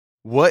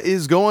What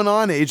is going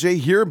on? AJ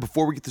here.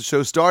 Before we get the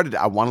show started,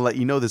 I want to let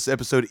you know this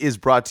episode is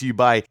brought to you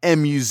by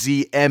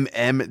MUZMM.com.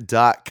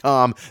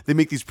 They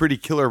make these pretty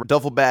killer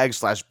duffel bag /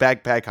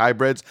 backpack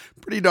hybrids.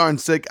 Pretty darn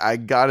sick, I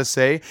gotta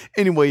say.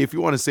 Anyway, if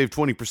you want to save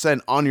 20%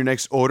 on your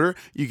next order,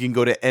 you can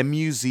go to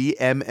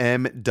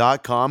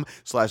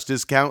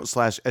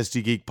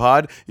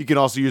MUZMM.com/discount/SDGeekPod. You can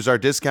also use our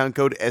discount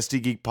code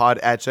SDGeekPod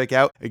at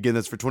checkout. Again,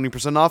 that's for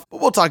 20% off, but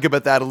we'll talk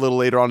about that a little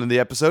later on in the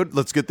episode.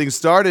 Let's get things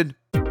started.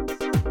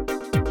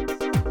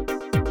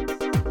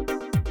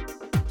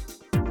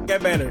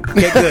 Get better.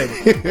 Get good.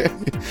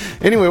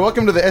 Anyway,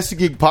 welcome to the SD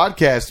Geek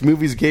Podcast,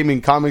 movies, gaming,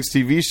 comics,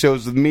 TV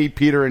shows with me,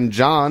 Peter, and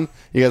John.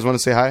 You guys want to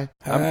say hi?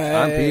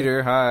 I'm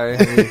Peter. Hi. I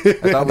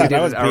thought we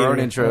did our own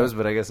intros,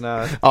 but I guess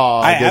not. Oh,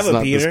 I guess have a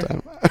not Peter. this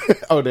time.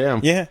 Oh,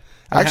 damn. Yeah.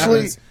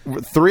 Actually,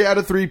 3 out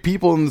of 3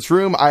 people in this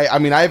room, I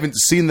mean, I haven't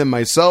seen them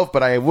myself,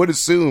 but I would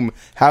assume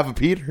have a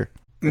Peter.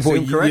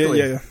 Assume correctly.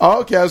 Yeah.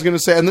 Oh, okay, I was going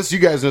to say, unless you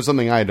guys know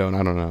something I don't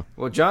know.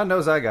 Well, John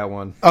knows I got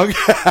one. Okay.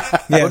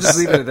 We'll just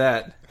leave it at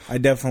that. I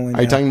definitely know.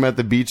 Are you talking about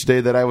the beach day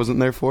that I wasn't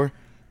there for?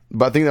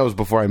 But I think that was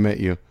before I met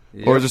you.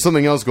 Yeah. Or is there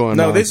something else going on?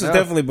 No, this is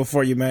definitely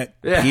before you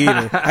met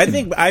Peter. I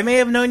think I may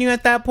have known you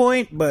at that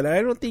point, but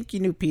I don't think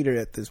you knew Peter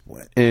at this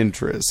point.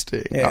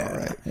 Interesting. Yeah. All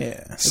right.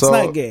 Yeah. So-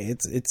 it's not gay.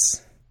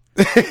 It's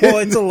well,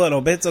 it's a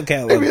little bit. It's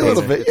okay. Maybe a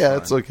little bit. It's Yeah, fine.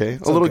 it's okay.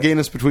 A little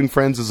gayness between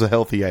friends is a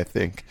healthy, I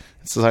think.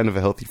 It's a sign of a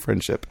healthy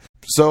friendship.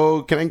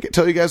 So, can I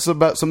tell you guys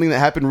about something that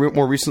happened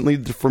more recently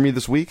for me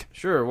this week?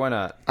 Sure, why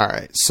not? All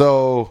right.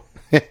 So,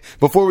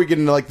 before we get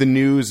into like the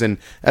news, and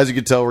as you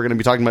can tell, we're going to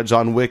be talking about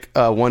John Wick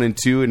 1 and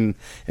 2 in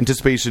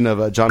anticipation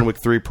of John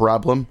Wick 3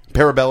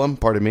 Parabellum,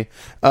 pardon me.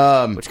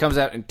 Which comes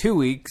out in 2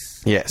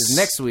 weeks. Yes. 'Cause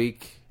next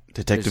week,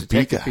 Detective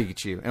there's Pika.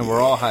 Pikachu, and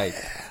we're all hyped.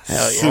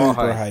 Hell yeah.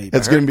 super hype.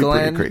 It's I going heard to be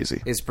Glenn pretty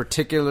crazy. is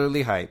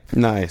particularly hyped.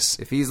 Nice.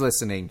 If he's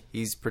listening,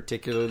 he's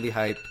particularly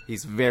hyped.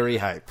 He's very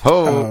hyped.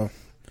 Oh.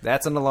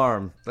 That's an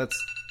alarm. Let's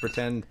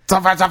pretend.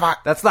 That's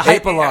That's the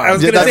hype alarm. I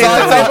was going to say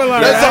that's that's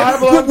alarm. That's the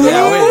hype alarm.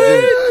 Yeah,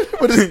 wait,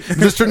 What is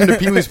this turned into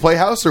Pee-wee's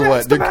Playhouse or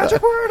what?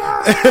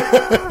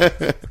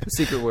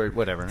 secret word,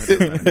 whatever.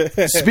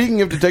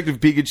 Speaking of Detective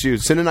Pikachu,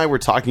 Sin and I were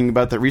talking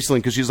about that recently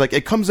because she's like,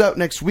 it comes out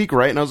next week,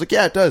 right? And I was like,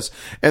 yeah, it does.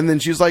 And then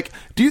she's like,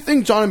 do you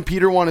think John and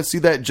Peter want to see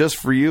that just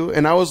for you?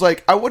 And I was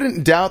like, I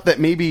wouldn't doubt that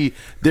maybe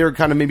they're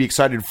kind of maybe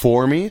excited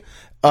for me.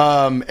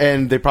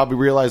 And they probably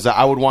realized that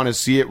I would want to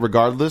see it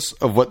regardless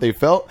of what they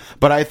felt.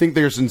 But I think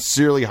they're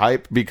sincerely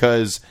hyped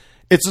because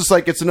it's just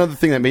like, it's another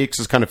thing that makes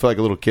us kind of feel like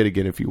a little kid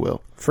again, if you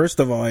will.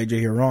 First of all,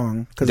 AJ, you're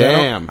wrong. Because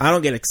Damn. I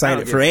don't get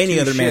excited for any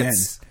other man.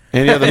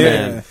 Any other Yeah.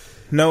 man.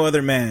 No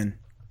other man.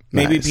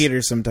 Maybe Nice.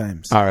 Peter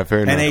sometimes. All right, fair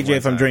enough. And AJ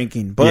if I'm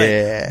drinking.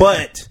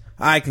 But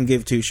I can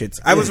give 2 shits.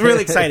 I was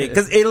really excited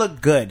because it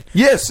looked good.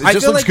 Yes, it I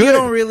just feel looks like you good.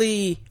 don't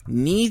really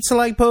need to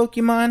like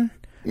Pokemon,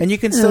 and you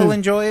can still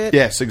enjoy it.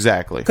 Yes,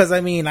 exactly. Because,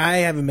 I mean, I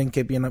haven't been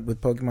keeping up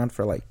with Pokemon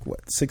for,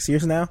 6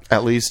 years now?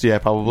 At least, yeah,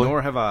 probably.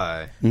 Nor have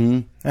I.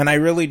 And I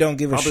really don't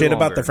give a Probably shit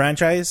about longer. the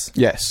franchise.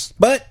 Yes,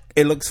 But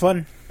it looks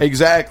fun.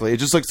 exactly. It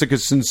just looks like a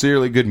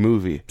sincerely good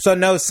movie. So,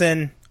 no,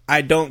 Sin,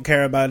 I don't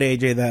care about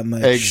AJ that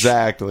much.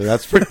 Exactly.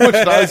 That's pretty much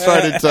what I was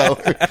trying to tell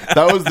her.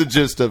 That was the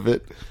gist of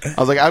it. I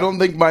was like, I don't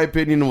think my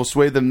opinion will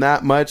sway them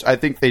that much. I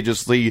think they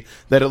just see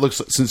that it looks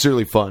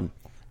sincerely fun,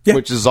 Yeah.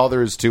 which is all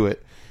there is to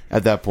it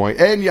at that point.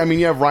 And, I mean,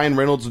 you have Ryan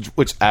Reynolds,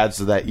 which adds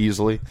to that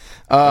easily.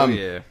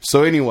 Yeah.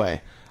 So,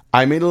 anyway,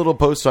 I made a little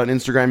post on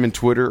Instagram and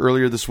Twitter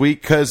earlier this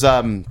week because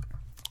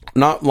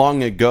not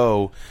long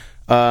ago,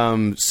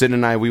 Sid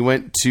and I, we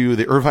went to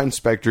the Irvine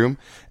Spectrum,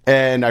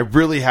 and I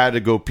really had to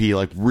go pee,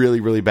 like really,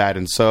 really bad.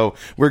 And so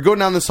we're going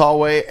down this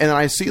hallway, and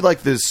I see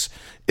like this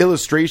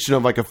illustration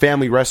of like a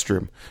family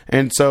restroom,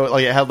 and so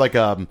like it had like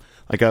a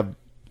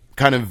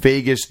kind of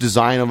vaguish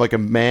design of like a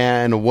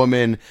man, a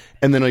woman,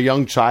 and then a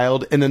young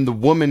child, and then the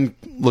woman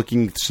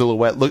looking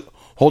silhouette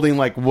holding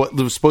like what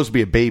was supposed to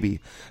be a baby.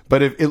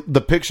 But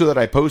the picture that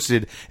I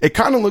posted, it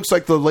kind of looks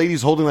like the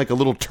lady's holding like a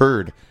little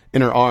turd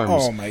in her arms.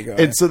 Oh, my God.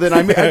 And so then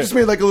I just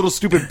made like a little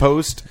stupid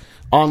post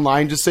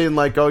online just saying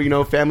like, oh, you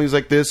know, families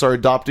like this are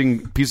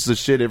adopting pieces of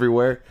shit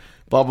everywhere,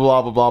 blah,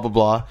 blah, blah, blah, blah,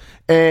 blah.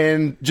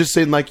 And just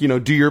saying like, you know,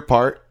 do your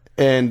part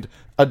and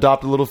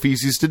adopt a little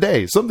feces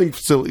today. Something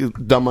silly,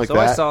 dumb like So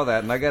that. I saw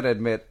that, and I gotta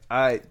admit,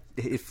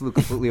 it flew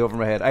completely over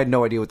my head. I had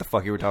no idea what the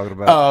fuck you were talking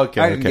about. Oh,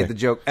 okay, I didn't okay. get the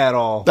joke at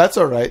all. That's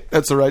all right.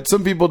 That's all right.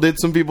 Some people did,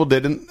 some people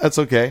didn't. That's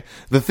okay.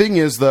 The thing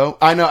is, though,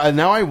 I know, and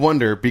now I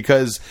wonder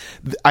because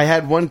I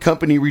had one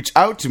company reach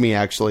out to me,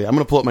 actually. I'm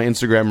going to pull up my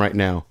Instagram right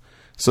now.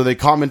 So they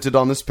commented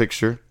on this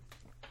picture.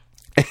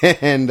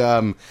 And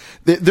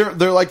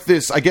they're like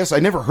this. I guess I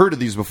never heard of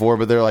these before,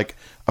 but they're like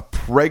a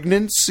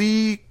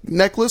pregnancy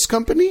necklace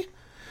company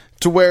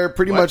to where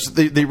pretty much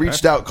they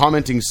reached out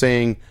commenting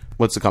saying,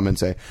 what's the comment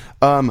say?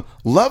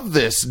 Love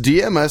this.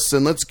 DM us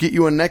and let's get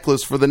you a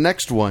necklace for the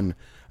next one.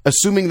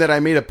 Assuming that I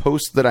made a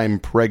post that I'm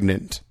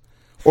pregnant.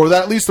 Or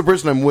that at least the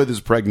person I'm with is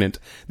pregnant.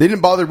 They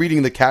didn't bother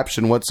reading the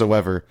caption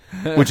whatsoever,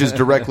 which is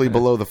directly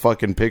below the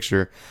fucking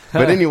picture.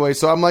 But anyway,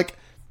 so I'm like,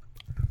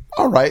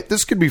 all right,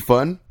 this could be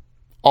fun.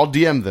 I'll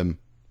DM them.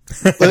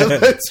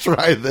 Let's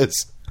try this.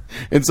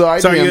 And so I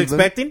So are you DM'd them.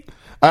 expecting?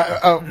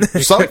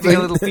 Expecting Something, a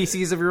little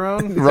feces of your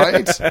own.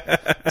 right?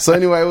 So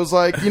anyway, I was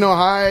like,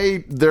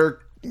 hi,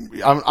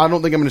 I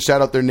don't think I'm going to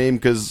shout out their name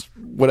because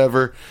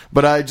whatever.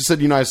 But I just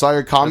said, I saw your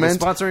Are they comment.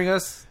 sponsoring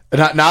us?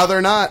 Now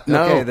they're not.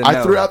 No, Okay, then I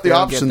no. threw out the They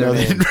don't get option their though.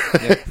 name.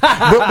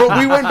 but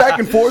we went back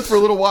and forth for a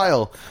little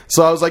while.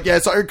 So I was like, "Yeah, I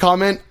saw your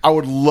comment. I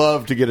would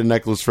love to get a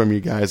necklace from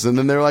you guys." And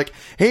then they're like,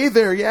 "Hey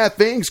there, yeah,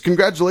 thanks,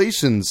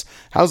 congratulations.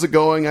 How's it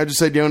going?" I just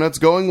said, "It's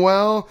going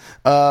well.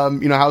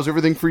 How's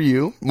everything for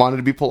you?" Wanted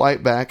to be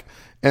polite back.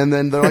 And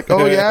then they're like,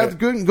 "Oh yeah, it's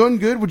good, going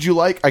good. Would you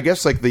like? I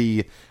guess like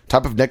the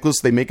type of necklace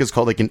they make is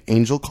called like an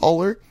angel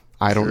collar."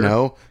 I don't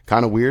know.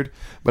 Kind of weird.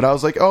 But I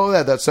was like, oh,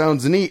 that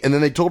sounds neat. And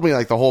then they told me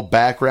like the whole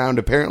background.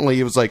 Apparently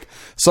it was like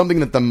something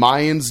that the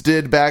Mayans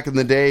did back in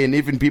the day and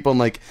even people in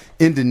like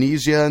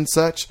Indonesia and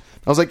such.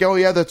 I was like, oh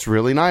yeah, that's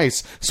really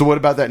nice. So what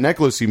about that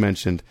necklace you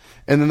mentioned?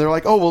 And then they're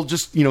like, oh, well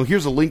just,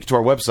 here's a link to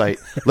our website.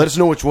 Let us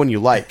know which one you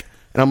like.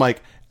 And I'm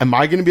like, am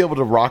I going to be able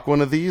to rock one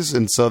of these?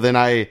 And so then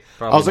I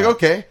was like,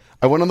 okay.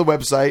 I went on the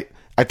website.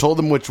 I told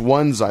them which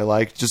ones I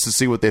liked just to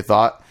see what they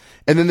thought.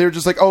 And then they were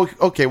just like, oh,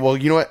 okay, well,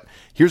 you know what?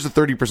 Here's a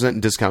 30%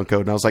 discount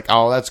code. And I was like,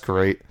 oh, that's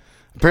great.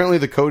 Apparently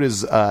the code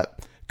is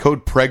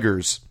code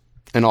Preggers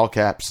in all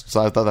caps.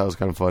 So I thought that was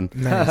kind of fun.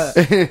 Nice.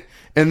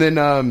 And then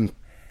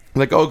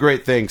like, oh,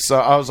 great, thanks. So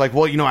I was like,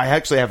 well, I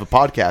actually have a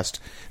podcast.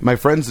 My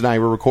friends and I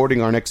were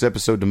recording our next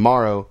episode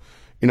tomorrow.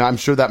 I'm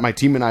sure that my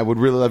team and I would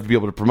really love to be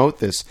able to promote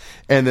this.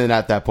 And then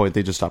at that point,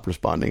 they just stopped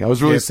responding. I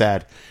was really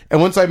sad.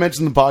 And once I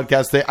mentioned the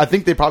podcast, I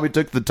think they probably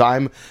took the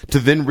time to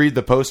then read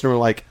the post and were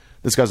like,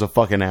 this guy's a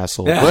fucking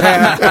asshole. But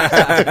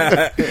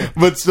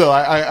still,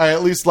 I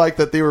at least like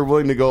that they were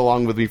willing to go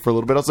along with me for a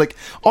little bit. I was like,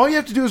 all you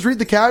have to do is read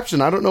the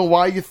caption. I don't know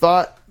why you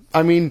thought,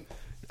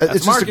 it's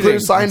just marketing. a clear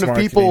sign That's of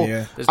marketing, people.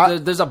 yeah.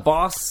 There's a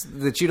boss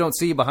that you don't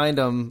see behind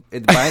them,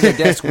 behind their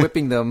desk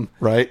whipping them.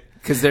 Right?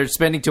 Because they're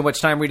spending too much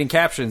time reading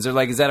captions. They're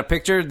like, is that a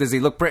picture? Does he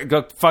look pretty?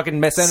 Go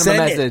fucking send him a Send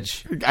it.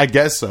 message. I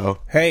guess so.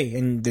 Hey,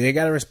 and they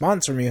got a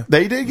response from you.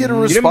 They did get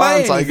a didn't buy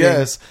response, I anything.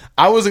 guess.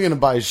 I wasn't going to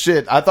buy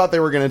shit. I thought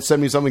they were going to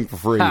send me something for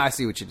free. I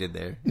see what you did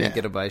there. You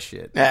get to buy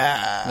shit. But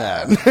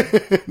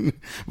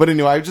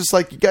anyway, I was just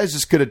like, you guys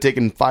just could have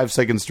taken 5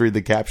 seconds to read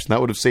the caption. That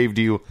would have saved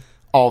you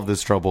all of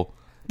this trouble.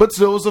 But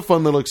still, it was a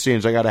fun little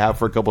exchange I got to have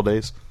for a couple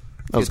days.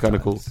 That was kind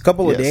of cool. A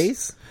couple of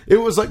days? It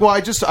was like, well,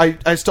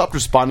 I stopped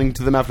responding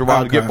to them after a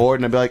while to get Okay. bored,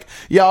 and I'd be like,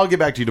 yeah, I'll get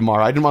back to you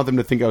tomorrow. I didn't want them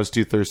to think I was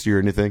too thirsty or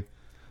anything.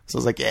 So I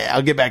was like, yeah,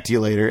 I'll get back to you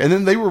later. And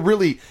then they were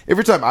really,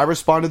 every time I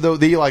responded, though,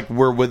 they like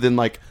were within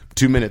like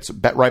 2 minutes,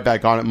 right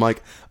back on it. I'm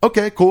like,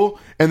 okay, cool.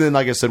 And then,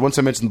 like I said, once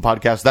I mentioned the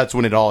podcast, that's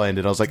when it all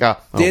ended. I was like,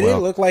 Did well.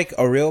 it look like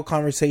a real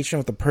conversation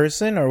with a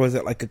person, or was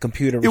it like a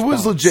computer It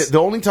was response? legit.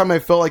 The only time I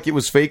felt like it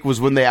was fake was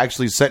when they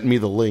actually sent me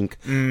the link.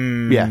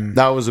 Yeah,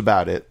 that was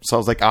about it. So I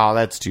was like, oh,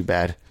 that's too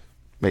bad.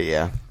 But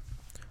yeah.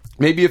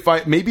 Maybe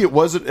it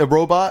wasn't a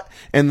robot,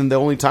 and then the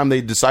only time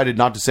they decided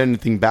not to send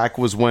anything back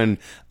was when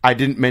I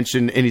didn't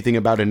mention anything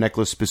about a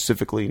necklace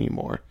specifically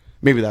anymore.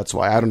 Maybe that's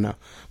why. I don't know.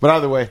 But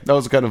either way, that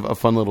was kind of a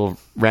fun little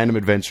random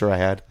adventure I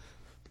had.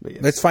 But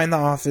yes. Let's find the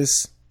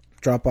office,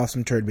 drop off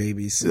some turd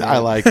babies. I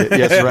like it.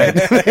 Yes,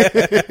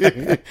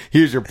 right.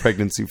 Here's your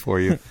pregnancy for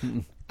you.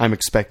 I'm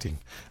expecting.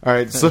 All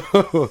right. So,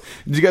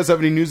 did you guys have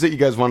any news that you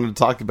guys wanted to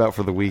talk about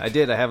for the week? I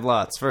did. I have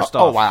lots. First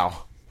Oh, off, wow.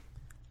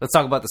 Let's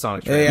talk about the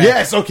Sonic trailer. Yeah.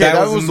 Yes. Okay.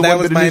 That was the one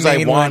bit of my news I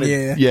main one,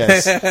 wanted. yeah.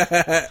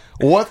 Yes.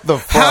 What the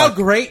fuck? How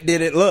great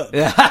did it look?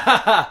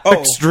 We're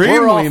Extremely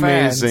all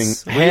amazing.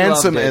 fans. We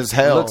Handsome loved it. as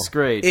hell. Looks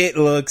great. It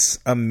looks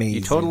amazing.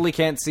 You totally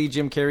can't see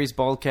Jim Carrey's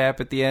bald cap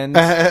at the end.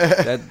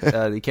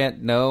 You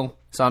can't. No,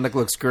 Sonic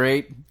looks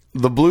great,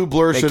 The blue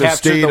blur They should have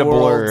captured stayed the a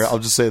blur. world. I'll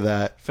just say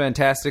that.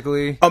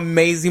 fantastically.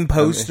 Amazing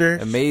poster.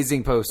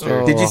 Amazing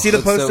poster. Did you see the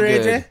Looks so poster,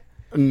 good.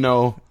 AJ?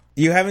 No.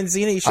 You haven't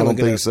seen it? You should I don't look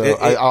it think up.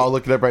 so. I'll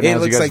look it up right now It as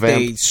you looks guys like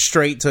they vamp.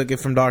 straight took it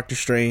from Doctor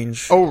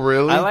Strange. Oh,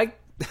 really? I like.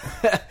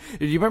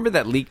 Do you remember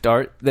that leaked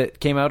art that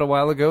came out a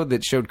while ago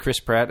that showed Chris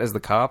Pratt as the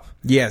cop?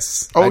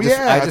 Yes. Oh, I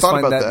I thought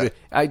find about that.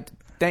 I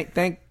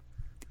thank.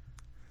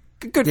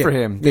 Good Yeah. for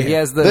him that he Yeah.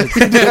 has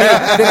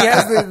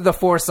the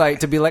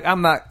foresight to be like,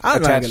 I'm not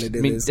I'm not gonna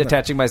do this, no.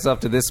 attaching myself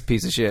to this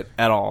piece of shit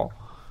at all.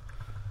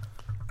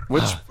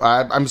 Which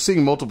I'm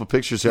seeing multiple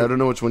pictures here. I don't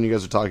know which one you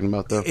guys are talking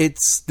about, though.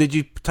 Did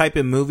you type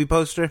in movie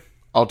poster?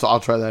 I'll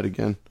try that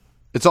again.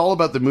 It's all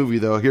about the movie,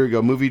 though. Here we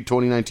go. Movie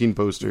 2019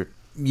 poster.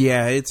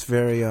 Yeah, it's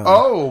very.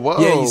 Oh, whoa.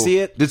 Yeah, you see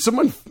it? Did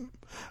someone...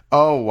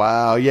 Oh,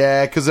 wow.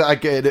 Yeah, because I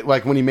get it.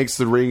 Like when he makes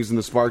the rings and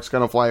the sparks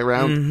kind of fly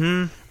around.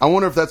 Mm-hmm. I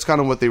wonder if that's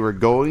kind of what they were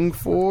going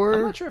for.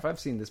 I'm not sure if I've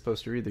seen this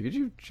poster either. Could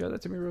you show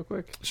that to me real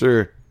quick?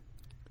 Sure.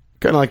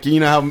 Kind of like, you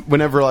know how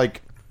whenever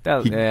like...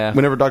 Yeah.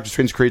 Whenever Doctor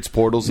Strange creates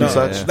portals and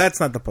such.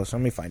 That's not the poster.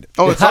 Let me find it.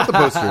 Oh, it's not the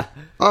poster.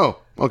 Oh,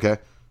 okay.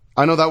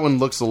 I know that one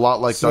looks a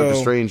lot like Doctor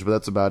Strange, but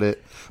that's about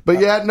it. But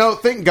yeah, no,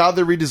 thank God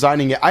they're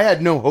redesigning it. I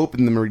had no hope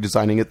in them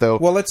redesigning it, though.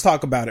 Well, let's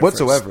talk about it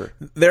Whatsoever.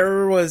 first.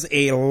 There was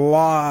a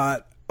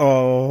lot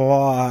a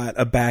lot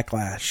of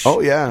backlash.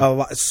 Oh, yeah. A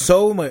lot,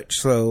 so much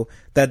so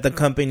that the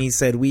company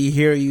said, "We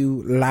hear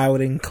you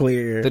loud and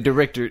clear." The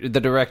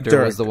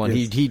director was the one.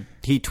 Yes.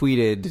 He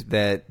tweeted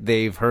that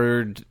they've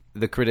heard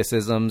the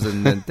criticisms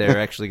and that they're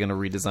actually going to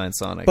redesign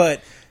Sonic.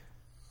 But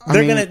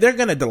they're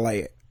gonna delay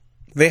it.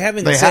 They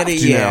haven't They said have it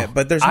to yet, now.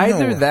 but there's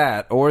either no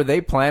that or they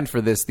planned for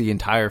this the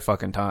entire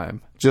fucking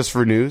time. Just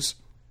for news?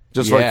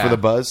 Just like for the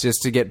buzz?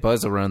 Just to get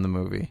buzz around the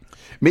movie.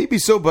 Maybe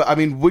so, but I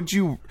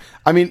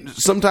mean,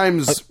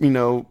 sometimes, It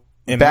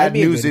might bad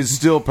be a news good- is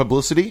still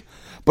publicity.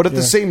 But at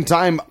the same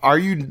time, are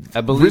you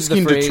I believe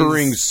risking the phrase-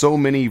 deterring so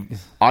many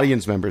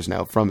audience members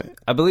now from it?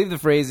 I believe the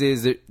phrase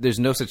is that there's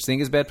no such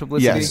thing as bad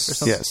publicity. Yes, or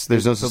something. yes,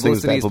 there's no such thing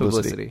as bad is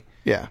publicity.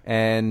 Yeah.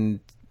 And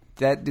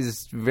that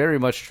is very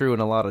much true in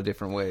a lot of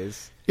different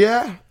ways.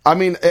 Yeah, I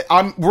mean,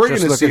 we're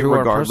going to see it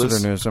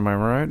regardless. is, am I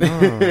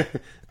right?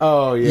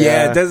 Oh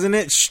Yeah, doesn't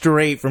it?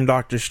 Straight from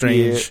Doctor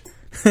Strange.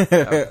 Yeah,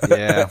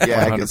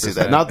 Yeah, I can see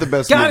that. Not the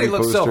best God, movie he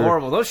looks so poster.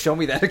 horrible. Don't show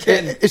me that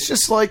again. It's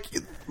just like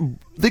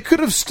they could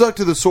have stuck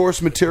to the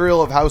source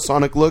material of how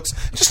Sonic looks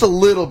just a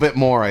little bit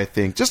more, I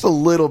think. Just a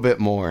little bit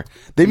more.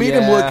 They made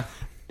him look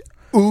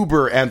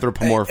uber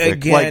anthropomorphic,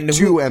 Again, like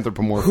too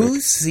anthropomorphic. Who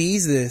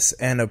sees this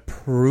and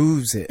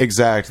approves it?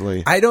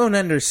 Exactly. I don't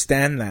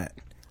understand that.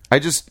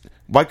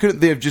 Why couldn't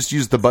they have just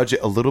used the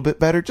budget a little bit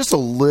better? Just a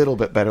little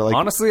bit better. Like,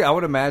 Honestly, I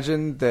would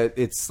imagine that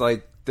it's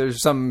like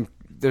there's some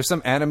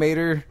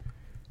animator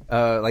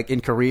like in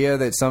Korea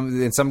that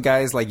some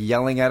guy's like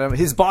yelling at him.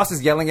 His boss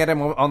is yelling at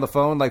him on the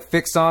phone, like,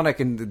 fix Sonic,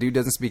 and the dude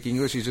doesn't speak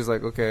English. He's just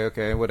like,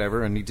 okay,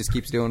 whatever, and he just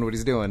keeps doing what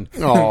he's doing.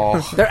 oh,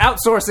 They're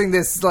outsourcing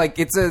this. Like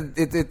it's.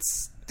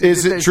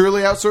 is it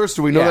truly outsourced?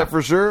 Do we know Yeah. that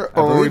for sure? I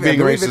Or are we believe- I being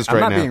believe racist I'm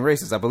right not now? being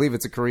racist. I believe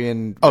it's a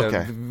Korean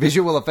Okay.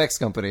 visual effects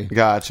company.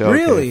 Gotcha. Okay,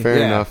 Really? fair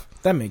Yeah. enough.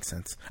 That makes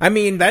sense. I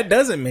mean, that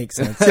doesn't make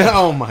sense.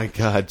 Oh my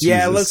god. Yeah,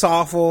 it Jesus. looks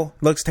awful.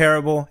 Looks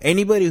terrible.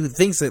 Anybody who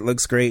thinks it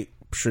looks great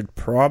should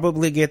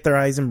probably get their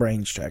eyes and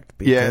brains checked.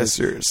 Yeah, because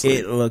seriously.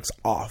 It looks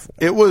awful.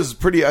 It was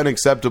pretty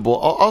unacceptable.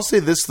 I'll say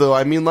this though.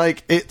 I mean,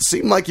 like, it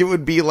seemed like it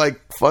would be like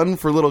fun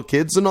for little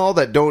kids and all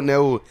that don't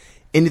know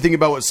anything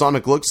about what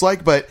Sonic looks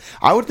like. But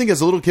I would think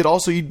as a little kid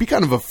also you'd be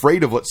kind of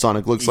afraid of what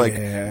Sonic looks like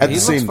Yeah. at He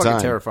the looks same fucking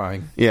time.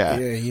 terrifying. Yeah.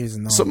 Yeah, he's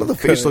not Some of the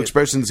facial good.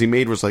 expressions he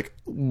made was like,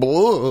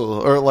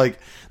 "Whoa," or like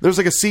there's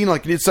like a scene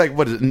like it's like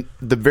what in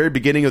the very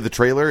beginning of the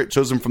trailer. It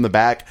shows him from the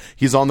back.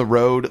 He's on the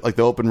road, like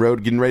the open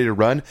road, getting ready to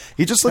run.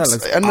 He just looks,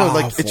 looks I don't know,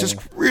 like awful. it's just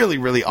really,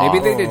 really Maybe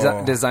awful.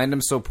 they designed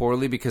him so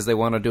poorly because they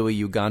want to do a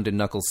Ugandan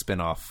Knuckles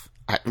spinoff.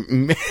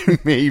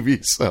 Maybe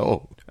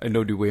so. I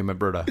know do way my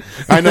brother.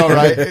 I know,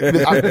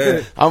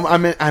 right?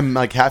 I'm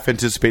like half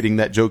anticipating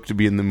that joke to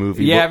be in the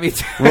movie. Yeah, We'll- me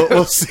too.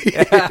 We'll see.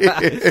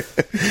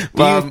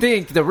 Do you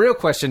think the real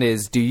question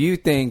is? Do you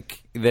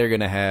think they're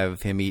gonna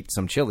have him eat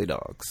some chili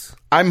dogs?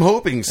 I'm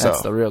hoping so.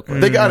 That's the real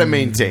question. They got to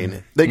maintain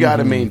it. They got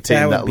to maintain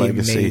That that, would be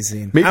legacy.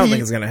 amazing. Maybe I don't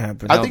think it's gonna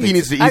happen. I think he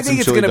needs to eat I some think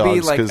it's chili gonna be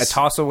dogs, like a 'cause-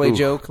 toss-away ooh.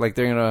 joke. Like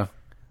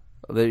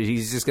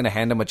he's just gonna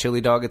hand him a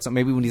chili dog at some.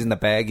 Maybe when he's in the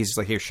bag, he's just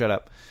like, "Here, shut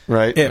up."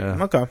 right? Yeah,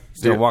 okay.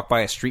 He's gonna walk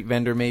by a street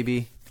vendor,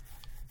 maybe.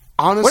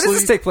 Honestly, Where does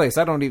this take place?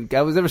 I don't even.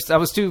 I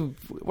was too.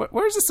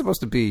 Where is this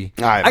supposed to be?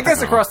 I don't guess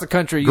know. across the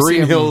country. You see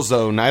Green him- Hill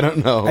Zone. I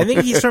don't know. I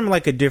think he's from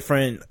like a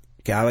different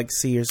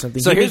galaxy or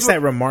something. So he here's makes what,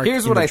 that remark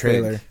Here's in what the I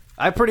trailer.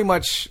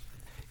 think.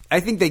 I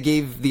think they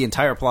gave the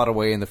entire plot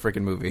away in the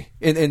freaking movie.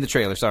 In the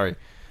trailer, sorry.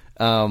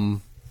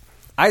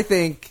 I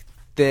think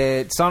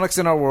that Sonic's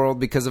in our world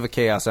because of a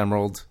Chaos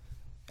Emerald,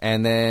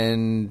 and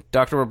then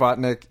Dr.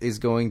 Robotnik is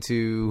going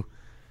to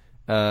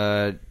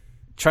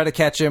try to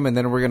catch him, and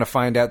then we're going to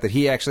find out that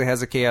he actually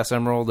has a Chaos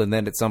Emerald, and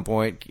then at some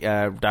point,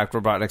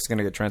 Dr. Robotnik's going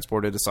to get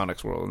transported to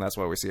Sonic's world, and that's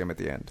why we see him at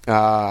the end.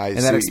 I And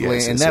see. that explains,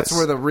 Yes, and yes, that's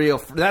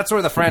yes.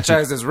 where the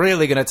franchise is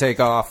really going to take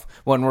off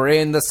when we're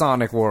in the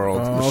Sonic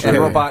world. okay. And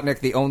Robotnik,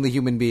 the only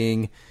human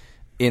being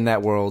in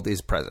that world,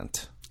 is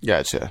present.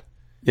 Gotcha.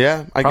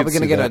 Yeah, I Probably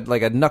going to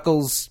get a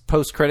Knuckles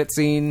post-credit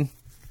scene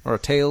or a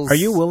Tails. Are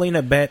you willing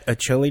to bet a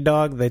chili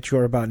dog that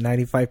you're about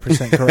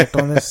 95% correct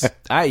on this?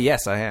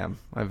 Yes, I am.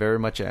 I very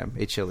much am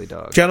a chili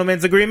dog.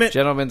 Gentlemen's agreement?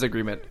 Gentleman's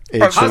agreement. a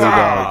chili Huzzah!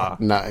 dog.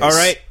 Nice. All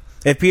right.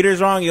 If Peter's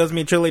wrong, he owes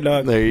me a chili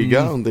dog. There you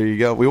go. There you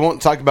go. We won't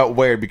talk about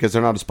where because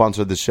they're not a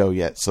sponsor of the show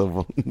yet,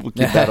 so we'll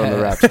keep that on the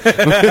wraps.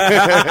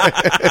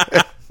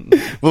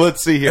 Well,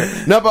 let's see here.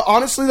 No, but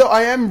honestly, though,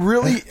 I am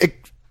really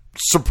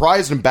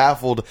surprised and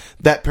baffled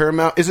that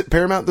Paramount... Is it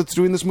Paramount that's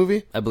doing this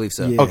movie? I believe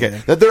so. Yeah.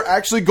 Okay, that they're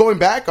actually going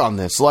back on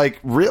this. Like,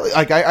 really?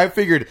 Like, I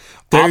figured...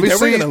 They're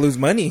obviously, going to lose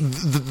money.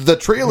 the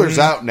trailer's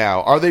out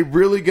now. Are they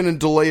really going to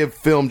delay a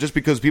film just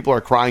because people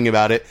are crying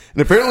about it?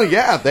 And apparently,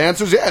 yeah, the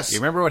answer is yes. You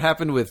remember what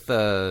happened with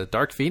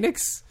Dark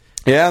Phoenix?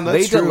 Yeah, that's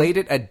They true. delayed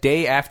it a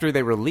day after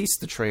they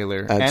released the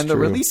trailer That's and the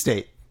true. release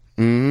date.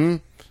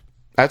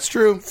 That's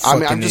true. I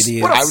mean, I'm Fucking just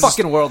idiots. What a I was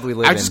fucking world we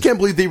live I in. just can't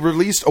believe they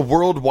released a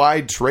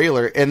worldwide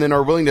trailer and then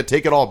are willing to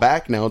take it all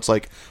back now. It's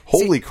like,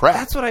 holy crap.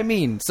 That's what I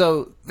mean.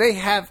 So they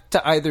have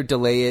to either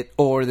delay it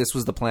or this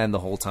was the plan the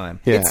whole time.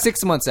 Yeah. It's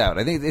 6 months out.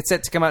 I think it's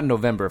set to come out in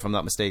November, if I'm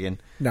not mistaken,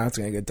 No, it's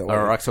going to get delayed.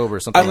 or October,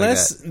 something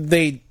Unless like that.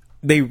 they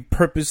they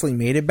purposely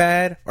made it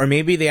bad, or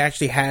maybe they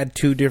actually had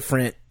two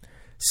different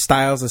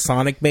styles of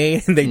Sonic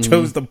made, and they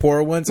chose the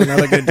poor one, so now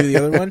they're going to do the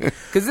other one.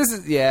 Because this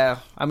is,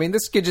 I mean,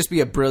 this could just be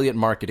a brilliant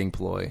marketing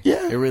ploy.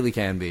 Yeah. It really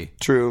can be.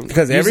 True.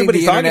 Because Using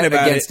everybody's the talking internet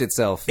about against it.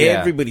 itself. Yeah.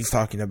 Everybody's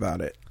talking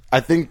about it. I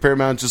think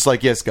Paramount's just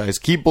like, yes, guys,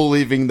 keep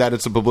believing that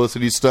it's a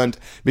publicity stunt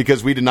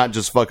because we did not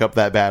just fuck up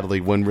that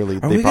badly when really Are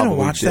they we going probably to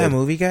watch did. that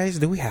movie, guys?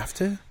 Do we have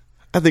to?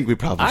 I think we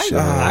probably should.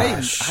 I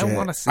shit.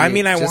 want to see I it.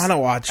 mean, I Just- wanna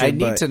watch it, I need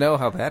but- to know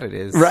how bad it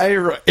is.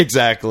 Right,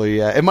 exactly.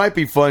 Yeah, it might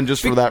be fun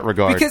just for that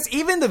regard. Because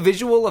even the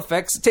visual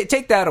effects,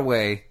 take that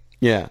away.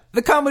 yeah,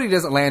 The comedy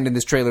doesn't land in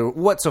this trailer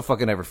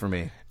whatsoever for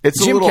me. It's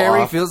a Jim little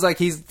Carrey off. feels like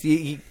he's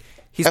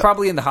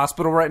probably in the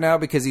hospital right now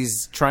because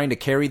he's trying to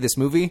carry this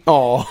movie.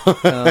 oh,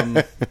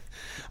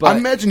 But I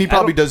imagine he I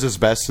probably don't- does his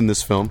best in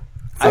this film.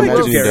 I like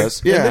imagine Jim he Carrey.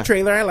 does. In Yeah, the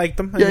trailer, I liked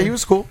him. yeah, he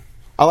was cool.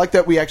 I like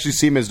that we actually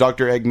see him as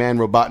Dr. Eggman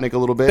Robotnik a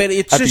little bit. But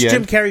it's at just the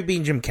Jim end. Carrey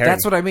being Jim Carrey.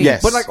 That's what I mean.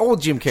 Yes. But like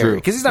old Jim Carrey True.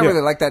 because he's not Yeah.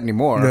 really like that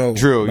anymore. No.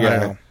 True, Not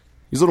at yeah. all.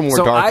 He's a little more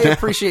So dark I now.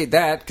 appreciate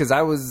that because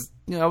I was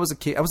a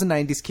kid. I was a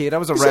 '90s kid. I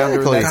was around during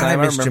Exactly. that God, time.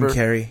 I miss Jim remember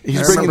Carrey. He's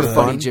I bringing remember the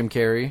funny fun. Jim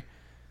Carrey.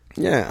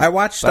 Yeah. I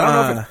watched But I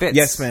don't know if it fits.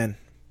 Yes Man.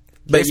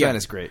 Yes Man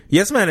is great.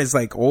 Yes Man is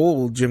like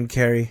old Jim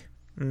Carrey.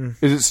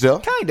 Is it still?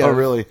 Kind of. Oh,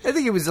 really? I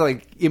think it was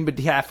like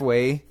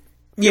halfway.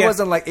 Yeah. It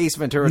wasn't like Ace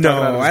Ventura. talking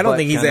out of No, his I don't butt,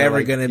 think he's kinda ever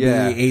like- going to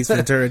yeah. be Ace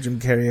Ventura Jim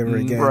Carrey ever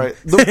again. Right.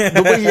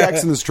 The way he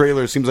acts in this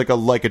trailer seems like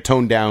a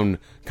toned down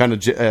kind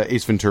of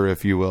Ace Ventura,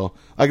 if you will.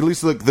 Like at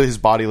least his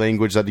body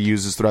language that he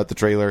uses throughout the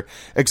trailer.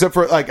 Except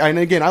for and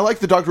again, I like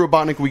the Dr.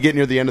 Robotnik we get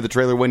near the end of the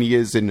trailer when he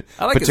is in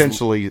I like his-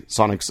 potentially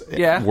Sonic's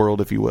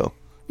world, if you will.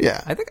 Yeah.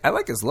 I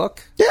like his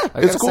look. Yeah, I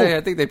it's gotta cool. say,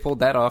 I think they pulled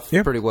that off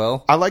Yeah. pretty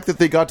well. I like that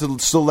they got to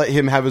still let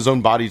him have his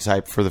own body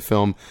type for the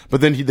film,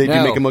 but then they do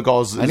No. make him look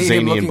all I need him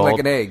zany looking and bald. like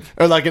an egg.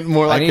 Or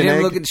more I like need an him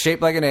egg. looking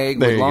shaped like an egg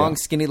There with you long, go.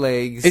 skinny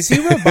legs. Is he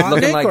Robotnik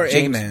looking like or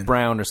James Eggman?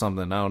 Brown or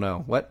something? I don't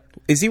know. What?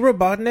 Is he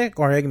Robotnik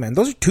or Eggman?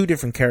 Those are two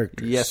different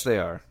characters. Yes, they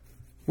are.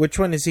 Which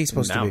one is he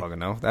supposed Now to I be? don't fucking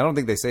know. I don't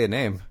think they say a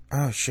name.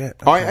 Oh, shit.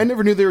 Oh, Okay. I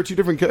never knew they were two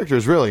different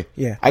characters, really.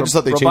 Yeah. I just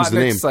thought they changed the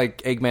name. Robotnik's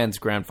like Eggman's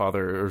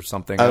grandfather or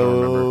something. I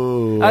don't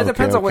remember. It okay,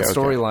 depends on what okay.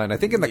 storyline. I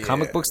think in the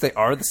comic books they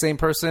are the same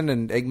person,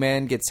 and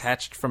Eggman gets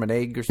hatched from an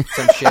egg or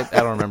some shit. I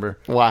don't remember.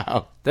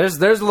 Wow. There's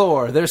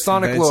lore. There's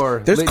Sonic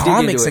lore. There's Dig into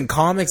comics it. and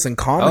comics and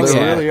comics. Oh, They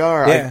yeah. really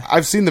are. Yeah.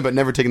 I've seen them, but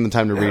never taken the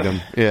time to read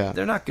them. Yeah.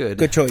 They're not good.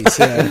 Good choice.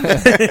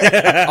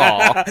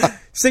 Yeah.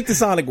 Stick to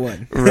Sonic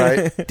 1.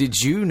 Right?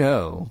 Did you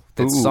know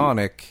that Ooh.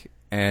 Sonic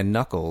and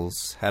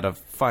Knuckles had a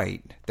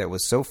fight that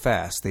was so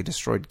fast they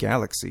destroyed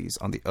galaxies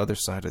on the other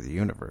side of the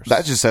universe?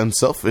 That just sounds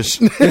selfish.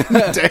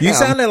 Damn. You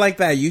sounded like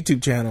that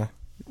YouTube channel.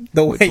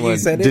 The way you one?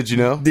 said it. Did you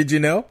know? Did you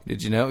know?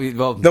 Did you know?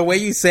 Well, The way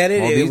you said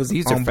it, well, it was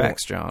these are on point.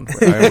 facts, John.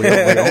 We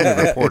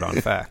only report on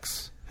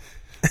facts.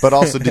 But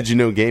also, did you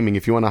know gaming?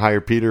 If you want to hire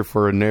Peter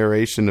for a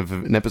narration of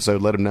an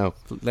episode, let him know.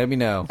 Let me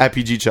know. At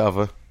PG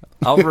Chava.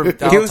 I'll Give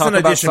us talk an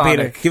about addition, Peter.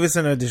 Sonic. Give us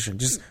an addition.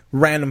 Just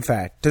random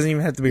fact. Doesn't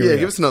even have to be Yeah, real.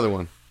 give us another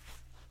one.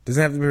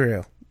 Doesn't have to be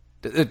real.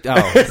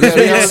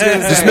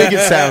 Just make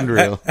it sound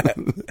real.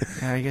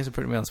 Yeah, you guys are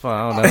putting me on the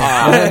spot.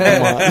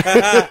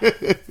 I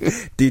don't know.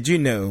 Did you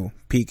know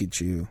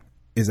Pikachu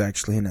is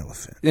actually an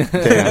elephant?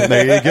 Damn,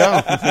 there you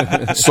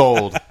go.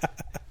 Sold.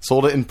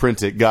 Sold it and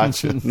print it.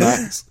 Gotcha.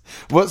 Nice.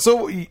 Well,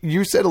 so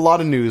you said a lot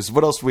of news.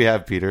 What else do we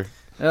have, Peter?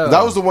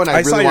 That was the one I, I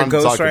really saw your wanted to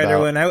Ghost talk Rider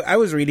about. one. I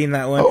was reading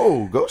that one.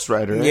 Oh, Ghost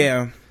Rider. eh?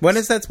 Yeah. When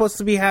is that supposed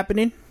to be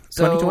happening?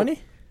 So-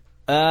 2020?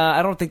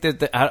 I don't think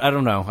that. I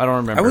don't know. I don't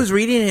remember. I was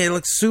reading it. It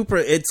looks super.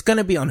 It's going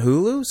to be on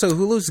Hulu. So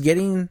Hulu's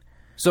getting.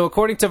 So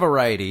according to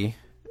Variety,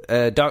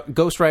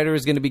 Ghost Rider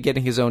is going to be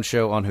getting his own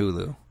show on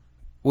Hulu,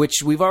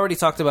 which we've already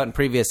talked about in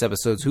previous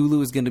episodes.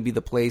 Hulu is going to be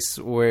the place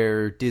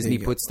where Disney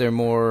puts their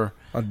more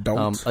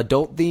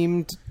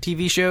adult-themed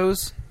TV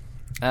shows.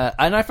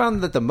 And I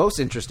found that the most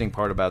interesting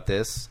part about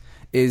this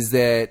is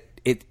that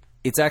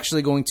it's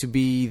actually going to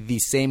be the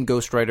same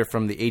Ghost Rider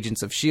from the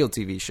Agents of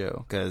S.H.I.E.L.D. TV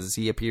show, because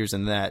he appears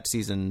in that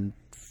season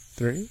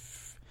 3?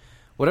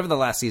 whatever the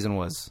last season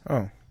was.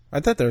 Oh. I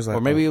thought there was like.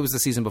 Or maybe it was the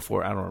season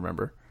before. I don't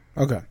remember.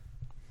 Okay.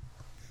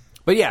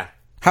 But yeah.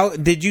 How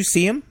did you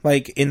see him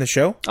like in the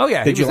show? Oh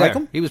yeah, Did he you was like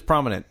there. him? He was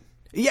prominent.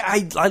 Yeah,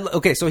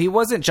 okay. So he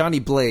wasn't Johnny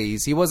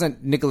Blaze. He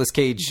wasn't Nicolas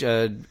Cage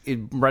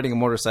riding a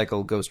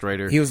motorcycle Ghost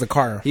Rider. He was the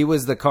car. He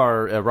was the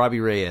car,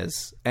 Robbie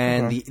Reyes,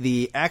 and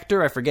the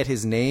actor, I forget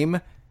his name.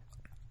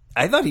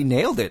 I thought he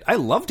nailed it. I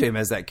loved him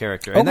as that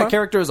character, and Okay. that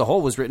character as a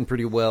whole was written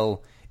pretty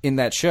well in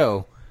that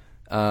show.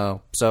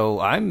 So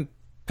I'm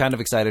kind of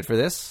excited for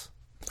this.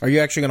 Are you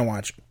actually going to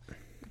watch?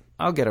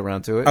 I'll get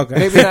around to it. Okay.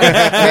 Maybe not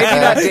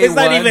day It's one.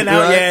 not even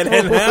out right? yet.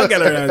 And I'll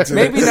get around to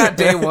Maybe it. not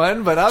day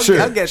one, but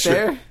I'll get Sure.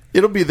 there.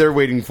 It'll be there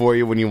waiting for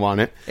you when you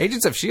want it.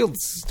 Agents of S.H.I.E.L.D.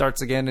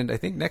 starts again, I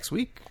think, next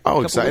week. Oh,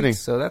 Couple exciting. weeks,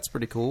 so that's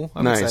pretty cool.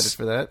 I'm Nice. excited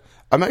for that.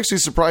 I'm actually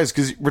surprised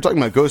because we're talking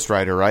about Ghost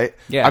Rider, right?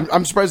 Yeah.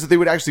 I'm surprised that they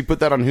would actually put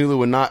that on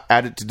Hulu and not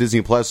add it to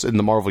Disney Plus in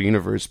the Marvel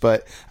universe.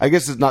 But I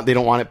guess it's not. They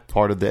don't want it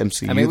part of the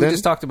MCU. I mean, we then?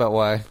 just talked about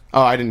why.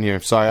 Oh, I didn't hear.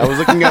 Sorry, I was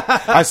looking at.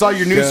 I saw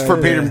your news for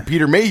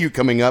Peter Mayhew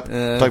coming up.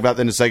 Talk about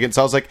that in a second.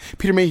 So I was like,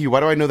 Peter Mayhew. Why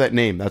do I know that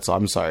name? That's all.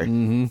 I'm sorry.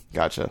 Mm-hmm.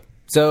 Gotcha.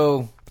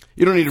 So,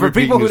 You don't need to for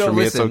repeat people who news don't for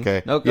me. listen, It's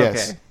okay. okay.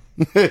 Yes.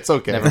 It's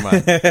okay. never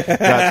mind.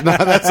 Gotcha. No,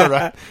 that's all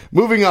right.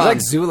 Moving on. Like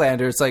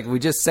Zoolander, it's like we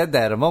just said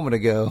that a moment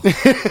ago.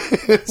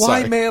 Why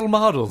Sorry. male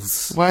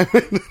models? Why?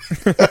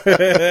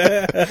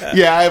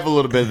 Yeah, I have a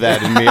little bit of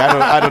that in me.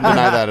 I don't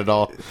deny that at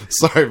all.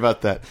 Sorry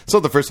about that. It's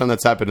not the first time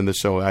that's happened in the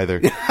show either.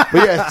 But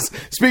yes,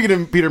 speaking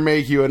of Peter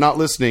Mayhew and not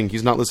listening,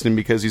 he's not listening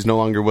because he's no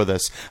longer with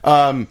us.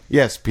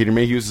 Yes, Peter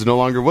Mayhew is no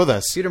longer with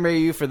us. Peter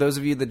Mayhew, for those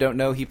of you that don't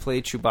know, he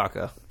played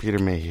Chewbacca. Peter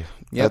Mayhew.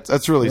 Yep.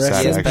 That's really Rest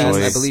sad, He has passed.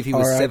 actually. I believe he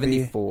was R.I.P.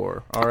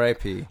 74.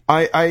 R.I.P.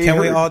 I Can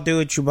we heard- all do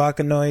a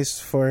Chewbacca noise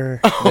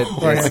for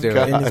Let's do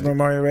it. in his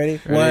memorial? Ready?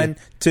 1,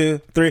 2,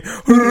 3.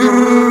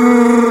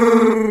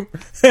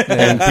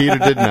 And Peter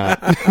did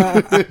not.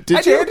 Did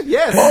I did,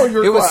 yes. Oh,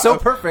 you're it was right. so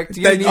perfect.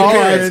 You Thank didn't Oh,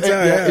 even hear Yeah, it. it's,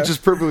 it's- yeah, it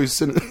just perfectly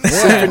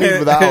symphonied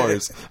with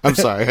ours. I'm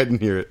sorry, I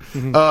didn't hear it.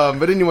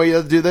 But anyway,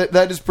 yeah, dude,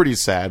 that is pretty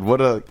sad.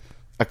 What a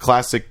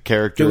classic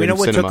character. Do we know in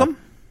what cinema. took him?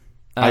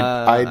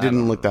 I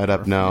didn't look that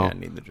up. No. Yeah,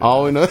 neither did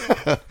All we know.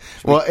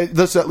 Well,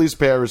 let's at least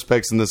pay our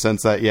respects in the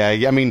sense that, yeah.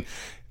 I mean,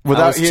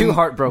 without was him, too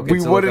heartbroken we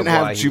to look wouldn't up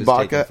have why he was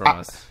taken Chewbacca. from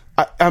us.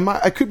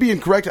 I could be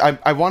incorrect.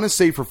 I want to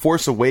say for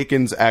Force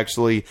Awakens,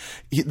 actually,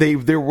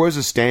 there was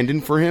a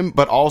stand-in for him,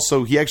 but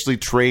also he actually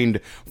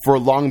trained for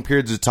long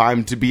periods of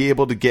time to be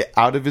able to get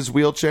out of his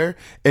wheelchair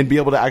and be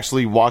able to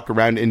actually walk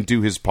around and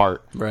do his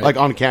part, Right. like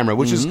on camera,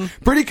 which is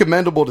pretty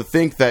commendable to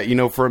think that,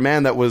 for a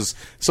man that was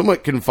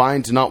somewhat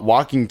confined to not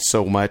walking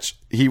so much,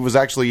 he was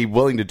actually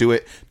willing to do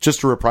it just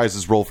to reprise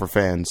his role for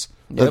fans.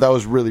 That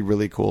was really,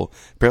 really cool.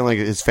 Apparently,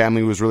 his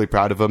family was really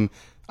proud of him.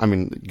 I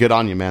mean, good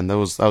on you, man. That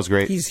was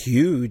great. He's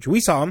huge.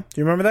 We saw him.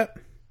 Do you remember that?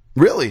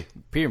 Really?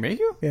 Peter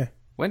Mayhew? Yeah.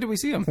 When did we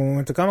see him? When we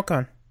went to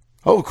Comic-Con.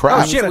 Oh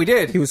crap! Oh, shit, we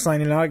did. He was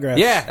signing autographs.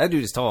 Yeah, that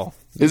dude is tall.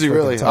 Is he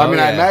really? tall. I mean,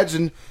 Oh, I yeah.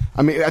 imagine.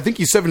 I think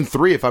he's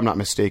 7'3", if I'm not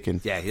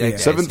mistaken. Yeah, that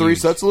guy's 7'3", huge.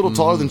 so that's a little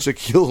taller than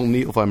Shaquille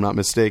O'Neal, if I'm not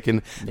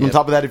mistaken. And on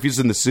top of that, if he's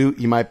in the suit,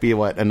 he might be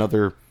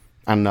another,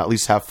 I don't know, at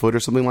least half foot or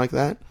something like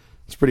that.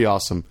 It's pretty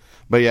awesome.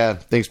 But yeah,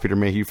 thanks Peter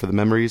Mayhew for the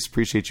memories.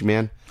 Appreciate you,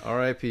 man.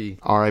 R.I.P.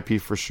 R.I.P.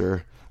 for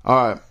sure.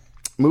 All right,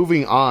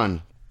 moving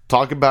on.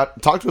 Talk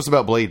to us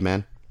about Blade,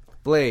 man.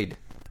 Blade.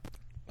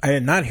 I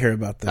did not hear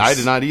about this. I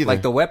did not either.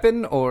 Like the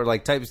weapon or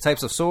like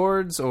types of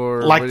swords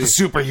or Like what the is-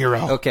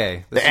 superhero.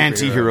 Okay. The superhero.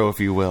 anti-hero,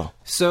 if you will.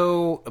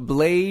 So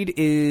Blade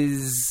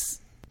is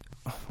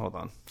Hold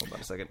on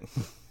a second.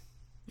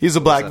 He's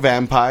a black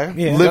vampire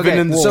Yeah. living Okay,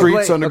 in the so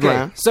streets Blade-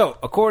 underground. Okay, so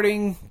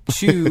according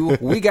to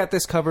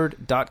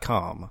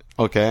WeGotThisCovered.com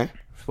Okay.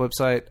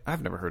 website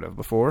I've never heard of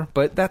before,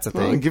 but that's a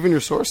Well, thing. given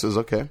your sources,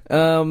 okay.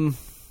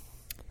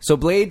 So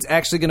Blade's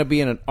actually going to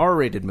be in an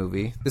R-rated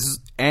movie.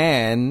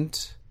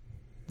 And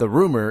the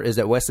rumor is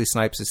that Wesley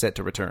Snipes is set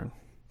to return.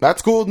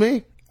 That's cool with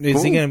me. Is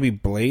Cool. he going to be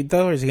Blade,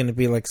 though, or is he going to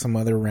be like some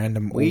other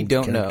random We old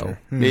don't character?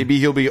 know. Maybe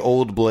he'll be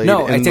old Blade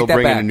No, I and they'll take that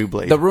bring back. in a new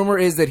Blade. The rumor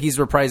is that he's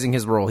reprising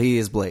his role. He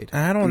is Blade.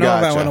 I don't know if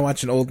I Gotcha. want to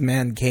watch an old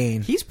man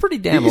Kane. He's pretty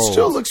damn he old.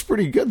 still looks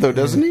pretty good, though,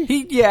 doesn't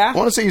he? Yeah. I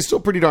want to say he's still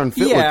pretty darn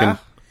fit Yeah. looking.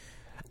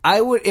 I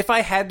would, if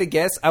I had to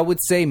guess, I would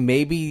say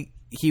maybe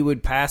he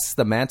would pass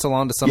the mantle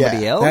on to somebody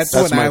Yeah, else. That's,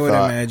 That's what my I would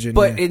thought. imagine.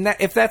 But yeah.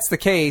 if that's the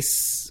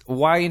case,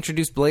 why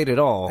introduce Blade at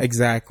all?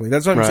 Exactly.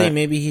 That's what I'm Right. saying.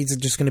 Maybe he's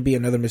just going to be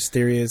another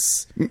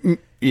mysterious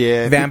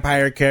Yeah.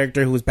 vampire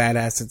character who was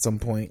badass at some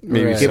point.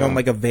 Maybe Give so. him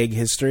like a vague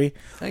history.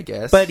 I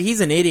guess. But he's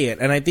an idiot,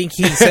 and I think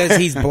he says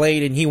he's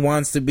Blade and he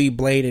wants to be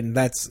Blade, and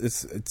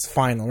it's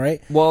final,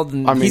 right? well,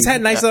 then, I mean- He's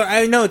had nice.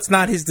 I know it's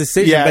not his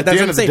decision, Yeah, but at that's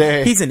the what end I'm of the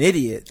saying. day- He's an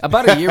idiot.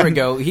 about a year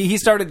ago, he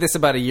started this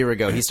about a year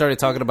ago. He started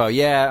talking about,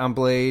 yeah, I'm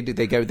Blade.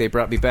 They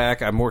brought me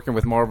back. I'm working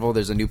with Marvel.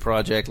 There's a new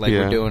project. Like,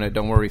 Yeah. we're doing it.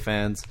 Don't worry,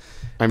 fans.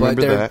 I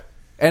remember they're- that.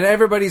 And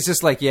everybody's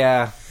just like,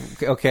 yeah,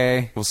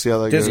 okay. We'll see how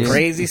that Just goes.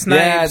 crazy Snipes.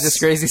 Yeah, just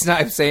crazy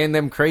Snipes saying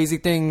them crazy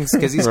things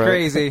because he's Right.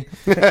 crazy.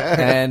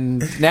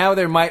 And now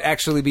there might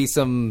actually be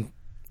some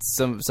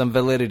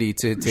validity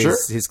to Sure.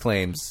 his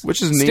claims,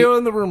 Which is neat. still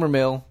in the rumor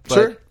mill. But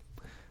Sure.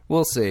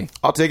 we'll see.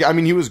 I'll take it. I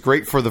mean, he was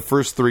great for the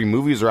first 3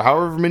 movies, or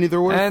however many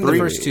there were. And 3?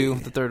 the first 2,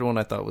 the third one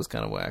I thought was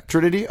kind of whack.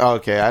 Trinity? Oh,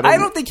 okay. I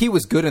don't think he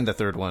was good in the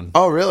third one.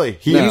 Oh, really?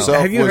 He No. himself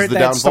Have you was heard the that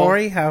downfall?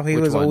 story? How he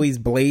Which was one? always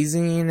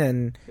blazing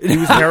and he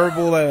was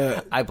terrible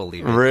to. I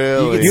believe it.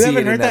 Really? could You see haven't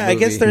it in heard that? I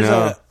guess movie. there's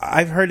No.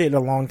 I've heard it a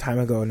long time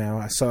ago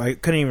now, so I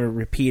couldn't even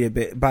repeat it.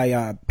 But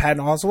by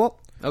Patton Oswalt,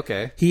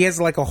 Okay. he has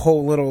like a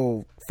whole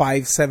little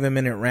 5-7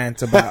 minute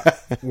rant about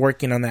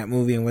working on that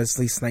movie and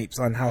Wesley Snipes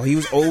on how he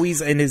was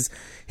always in his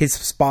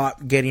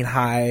spot getting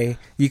high.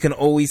 You can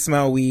always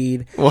smell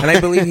weed, and I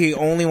believe he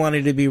only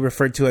wanted to be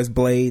referred to as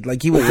Blade.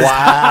 Like he was, he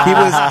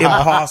was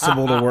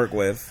impossible to work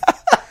with.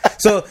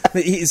 So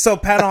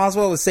Patton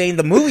Oswalt was saying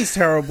the movie's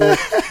terrible,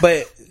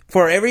 but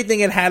for everything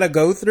it had to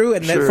go through,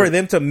 and then Sure. for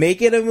them to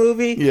make it a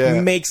movie,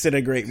 makes it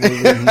a great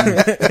movie.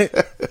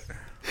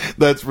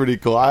 That's pretty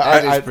cool.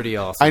 That is pretty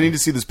awesome. I need to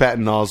see this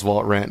Patton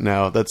Oswalt rant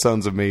now. That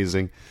sounds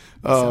amazing.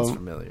 Sounds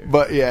familiar.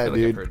 But yeah, I feel like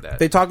dude. I've heard that.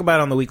 They talk about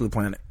it on the Weekly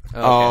Planet.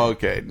 Oh,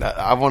 okay.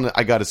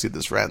 I got to see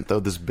this rant though.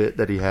 This bit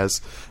that he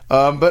has.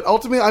 But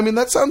ultimately, I mean,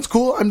 that sounds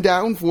cool. I'm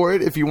down for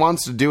it if he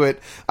wants to do it.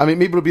 I mean,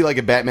 maybe it'll be like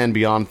a Batman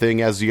Beyond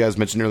thing, as you guys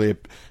mentioned earlier.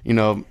 You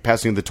know,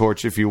 passing the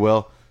torch, if you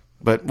will.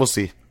 But we'll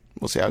see.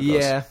 We'll see how it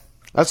goes. Yeah.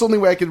 That's the only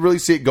way I could really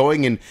see it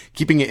going and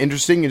keeping it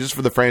interesting, and just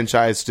for the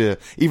franchise to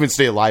even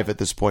stay alive at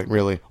this point.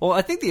 Really. Well,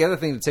 I think the other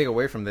thing to take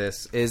away from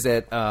this is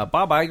that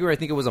Bob Iger, I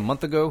think it was a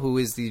month ago, who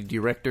is the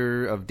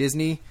director of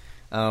Disney,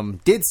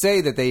 did say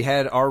that they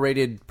had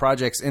R-rated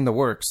projects in the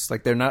works.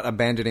 Like, they're not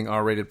abandoning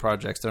R-rated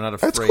projects. They're not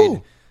That's afraid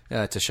cool.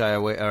 to shy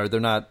away, or they're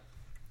not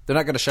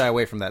going to shy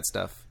away from that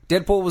stuff.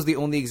 Deadpool was the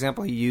only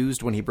example he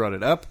used when he brought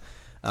it up.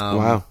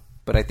 Wow.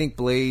 But I think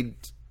Blade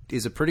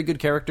is a pretty good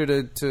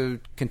character to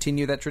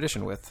continue that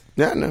tradition with.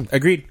 Yeah. No.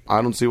 Agreed.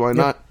 I don't see why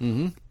not.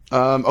 Mm-hmm.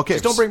 Okay.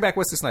 Just don't bring back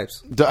Wesley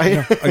Snipes.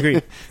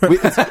 Agreed.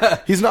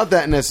 He's not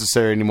that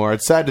necessary anymore.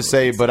 It's sad to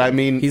say, but I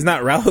mean, He's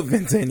not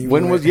relevant anymore.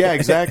 when was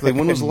exactly?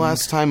 When was the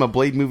last time a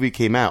Blade movie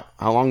came out?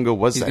 How long ago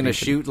was He's that? going to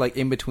even? shoot like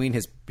in between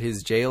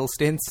his jail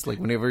stints, like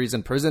whenever he's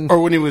in prison.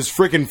 Or when he was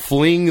freaking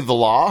fleeing the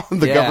law,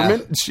 the Yeah.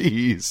 government.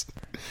 Jeez.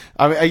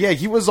 I mean, yeah,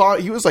 he was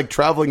like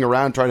traveling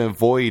around trying to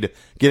avoid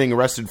getting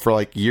arrested for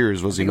like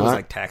years. Was he It not? was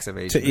like tax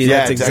evasion.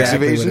 Yeah, That's tax exactly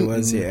what evasion. it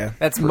was. Yeah.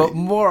 That's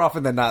more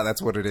often than not.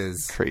 That's what it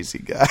is. Crazy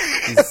guy.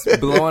 He's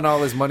blowing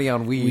all his money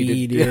on weed.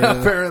 Weed, yeah.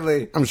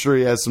 Apparently. I'm sure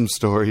he has some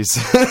stories.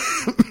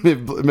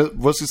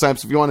 Wesley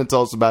Snipes, if you want to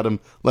tell us about him,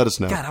 let us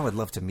know. God, I would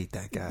love to meet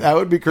that guy. That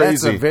would be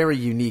crazy. That's a very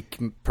unique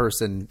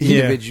person,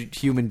 Yeah.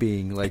 human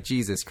being. Like,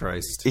 Jesus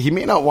Christ. He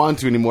may not want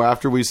to anymore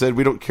after we said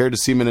we don't care to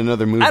see him in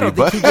another movie. I don't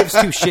but think he gives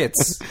two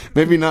shits.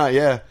 maybe not.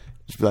 Yeah,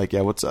 just be like,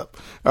 yeah, what's up?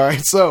 All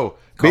right, so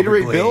Beta me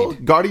Ray Blade. Bill,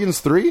 Guardians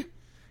 3. That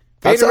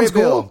Beta Ray sounds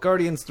Bill, cool.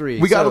 Guardians 3.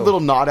 We got So- a little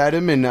nod at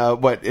him in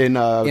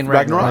Ragnarok.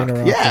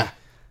 Ragnarok. Yeah,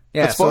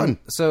 Yeah, that's fun.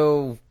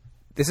 So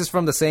this is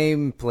from the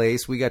same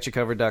place. We got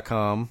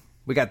youcovered.com.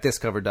 We got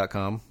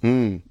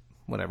thiscovered.com.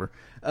 Whatever.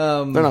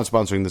 They're not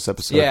sponsoring this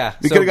episode. Yeah,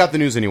 we so- could have got the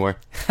news anywhere.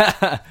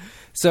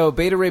 So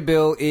Beta Ray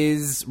Bill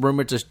is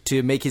rumored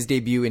to make his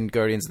debut in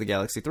Guardians of the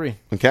Galaxy 3.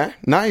 Okay,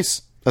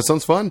 nice. That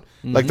sounds fun.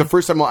 Like the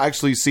first time I'll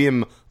actually see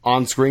him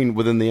on screen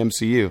within the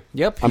MCU.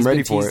 Yep, I'm he's ready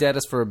been for teased it. at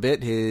us for a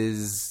bit.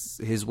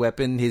 His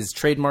weapon, his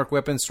trademark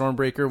weapon,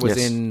 Stormbreaker, was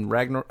Yes. in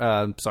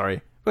Ragnarok.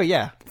 Sorry, well,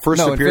 yeah, First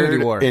appeared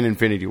Infinity War. in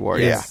Infinity War.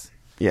 Yes.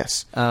 Yeah,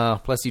 yes.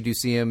 Plus, you do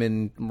see him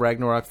in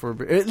Ragnarok for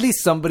at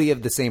least somebody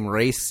of the same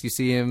race. You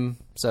see him,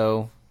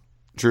 so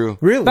True.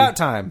 Really? about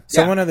time.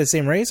 Someone Yeah. of the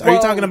same race? Are you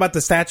Well, talking about the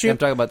statue? I'm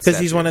talking about the because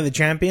he's statue. one of the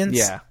champions.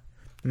 Yeah.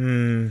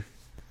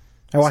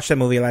 I watched that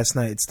movie last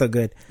night. It's still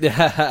good.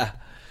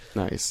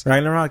 Nice.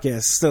 Ragnarok, yeah,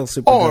 it's still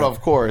super. Oh, good. of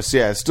course.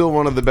 Yeah, still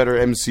one of the better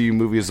MCU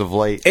movies of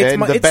late. It's and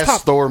my- the it's best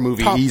top- Thor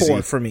movie, top easy.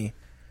 4 for me.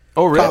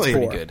 Oh, really? Top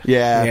 4. Pretty good.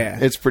 Yeah,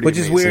 it's pretty Which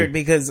is amazing. weird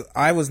because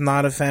I was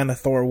not a fan of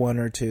Thor 1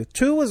 or 2.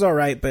 2 was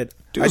alright, but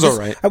 2 was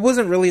alright. I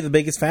wasn't really the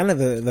biggest fan of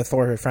the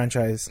Thor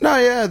franchise. No,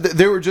 yeah,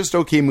 they were just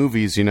okay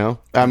movies, you know?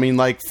 I mean,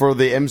 like, for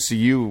the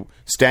MCU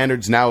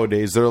standards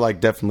nowadays, they're, like,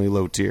 definitely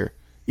low tier.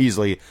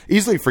 Easily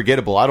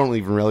forgettable. I don't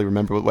even really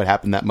remember what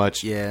happened that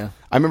much. Yeah.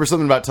 I remember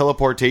something about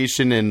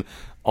teleportation and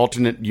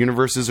alternate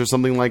universes or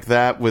something like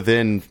that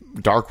within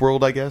Dark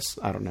World, I guess.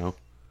 I don't know.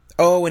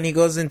 Oh, when he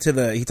goes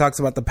into he talks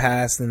about the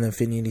past and the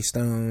Infinity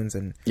Stones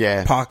and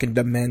Yeah. pocket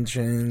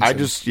dimensions.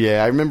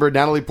 I remember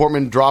Natalie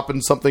Portman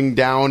dropping something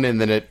down and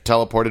then it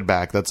teleported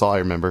back. That's all I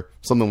remember.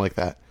 Something like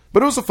that.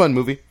 But it was a fun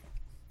movie.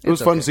 It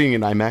was fun okay. seeing it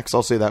in IMAX.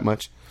 I'll say that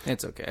much.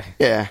 It's okay.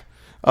 Yeah.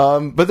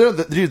 But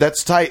dude,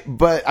 that's tight.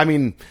 But I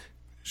mean,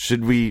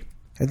 should we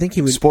I think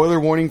he would. spoiler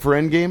warning for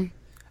Endgame?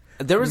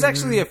 There was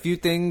actually a few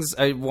things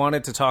I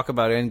wanted to talk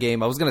about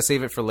Endgame. I was going to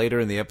save it for later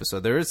in the episode.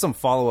 There is some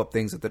follow-up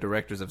things that the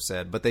directors have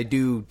said, but they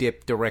do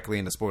dip directly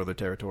into spoiler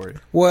territory.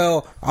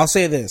 Well, I'll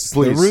say this: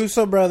 Please. the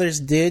Russo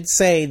brothers did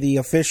say the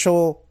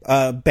official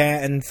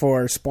ban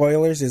for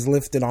spoilers is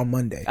lifted on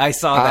Monday. I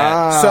saw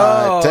that.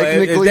 So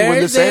technically, if when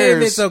they're this saying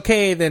airs, it's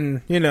okay, then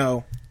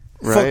fuck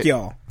Right.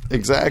 y'all.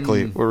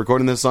 Exactly. We're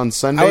recording this on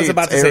Sunday. I was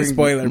about It's to say airing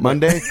spoiler, but-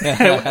 Monday.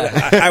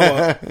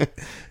 I won't.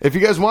 If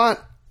you guys want,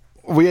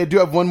 we do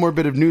have one more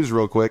bit of news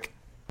real quick.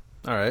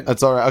 All right.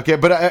 That's all right. Okay,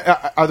 but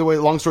either way,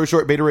 long story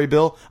short, Beta Ray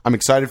Bill, I'm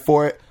excited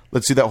for it.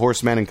 Let's see that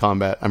horseman in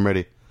combat. I'm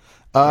ready.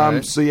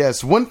 right. So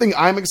yes, one thing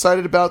I'm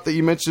excited about that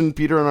you mentioned,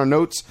 Peter, in our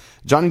notes,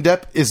 Johnny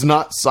Depp is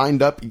not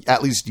signed up,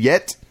 at least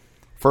yet,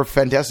 for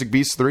Fantastic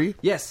Beasts 3.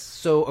 Yes.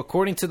 So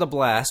according to the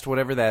Blast,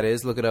 whatever that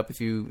is, look it up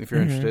if you're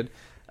interested.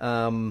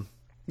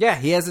 Yeah,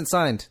 he hasn't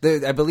signed.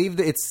 I believe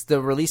that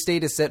the release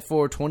date is set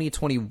for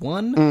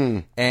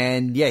 2021,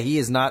 and yeah, he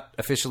is not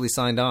officially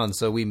signed on.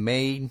 So he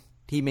may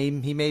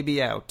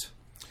be out.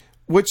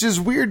 Which is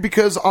weird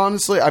because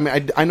honestly, I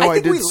mean, I know I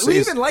think did we say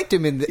even liked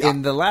him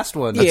in the last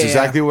one. that's Yeah.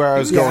 exactly where I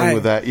was going Yeah.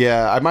 with that.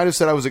 Yeah, I might have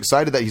said I was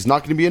excited that he's not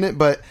going to be in it,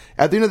 but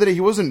at the end of the day,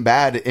 he wasn't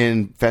bad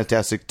in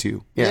Fantastic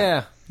 2.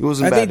 Yeah. He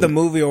wasn't I bad. think the in it.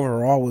 movie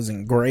overall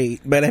wasn't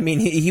great, but I mean,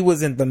 he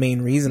wasn't the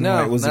main reason why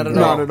No, it wasn't not at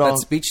great. all. Not at all. That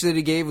speech that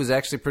he gave was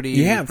actually pretty.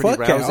 Yeah, pretty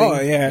fuck yeah. rousing. Oh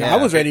yeah. I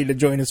was ready to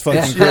join his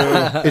fucking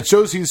Yeah. crew It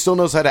shows he still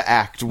knows how to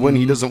act when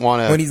he doesn't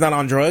want to. when he's not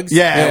on drugs.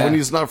 yeah, when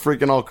he's not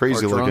freaking all Or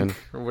crazy drunk looking.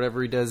 or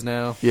whatever he does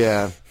now.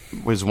 Yeah,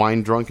 his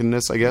wine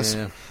drunkenness, I guess.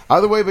 Yeah.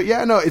 Either way, but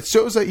yeah, no, it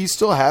shows that he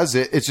still has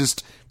it. It's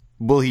just,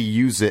 will he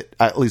use it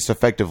at least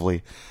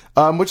effectively?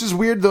 Which is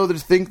weird, though, to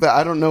think that,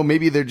 I don't know,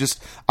 maybe they're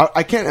just,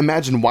 I can't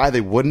imagine why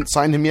they wouldn't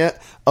sign him yet,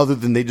 other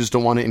than they just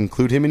don't want to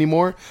include him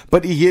anymore.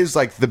 But he is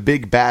like the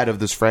big bad of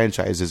this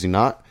franchise, is he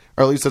not?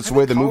 Or at least that's the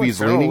way the Colin movie's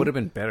Farrell leaning. would have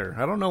been better.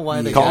 I don't know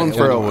why they Colin got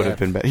Farrell would have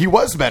been better. He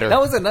was better.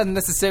 That was an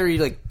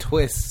unnecessary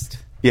twist.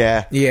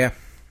 yeah. Yeah.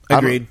 I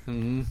don't-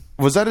 Agreed.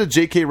 Was that a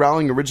J.K.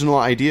 Rowling original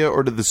idea,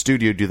 or did the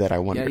studio do that, I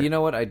wonder? Yeah, you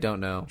know what? I don't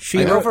know. She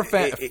I know wrote- for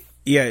fact.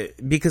 Yeah,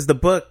 because the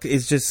book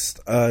is just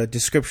a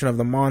description of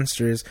the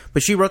monsters,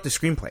 but she wrote the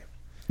screenplay.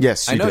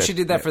 Yes, I know she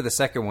did that for the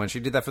second one. She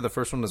did that for the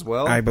first one as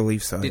well. I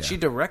believe so. Did yeah. she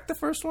direct the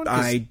first one?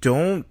 'Cause I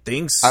don't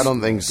think so. I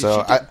don't think so.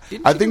 didn't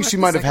I she think direct she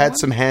the might have second had one?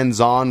 some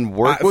hands-on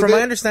work with From it.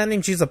 my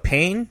understanding, she's a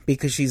pain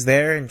because she's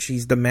there and she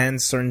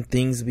demands certain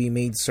things to be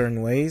made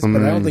certain ways,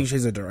 but I don't think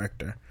she's a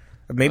director.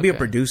 Maybe a Okay.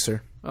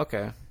 producer.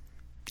 Okay.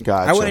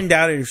 Gotcha. I wouldn't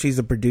doubt it if she's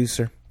a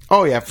producer.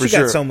 Oh yeah, for She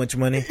sure. got so much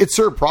money. It's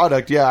her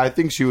product. Yeah, I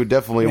think she would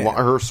definitely want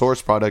her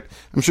source product.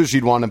 I'm sure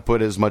she'd want to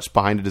put as much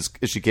behind it as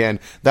she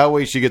can. That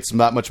way, she gets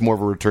that much more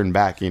of a return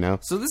back. You know.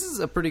 So this is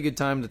a pretty good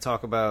time to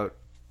talk about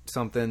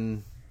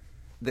something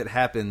that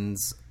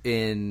happens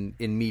in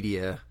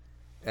media,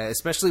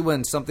 especially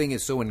when something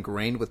is so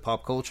ingrained with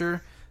pop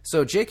culture.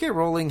 So J.K.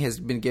 Rowling has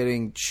been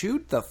getting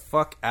chewed the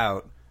fuck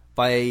out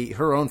by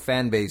her own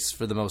fan base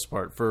for the most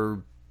part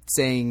for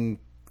saying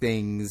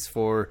things,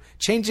 for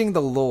changing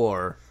the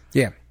lore.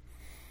 Yeah.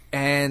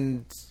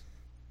 And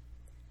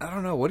I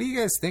don't know. What do you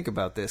guys think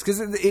about this? Because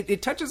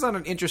it touches on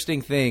an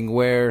interesting thing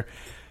where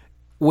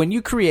when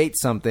you create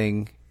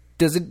something,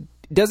 does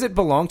it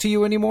belong to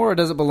you anymore, or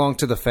does it belong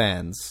to the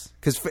fans?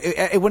 Because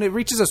when it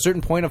reaches a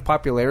certain point of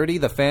popularity,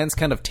 the fans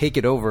kind of take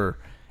it over,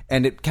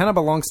 and it kind of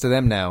belongs to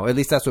them now. At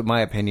least that's what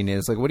my opinion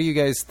is. Like, what do you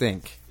guys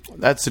think?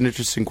 That's an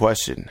interesting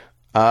question.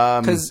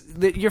 Because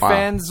your Wow.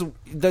 fans,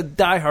 the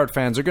diehard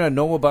fans, are going to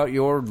know about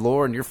your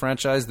lore and your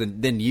franchise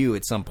than you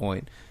at some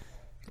point.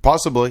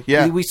 Possibly,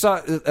 yeah. We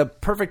saw a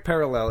perfect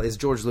parallel is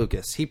George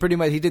Lucas. He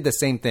did the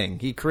same thing.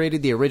 He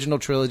created the original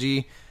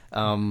trilogy,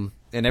 and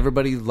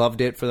everybody loved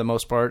it for the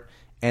most part.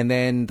 And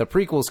then the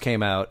prequels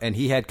came out, and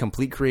he had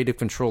complete creative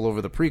control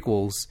over the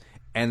prequels.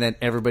 And then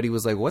everybody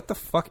was like, "What the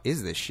fuck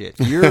is this shit?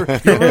 You're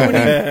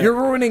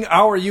ruining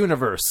our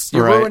universe.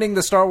 You're Right. ruining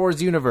the Star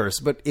Wars universe."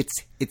 But it's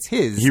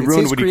his. He It's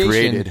ruined his what he creation.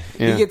 created.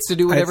 Yeah. He gets to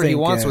do whatever he think,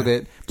 wants yeah. with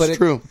it. But It's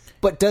true.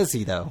 But does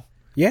he though?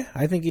 Yeah,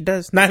 I think he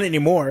does. Not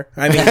anymore.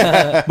 I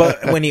mean,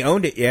 but when he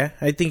owned it, yeah,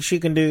 I think she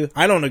can do.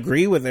 I don't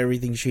agree with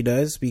everything she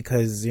does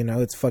because,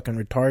 it's fucking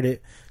retarded.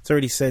 It's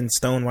already set in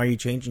stone. Why are you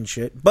changing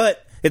shit?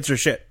 But it's her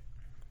shit.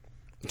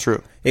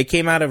 True. It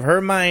came out of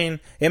her mind.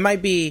 It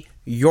might be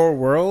your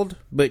world,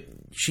 but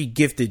she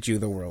gifted you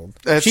the world.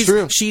 That's she's,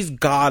 true. She's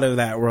god of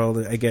that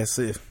world, I guess.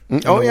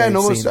 Oh yeah,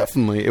 no, most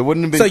definitely. It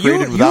wouldn't have been So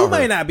created you without her.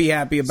 might not be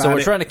happy about So we're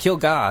it. trying to kill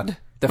God.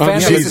 The Oh, fan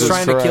base Jesus is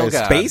trying to kill Christ.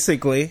 God.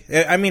 Basically,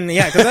 I mean,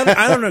 yeah, because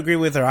I don't agree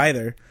with her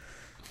either.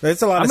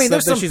 There's a lot I of mean, stuff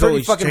there's that some she's pretty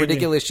always fucking changing.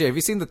 ridiculous shit. Have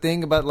you seen the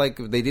thing about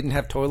they didn't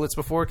have toilets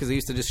before because they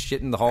used to just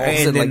shit in the halls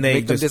And and, then they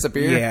make them just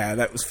disappear? Yeah,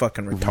 that was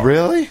fucking retarded.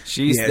 Really?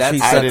 Yeah,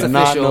 That's I did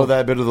not official. know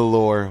that bit of the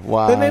lore.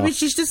 Wow. But maybe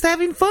she's just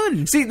having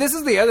fun. See, this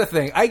is the other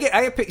thing.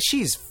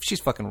 She's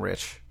fucking rich.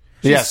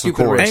 She's Yes, of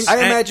stupid course. rich. I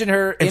imagine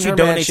her and in she her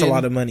donates mansion. a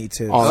lot of money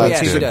too. Oh, So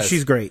that's yeah, good. she does.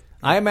 She's great.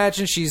 I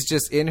imagine she's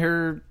just in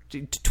her.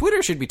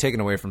 Twitter should be taken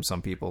away from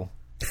some people.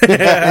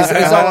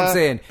 Is all I'm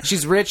saying.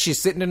 She's rich.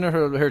 She's sitting in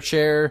her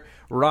chair,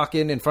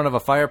 rocking in front of a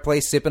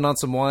fireplace, sipping on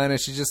some wine, and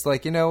she's just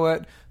like, you know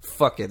what?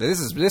 Fuck it.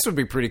 This would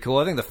be pretty cool.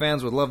 I think the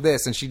fans would love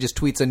this. And she just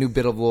tweets a new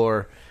bit of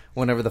lore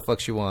whenever the fuck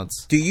she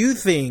wants. Do you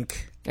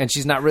think And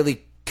she's not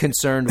really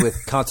concerned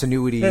with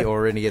continuity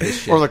or any of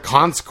this shit. Or the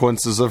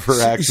consequences of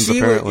her actions,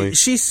 apparently.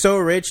 she's so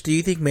rich? Do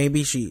you think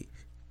maybe she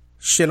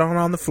shit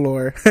on the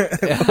floor,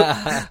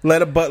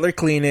 let a butler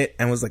clean it,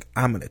 and was like,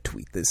 "I'm gonna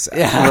tweet this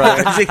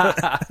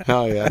out."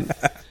 Oh, yeah.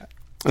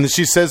 And then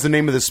she says the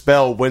name of the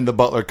spell when the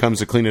butler comes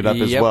to clean it up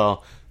as Yep.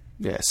 well.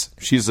 Yes.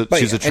 She's a yeah,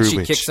 true and she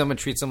bitch. kicks him and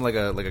treats him like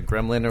a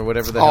gremlin or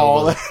whatever the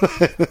hell.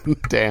 Oh,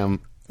 damn.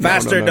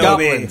 Faster, No.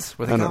 Dobby. Goblins.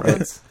 Were they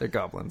goblins? They're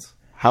goblins.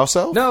 House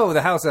elf? No,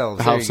 the house elves.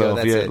 There House you go. elf,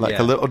 That's yeah, it. like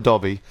yeah. a little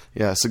Dobby.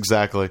 Yes,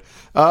 exactly.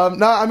 No,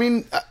 I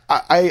mean,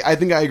 I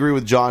think I agree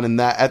with John in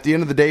that at the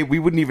end of the day, we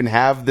wouldn't even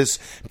have this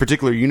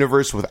particular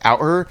universe without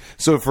her.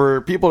 So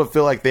for people to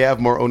feel like they have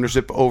more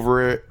ownership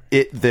over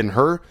it than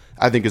her,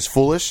 I think is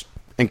foolish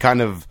and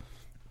kind of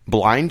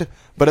blind,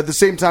 but at the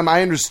same time,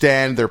 I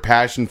understand their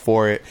passion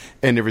for it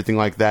and everything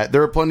like that.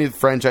 There are plenty of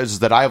franchises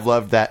that I've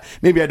loved that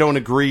maybe I don't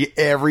agree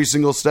every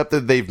single step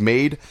that they've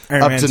made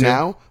Iron up Man to 2.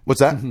 now.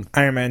 What's that?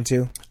 Iron Man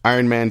 2.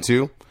 Iron Man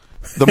 2.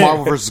 The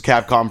Marvel vs.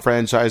 Capcom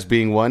franchise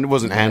being one. It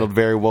wasn't handled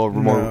very well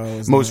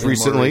it's most not.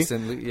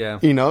 recently. Yeah.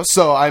 You know,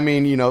 so I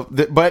mean, you know,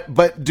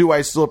 but do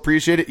I still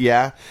appreciate it?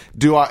 Yeah.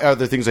 Are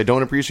there things I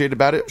don't appreciate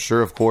about it?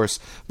 Sure, of course.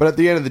 But at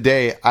the end of the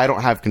day, I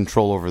don't have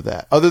control over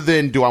that. Other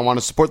than, do I want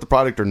to support the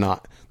product or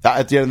not?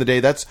 At the end of the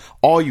day, that's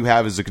all you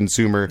have as a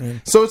consumer.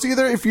 So it's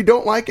either, if you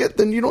don't like it,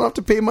 then you don't have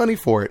to pay money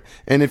for it.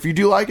 And if you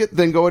do like it,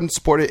 then go ahead and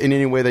support it in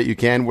any way that you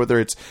can, whether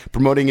it's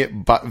promoting it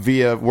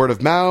via word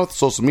of mouth,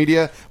 social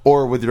media,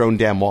 or with your own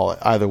damn wallet.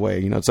 Either way,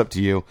 you know, it's up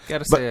to you.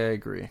 Gotta say, I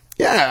agree.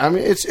 Yeah, I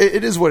mean,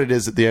 it is what it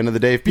is at the end of the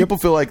day. If people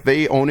feel like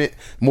they own it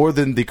more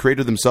than the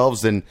creator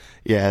themselves, then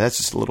yeah, that's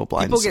just a little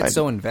blind. People get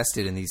so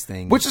invested in these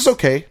things, which is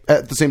okay.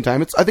 At the same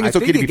time, I think it's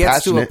okay to be it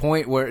gets passionate. to a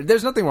point where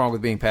there's nothing wrong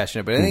with being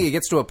passionate, but I think it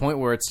gets to a point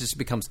where it just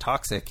becomes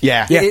toxic.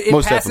 Yeah, it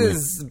most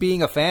passes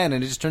being a fan,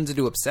 and it just turns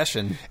into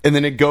obsession. And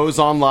then it goes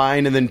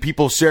online, and then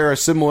people share a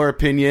similar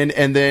opinion,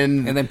 and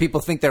then people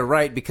think they're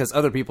right because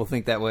other people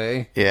think that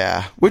way.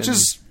 Yeah, which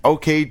is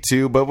okay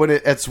too, but when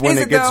it gets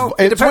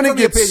It depends on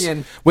the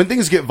opinion. When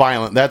things get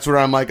violent, that's where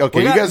I'm like,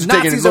 okay, you guys are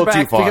taking it a little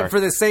too far.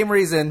 For the same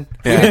reason.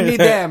 We didn't need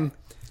them.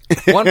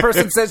 One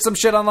person said some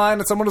shit online,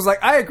 and someone was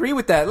like, I agree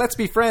with that. Let's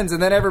be friends.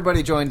 And then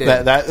everybody joined in.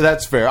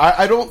 That's fair.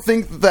 I don't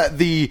think that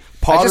the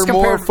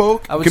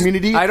Pottermore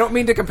community... I don't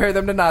mean to compare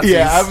them to Nazis.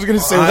 Yeah, I was going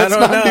to say, let's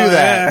not do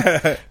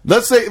that.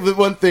 Let's say the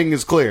one thing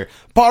is clear.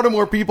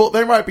 Pottermore people,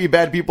 there might be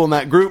bad people in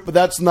that group, but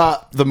that's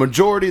not the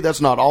majority.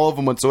 That's not all of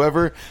them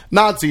whatsoever.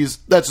 Nazis,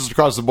 that's just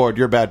across the board.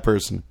 You're a bad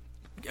person.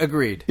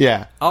 Agreed.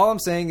 Yeah. All I'm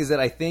saying is that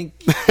I think...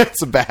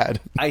 It's bad.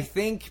 I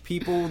think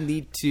people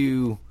need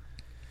to...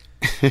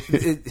 this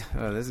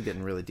is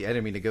getting really deep. I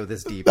didn't mean to go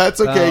this deep. That's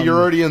okay. You're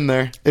already in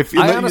there.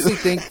 I honestly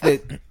think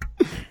that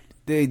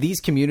these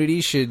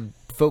communities should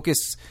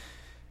focus...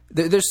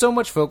 There's so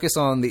much focus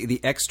on the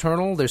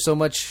external. There's so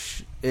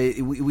much...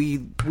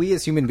 We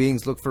as human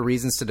beings look for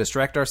reasons to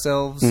distract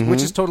ourselves,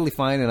 which is totally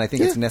fine, and I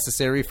think it's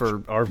necessary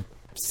for our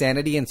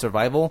sanity and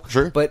survival.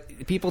 Sure.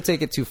 But people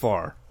take it too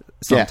far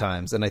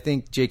sometimes, and I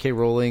think J.K.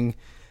 Rowling...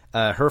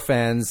 her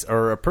fans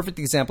are a perfect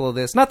example of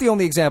this. Not the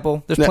only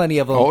example. There's plenty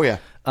of them. Oh, yeah.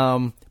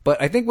 But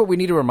I think what we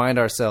need to remind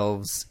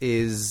ourselves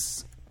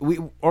is...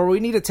 We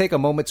need to take a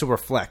moment to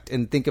reflect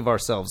and think of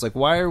ourselves. Like,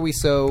 why are we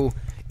so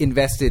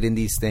invested in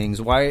these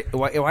things? Why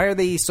are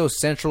they so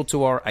central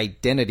to our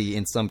identity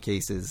in some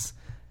cases?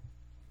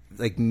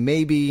 Like,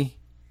 maybe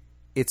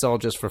it's all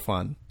just for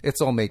fun.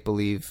 It's all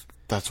make-believe.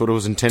 That's what it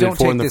was intended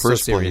for in the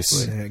first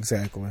place. Yeah,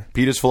 exactly.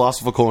 Peter's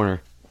Philosophical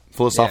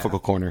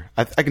Corner.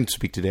 I can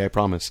speak today, I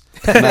promise.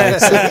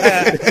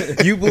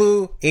 You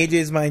blew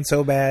AJ's mind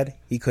so bad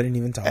he couldn't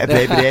even talk.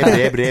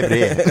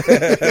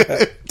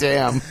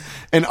 Damn.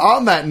 And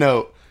on that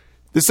note,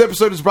 this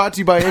episode is brought to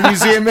you by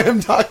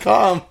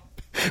MUZMM.com,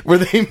 where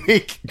they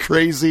make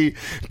crazy,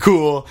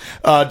 cool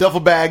duffel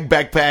bag,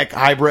 backpack,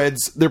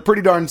 hybrids. They're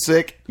pretty darn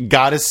sick,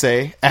 gotta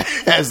say,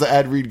 as the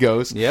ad read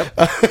goes. Yep.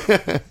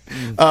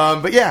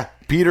 But yeah,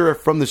 Peter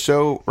from the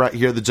show right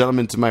here, the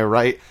gentleman to my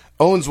right,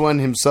 owns one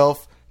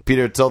himself.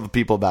 Peter, tell the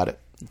people about it.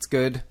 It's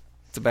good.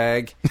 It's a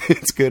bag.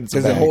 It's good.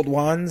 Does it hold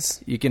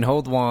wands? You can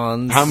hold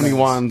wands. How many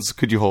wands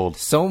could you hold?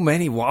 So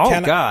many wands.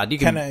 Oh, God.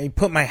 Can I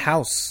put my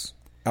house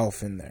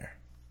elf in there?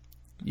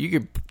 You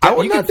could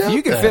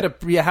fit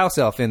a house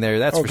elf in there,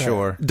 that's for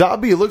sure.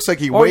 Dobby, it looks like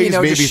he or, weighs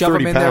maybe just shove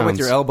 30 him in pounds. there with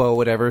your elbow or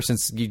whatever,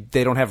 since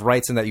they don't have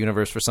rights in that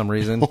universe for some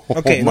reason.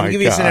 Okay, let me give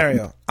you a God.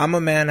 scenario. I'm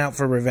a man out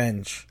for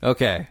revenge.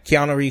 Okay.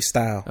 Keanu Reeves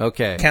style.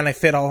 Okay. Can I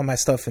fit all of my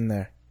stuff in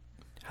there?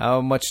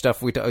 How much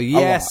stuff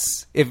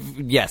yes. If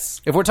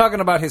we're talking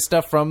about his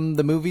stuff from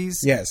the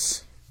movies,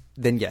 Yes.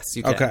 then yes,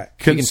 you can. Okay.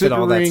 You can fit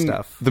all that Considering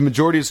stuff. the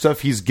majority of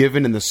stuff he's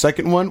given in the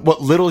second one, what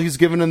little he's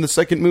given in the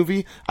second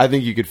movie, I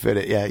think you could fit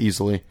it,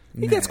 easily.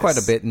 He gets quite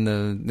a bit in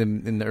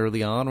the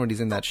early on when he's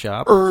in that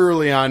shop.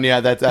 Early on,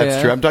 that's Yeah.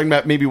 true. I'm talking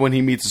about maybe when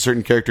he meets a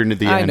certain character into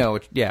the end. I know,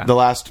 yeah. The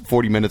last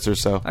 40 minutes or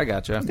so. I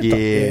gotcha.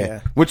 Yeah.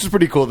 Which is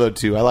pretty cool, though,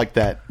 too. I like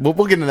that. We'll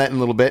get into that in a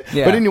little bit.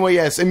 Yeah. But anyway,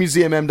 yes,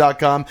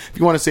 MUZMM.com. If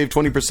you want to save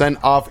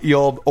 20% off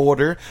your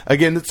order.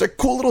 Again, it's a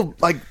cool little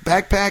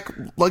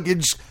backpack,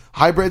 luggage,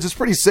 hybrids. It's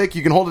pretty sick.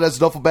 You can hold it as a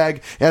duffel bag.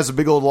 It has a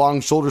big old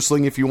long shoulder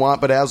sling if you want,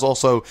 but it has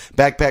also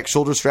backpack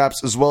shoulder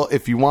straps as well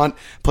if you want.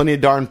 Plenty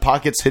of darn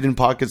pockets, hidden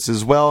pockets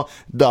as well.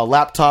 The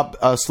laptop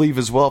sleeve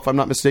as well, if I'm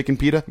not mistaken,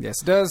 Peter.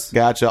 Yes, it does.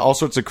 Gotcha. All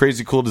sorts of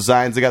crazy cool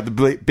designs. They got the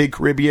big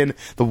Caribbean,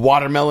 the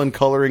watermelon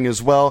coloring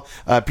as well.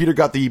 Peter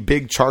got the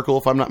big charcoal,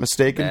 if I'm not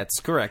mistaken. That's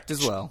correct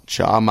as well.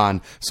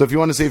 Chaman. So if you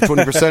want to save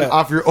 20%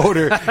 off your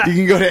order, you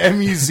can go to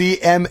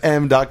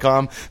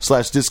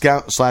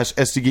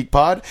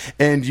MUZMM.com/discount/SDGeekPod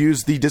and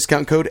use the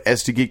discount code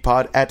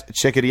SDGeekPod at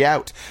Checkity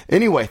Out.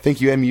 Anyway,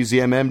 thank you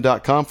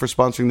MUZMM.com for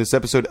sponsoring this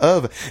episode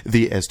of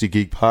the SD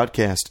Geek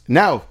Podcast.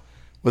 Now,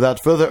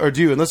 without further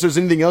ado, unless there's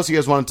anything else you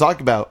guys want to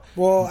talk about.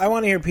 Well, I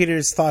want to hear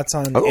Peter's thoughts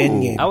on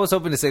Endgame. I was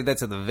hoping to save that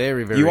to the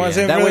very, very You want end. to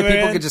save it That for way the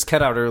people very could just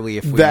cut out early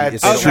if we That's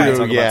if they don't want to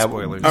true. talk Yeah, about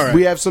spoilers. All right.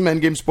 we have some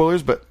Endgame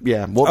spoilers, but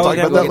yeah, we'll talk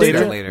yeah, about we'll that get to later.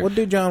 that later. We'll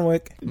do John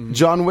Wick.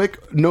 John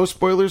Wick, no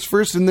spoilers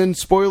first, and then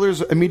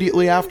spoilers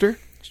immediately after.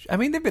 I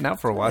mean, they've been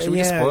out for a while. Should we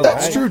just Yeah, spoil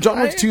That's it? true. John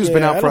Wick 2 has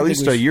been I out for don't at think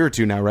least we a should- year or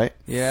two now, right?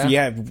 Yeah.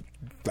 Yeah,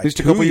 like least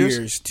a 2 couple years?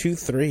 years, 2,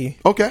 3.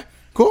 Okay,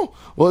 cool.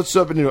 Well, let's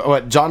jump into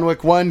what John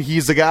Wick 1.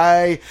 He's a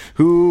guy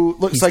who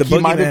looks He's like the he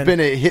might have boogeyman. been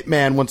a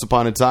hitman once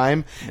upon a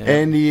time, but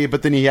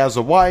then he has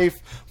a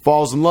wife,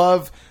 falls in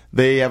love.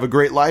 They have a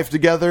great life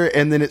together,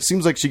 and then it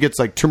seems like she gets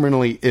like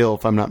terminally ill,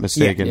 if I'm not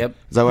mistaken. Yep.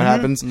 Is that what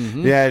happens?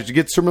 Yeah, she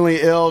gets terminally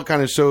ill.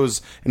 Kind of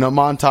shows a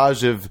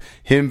montage of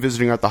him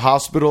visiting her at the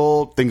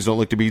hospital. Things don't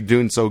look to be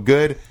doing so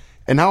good.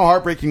 And how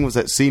heartbreaking was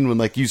that scene when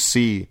like you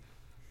see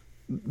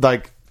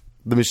like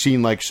the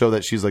machine like show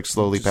that she's like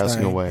slowly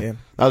passing dying, away. yeah.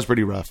 That was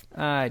pretty rough.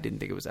 I didn't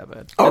think it was that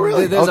bad. Oh,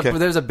 really? There's, Okay.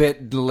 there's a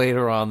bit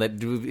later on that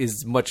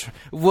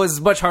was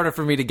much harder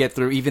for me to get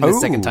through, even the Ooh.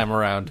 second time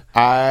around.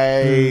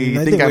 I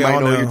think think I we might all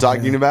know what know, you're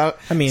talking yeah. about.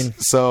 I mean,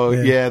 so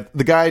yeah.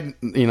 the guy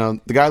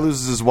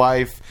loses his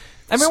wife.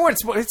 I mean,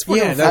 it's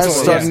Yeah, that's Has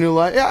what- started a yeah. new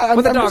life. Yeah,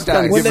 When the I'm dog just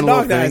kinda dies. When the giving a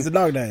dog little dies, thing. the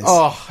dog dies.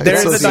 Oh,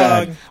 There's it's the so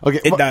sad. dog.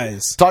 Okay, It well,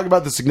 dies. Talk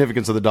about the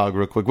significance of the dog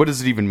real quick. What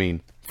does it even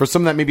mean for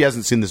someone that maybe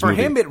hasn't seen this For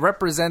movie? him, it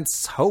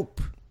represents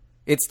hope.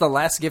 It's the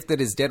last gift that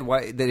his dead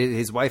wife, that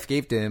his wife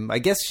gave to him. I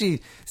guess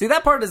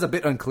that part is a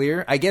bit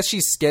unclear. I guess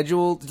she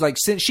scheduled, like,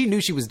 since she knew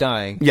she was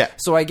dying. Yeah.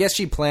 So I guess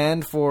she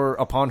planned for,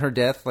 upon her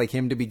death, like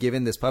him to be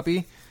given this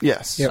puppy.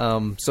 Yes.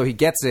 So he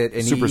gets it,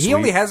 and Super he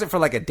only sweet. has it for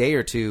like a day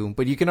or two,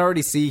 but you can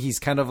already see he's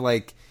kind of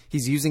like,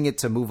 he's using it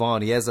to move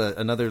on. He has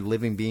another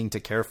living being to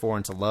care for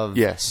and to love,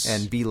 Yes.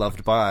 and be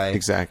loved by.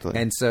 Exactly.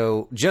 And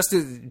so just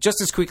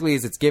as quickly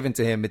as it's given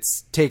to him,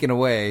 it's taken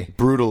away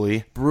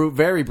Brutally.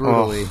 very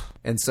brutally, Oh.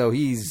 and so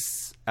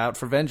he's out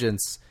for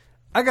vengeance.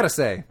 I gotta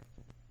say,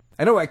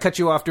 I know I cut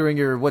you off during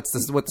your what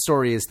the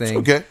story is thing.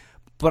 Okay.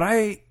 But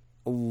I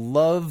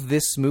love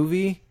this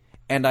movie,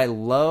 and I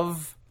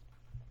love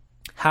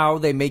how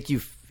they make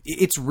you.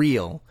 It's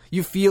real.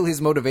 You feel his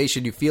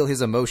motivation. You feel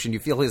his emotion. You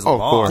feel his Oh, of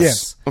loss. course.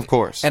 Yeah. Of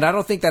course. And I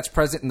don't think that's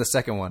present in the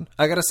second one.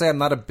 I gotta say, I'm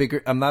not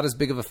as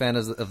big of a fan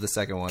of the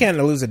second one. Can't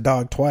lose a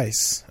dog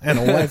twice and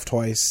a wife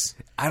twice.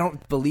 I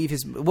don't believe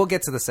his. We'll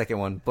get to the second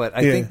one, but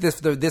I Yeah. think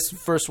this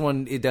first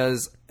one, it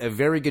does a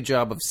very good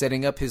job of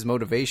setting up his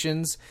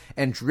motivations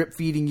and drip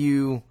feeding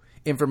you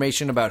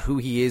information about who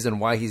he is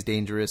and why he's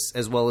dangerous,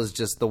 as well as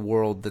just the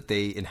world that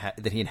he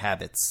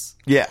inhabits.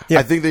 Yeah,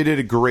 I think they did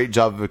a great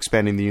job of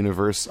expanding the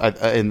universe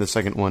in the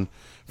second one,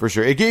 for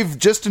sure. It gave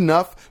just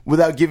enough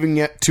without giving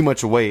it too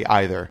much away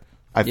either.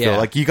 I feel Yeah.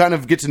 like you kind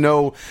of get to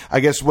know,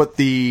 I guess, what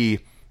the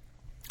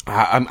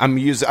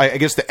I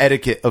guess the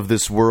etiquette of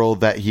this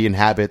world that he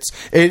inhabits.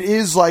 It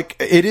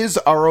is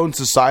our own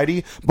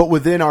society, but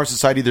within our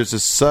society, there's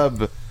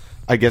a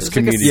I guess, It's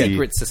like a community.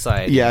 secret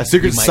society. Yeah, a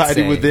secret you might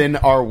society say. within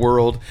our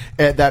world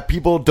that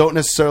people don't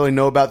necessarily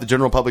know about, the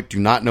general public do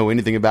not know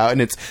anything about,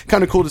 and it's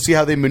kind of cool to see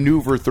how they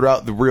maneuver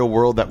throughout the real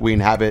world that we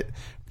inhabit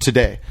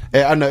today. I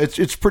don't know,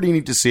 it's pretty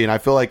neat to see, and I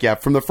feel like, yeah,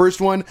 from the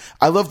first one,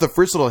 I love the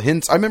first little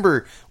hints. I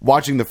remember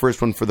watching the first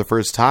one for the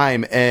first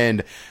time,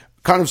 and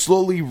kind of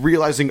slowly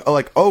realizing,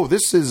 oh,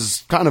 this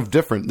is kind of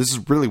different. This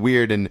is really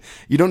weird, and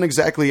you don't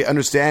exactly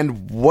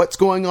understand what's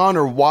going on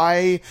or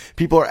why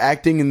people are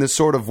acting in this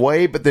sort of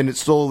way, but then it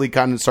slowly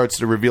kind of starts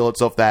to reveal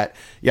itself that,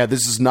 yeah,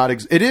 this is not...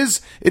 it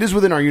is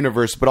within our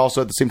universe, but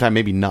also at the same time,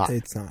 maybe not.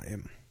 It's not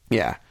him.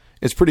 Yeah,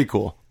 it's pretty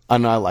cool.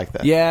 And I like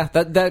that. Yeah,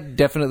 that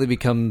definitely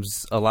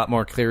becomes a lot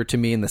more clear to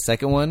me in the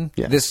second one.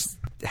 Yes.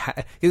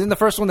 In the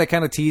first one, they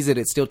kind of tease it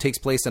still takes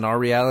place in our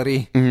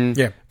reality.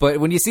 Yeah. But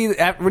when you see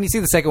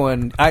the second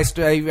one, I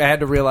had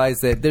to realize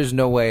that there's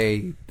no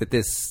way that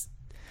this,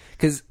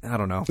 because I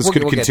don't know, This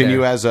could we'll get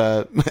continue there. as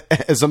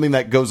as something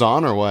that goes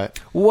on, or what?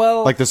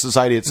 Well, Like the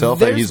society itself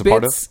that there's he's a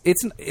part of?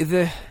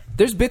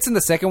 There's bits in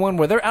the second one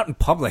where they're out in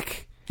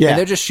public. Yeah. And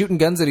they're just shooting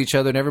guns at each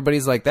other, and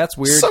everybody's like, "That's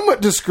weird."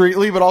 Somewhat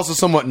discreetly, but also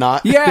somewhat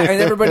not. Yeah,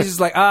 and everybody's just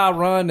like,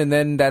 run, and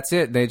then that's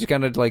it. They just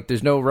kind of like,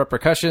 there's no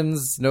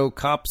repercussions, no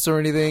cops or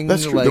anything.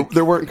 That's true. Like,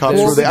 There weren't cops.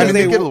 there's- Were they? I mean,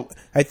 they They get wo-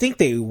 I think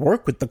they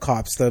work with the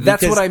cops though.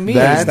 That's because what I mean.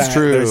 there's That's that-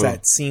 true. There's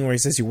that scene where he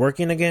says, "You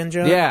working again,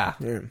 Joe?" Yeah.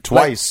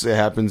 twice it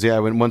happens. Yeah,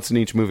 once in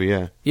each movie.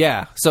 Yeah.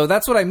 Yeah, so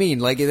that's what I mean.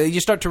 Like, you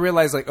start to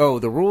realize, like, oh,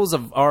 the rules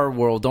of our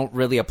world don't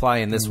really apply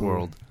in this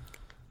world.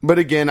 But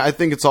again, I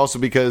think it's also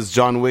because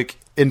John Wick,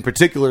 in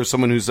particular, is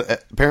someone who's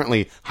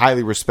apparently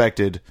highly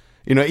respected.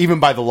 You know, even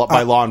by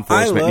law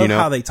enforcement. I love you know,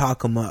 how they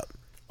talk him up.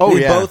 Oh,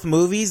 in yeah. both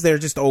movies, they're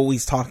just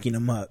always talking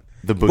him up.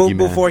 The boogeyman.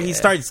 Before he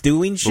starts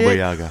doing shit Baba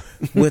Yaga.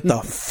 with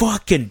a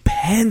fucking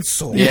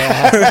pencil.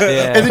 Yeah.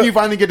 And then you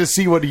finally get to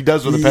see what he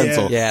does with a Yeah.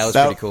 pencil. Yeah, it was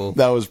pretty cool.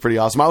 That was pretty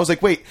awesome. I was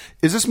like, wait,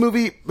 is this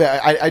movie?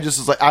 I just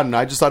was like, I don't know.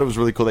 I just thought it was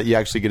really cool that you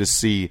actually get to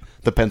see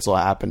the pencil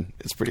happen.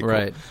 It's pretty cool.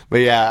 Right. But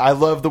yeah, I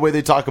love the way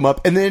they talk him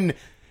up. And then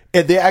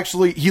And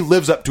he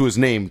lives up to his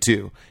name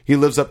too. He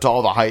lives up to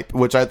all the hype,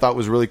 which I thought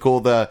was really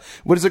cool.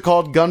 What is it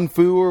called? Gun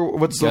Fu or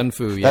what's Gun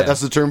Fu? Yeah,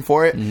 that's the term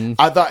for it.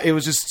 I thought it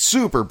was just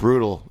super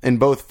brutal in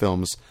both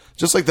films.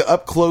 Just like the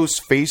up close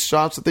face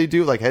shots that they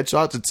do, like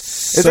headshots.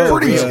 It's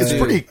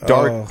pretty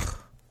dark.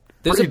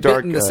 There's pretty a dark,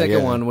 bit in the second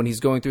yeah. one when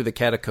he's going through the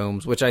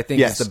catacombs, which I think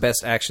Yes. is the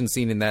best action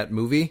scene in that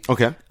movie.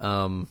 Okay.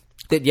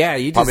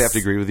 You Probably have to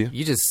agree with you.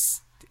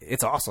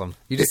 It's awesome.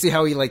 You just see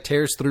how he like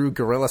tears through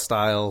guerrilla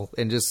style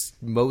and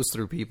just mows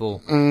through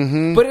people.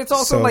 Mm-hmm. But it's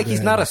also So like he's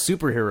good. not a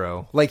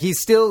superhero. Like you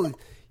still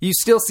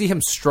see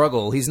him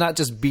struggle. He's not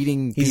just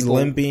beating. He's people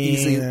limping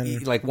easily,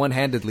 and- like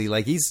one-handedly.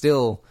 Like he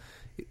still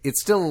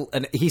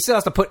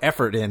has to put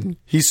effort in.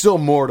 He's still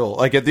mortal.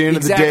 Like at the end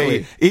Exactly.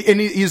 of the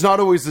day, he's not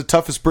always the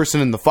toughest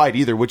person in the fight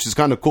either, which is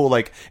kind of cool.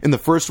 Like in the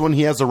first one,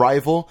 he has a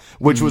rival,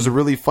 which was a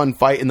really fun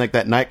fight in like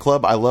that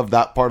nightclub. I love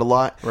that part a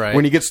lot. Right.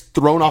 When he gets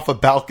thrown off a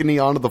balcony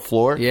onto the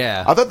floor.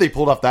 Yeah. I thought they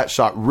pulled off that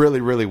shot really,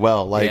 really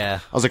well. Like Yeah.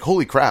 I was like,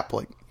 holy crap!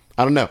 Like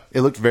I don't know,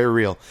 it looked very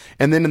real.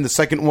 And then in the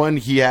second one,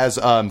 he has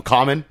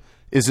Common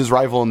is his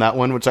rival in that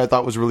one, which I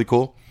thought was really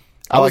cool.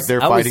 I like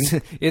their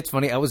fighting. It's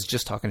funny. I was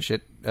just talking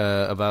shit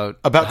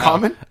about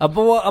Common?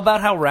 about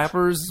how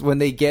rappers when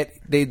they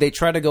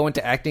try to go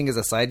into acting as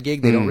a side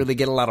gig, they don't really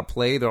get a lot of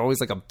play. They're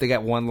always like they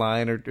got one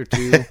line or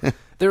two.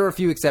 There are a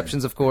few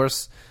exceptions, of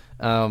course,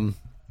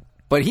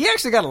 but he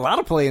actually got a lot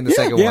of play in the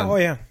second Yeah, one. oh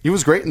yeah. He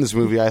was great in this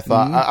movie, I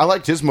thought. I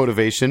liked his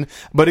motivation.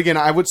 But again,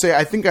 I would say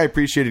I think I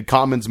appreciated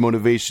Common's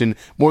motivation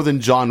more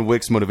than John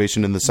Wick's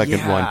motivation in the second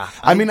Yeah, one.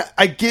 I mean,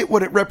 I get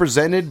what it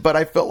represented, but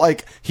I felt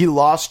like he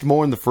lost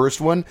more in the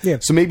first one. Yeah.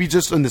 So maybe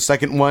just in the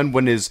second one,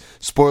 when his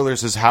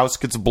house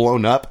gets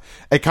blown up,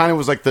 it kind of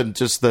was like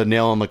the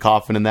nail in the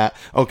coffin in that,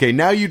 okay,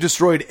 now you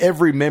destroyed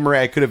every memory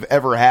I could have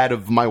ever had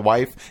of my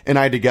wife and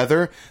I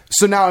together.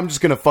 So now I'm just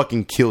going to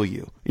fucking kill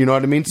you. You know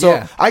what I mean? So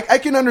Yeah. I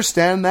can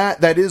understand that.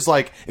 That is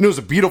like, and it was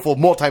a beautiful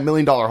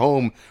multi-million-dollar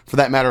home for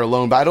that matter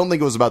alone, but I don't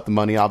think it was about the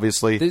money,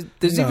 obviously.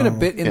 There's even a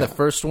bit in Yeah. the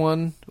first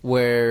one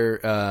where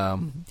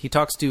he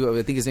talks to,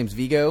 I think his name's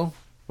Vigo.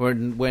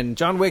 When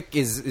John Wick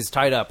is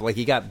tied up, like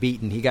he got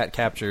beaten, he got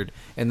captured,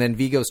 and then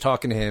Vigo's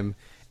talking to him,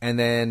 and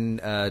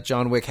then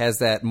John Wick has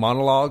that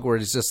monologue where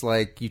it's just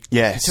like,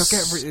 Yes. you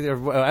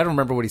took I don't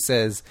remember what he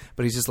says,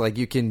 but he's just like,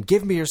 you can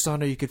give me your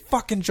son or you could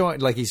fucking join.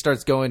 Like he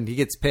starts going, he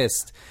gets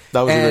pissed.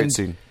 That was a And great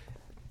scene.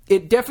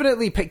 It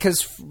definitely,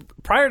 because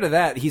prior to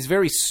that, he's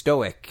very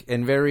stoic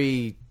and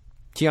very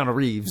Keanu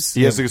Reeves.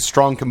 He has a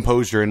strong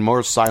composure and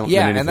more silent than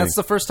Yeah, anything. and that's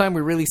the first time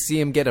we really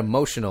see him get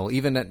emotional.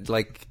 Even at,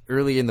 like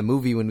early in the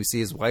movie when we see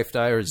his wife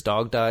die or his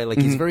dog die,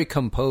 like he's very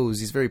composed,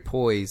 he's very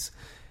poised.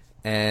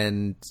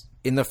 And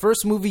in the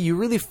first movie, you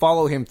really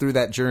follow him through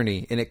that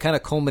journey, and it kind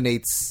of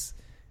culminates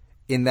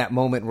in that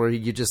moment where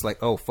you're just like,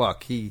 oh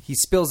fuck, he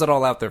spills it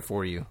all out there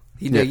for you.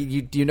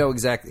 You know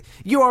exactly.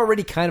 You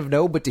already kind of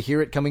know, but to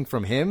hear it coming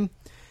from him,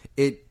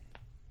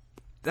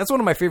 that's one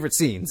of my favorite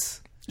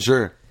scenes.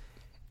 Sure.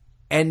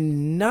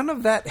 And none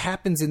of that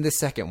happens in this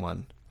second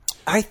one.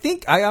 I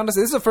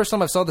honestly, this is the first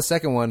time I saw the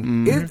second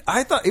one.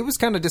 I thought it was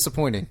kind of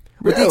disappointing.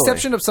 With the Really?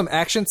 exception of some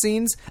action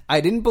scenes,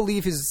 I didn't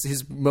believe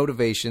his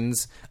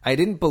motivations. I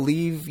didn't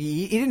believe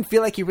he didn't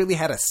feel like he really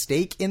had a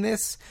stake in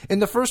this. In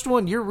the first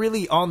one, you're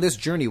really on this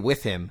journey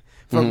with him.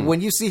 From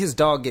when you see his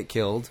dog get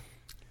killed,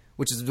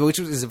 which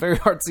is a very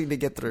hard scene to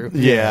get through.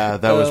 Yeah,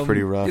 that was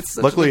pretty rough. It's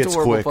such Luckily, an it's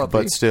adorable quick, puppy.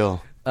 but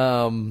still.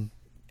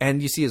 And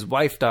you see his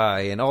wife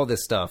die and all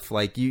this stuff.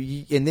 Like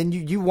and then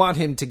you want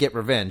him to get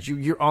revenge.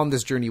 You're on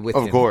this journey with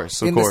him. Of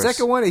course. In the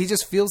second one, he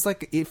just feels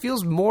like it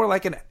feels more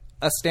like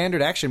a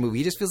standard action movie.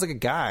 He just feels like a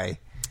guy.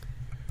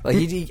 Like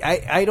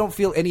I don't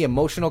feel any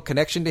emotional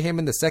connection to him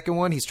in the second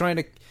one.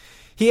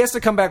 He has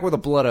to come back with a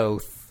blood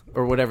oath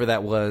or whatever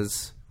that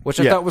was, which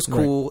I thought was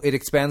cool. Right. It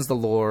expands the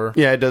lore.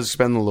 Yeah, it does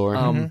expand the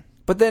lore.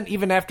 But then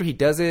even after he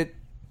does it,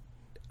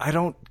 I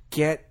don't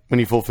get When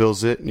he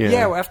fulfills it.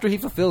 Yeah. after he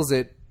fulfills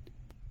it.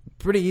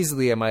 Pretty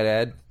easily, I might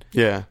add.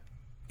 Yeah.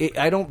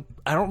 I don't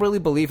really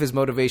believe his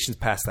motivations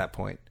past that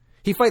point.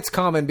 He fights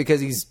Common because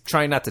he's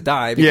trying not to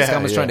die because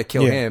Common's trying to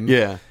kill him.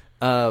 Yeah.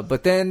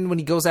 But then when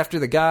he goes after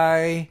the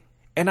guy,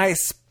 and I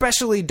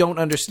especially don't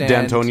understand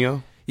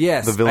D'Antonio?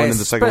 Yes, The villain in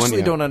the second one? I especially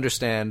Yeah. don't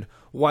understand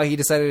why he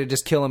decided to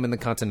just kill him in the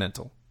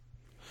Continental.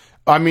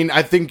 I mean,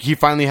 I think he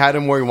finally had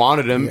him where he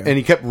wanted him, and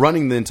he kept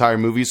running the entire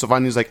movie, so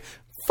finally he's like,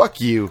 fuck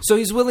you. So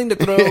he's willing to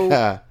throw.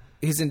 Yeah.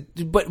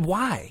 But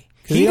why?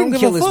 He He don't didn't give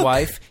kill a his fuck.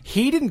 wife.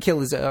 He didn't kill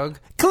his dog.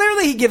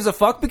 Clearly, he gives a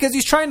fuck because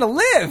he's trying to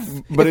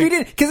live. But if he it-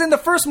 didn't, because in the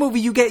first movie,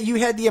 you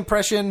had the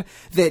impression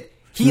that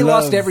he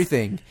Love. lost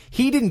everything.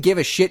 He didn't give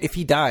a shit if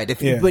he died.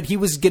 But he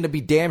was going to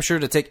be damn sure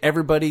to take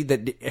everybody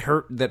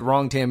that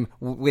wronged him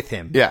with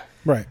him. Yeah.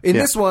 Right. In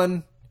Yeah. this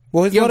one,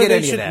 Well, his you don't get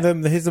any of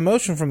motivation, that. his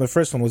emotion from the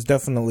first one was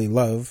definitely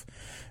love,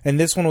 and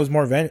this one was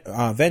more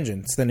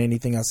vengeance than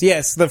anything else.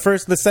 Yes, the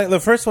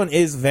first one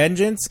is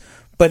vengeance,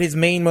 but his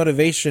main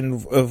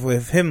motivation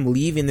of him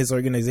leaving this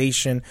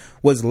organization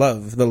was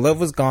love. The love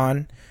was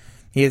gone.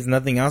 He has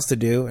nothing else to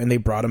do, and they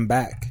brought him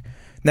back.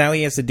 Now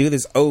he has to do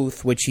this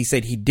oath, which he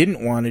said he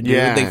didn't want to do.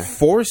 Yeah. They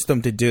forced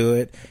him to do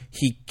it.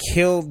 He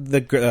killed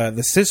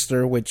the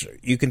sister, which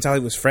you can tell he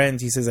was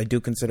friends. He says, I do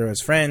consider us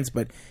friends,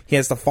 but he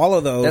has to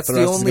follow the oath. That's or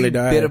the else he's only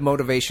gonna die. bit of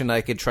motivation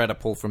I could try to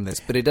pull from this,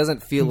 but it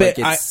doesn't feel But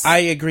like it's. I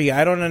agree.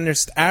 I don't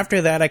understand.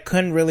 After that, I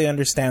couldn't really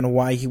understand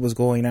why he was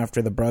going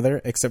after the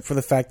brother, except for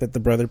the fact that the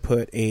brother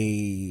put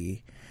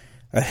a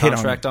hit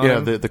Contract on on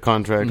him. him. The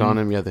contract on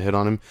him, the hit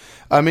on him.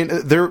 I mean,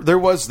 there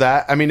was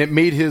that. I mean, it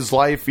made his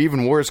life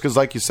even worse because,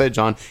 like you said,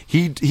 John,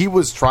 he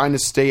was trying to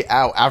stay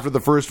out after the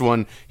first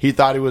one. He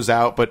thought he was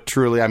out, but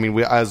truly, I mean,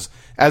 as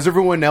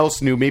everyone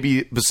else knew,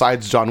 maybe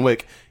besides John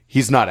Wick,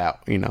 he's not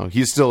out. You know,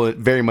 he's still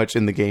very much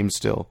in the game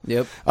still.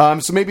 Yep.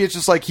 So maybe it's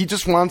just like he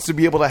just wants to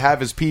be able to have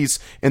his peace,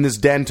 and this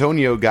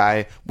D'Antonio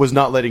guy was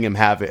not letting him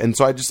have it. And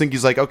so I just think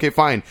he's like, okay,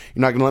 fine,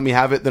 you're not going to let me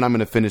have it, then I'm going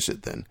to finish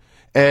it then.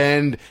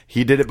 And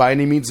he did it by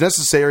any means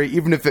necessary,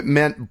 even if it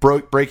meant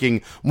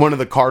breaking one of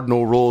the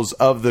cardinal rules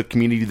of the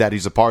community that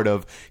he's a part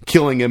of,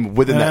 killing him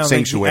within that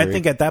sanctuary. I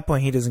think at that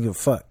point he doesn't give a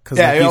fuck because,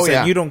 Yeah, like you oh, said,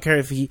 yeah. you don't care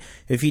if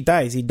he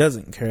dies. He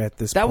doesn't care at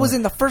this. That point. was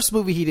in the first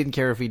movie. He didn't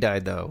care if he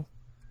died, though.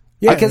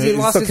 Yeah, Because he it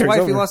lost still his carries wife,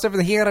 he over. lost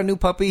everything. He got a new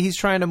puppy. He's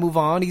trying to move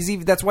on.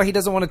 That's why he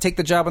doesn't want to take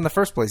the job in the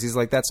first place. He's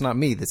like, that's not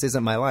me. This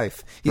isn't my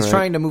life. He's Right.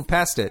 trying to move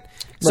past it.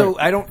 So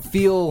I don't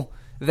feel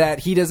that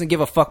he doesn't give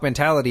a fuck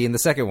mentality in the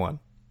second one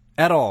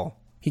at all.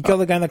 He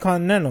killed the guy in the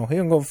Continental. He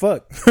don't go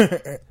fuck.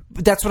 But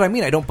that's what I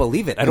mean. I don't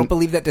believe it. I don't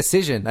believe that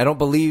decision. I don't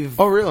believe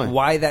Oh, really?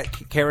 why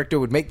that character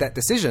would make that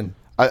decision.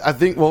 I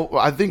think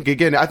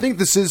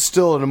this is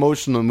still an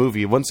emotional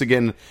movie. Once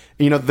again,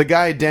 you know, the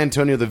guy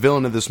D'Antonio, the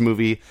villain of this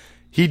movie,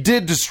 he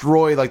did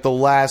destroy like the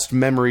last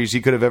memories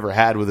he could have ever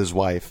had with his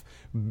wife,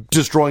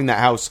 destroying that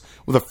house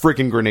with a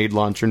freaking grenade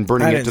launcher and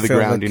burning I it didn't to the feel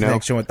ground. the You know,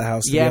 connection with the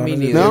house. to Yeah, be me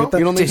honest. neither. No? But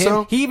You don't to think him,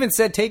 so? He even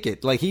said take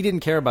it. Like, he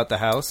didn't care about the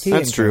house. He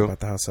That's didn't care true. about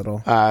the house at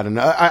all. I don't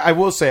know. I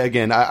will say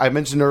again, I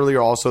mentioned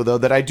earlier also though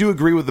that I do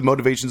agree with the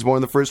motivations more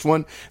in the first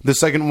one. The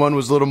second one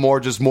was a little more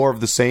of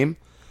the same.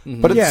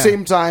 But at the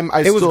same time, I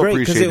it was still great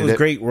because appreciated it was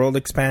great world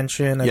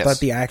expansion. I Yes. thought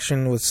the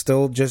action was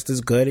still just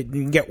as good. It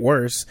didn't get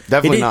worse.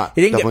 Definitely it didn't, not.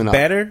 It didn't Definitely get not.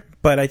 better,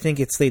 but I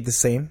think it stayed the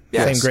same.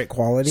 Yes. Same great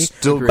quality.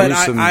 Still but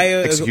gruesome I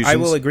executions.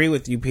 will agree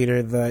with you,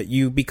 Peter, that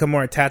you become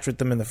more attached with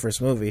them in the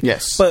first movie.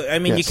 Yes. But I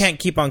mean, you Yes. can't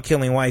keep on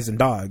killing wives and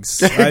dogs.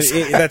 That's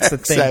the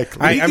thing.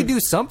 Exactly. He I'm- could do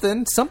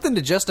something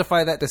to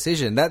justify that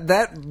decision.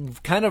 That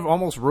kind of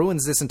almost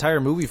ruins this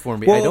entire movie for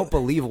me. I Well, don't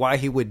believe why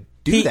he would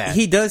do that.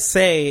 He does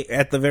say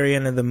at the very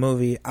end of the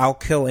movie, "I'll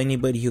kill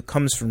anybody who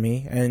comes for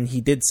me," and he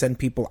did send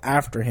people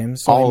after him.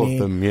 So all I mean, of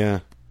them. Yeah.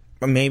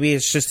 maybe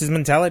it's just his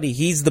mentality.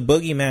 He's the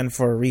boogeyman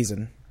for a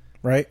reason,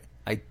 right?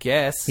 I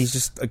guess He's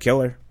just a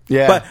killer.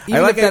 Yeah. But even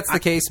I like if that's it. the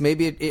case,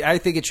 maybe I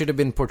think it should have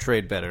been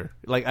portrayed better.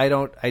 Like, I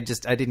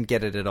didn't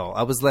get it at all.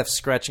 I was left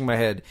scratching my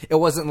head. It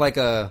wasn't like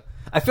I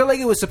feel like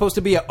it was supposed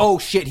to be oh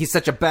shit, he's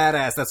such a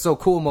badass, that's so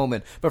cool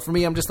moment. But for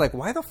me, I'm just like,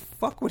 why the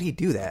fuck would he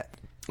do that?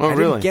 Oh, I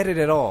really? didn't get it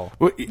at all.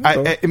 Well,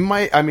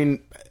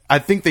 I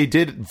think they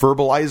did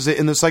verbalize it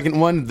in the second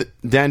one.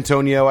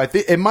 D'Antonio, I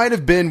think it might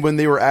have been when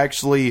they were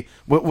actually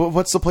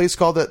what's the place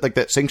called,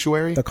 that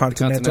sanctuary, The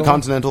Continental.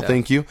 Continental.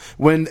 Thank you.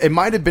 When it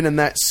might have been in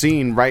that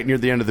scene right near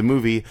the end of the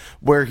movie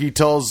where he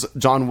tells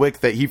John Wick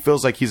that he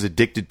feels like he's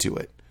addicted to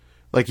it,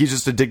 like he's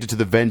just addicted to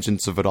the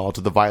vengeance of it all,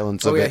 to the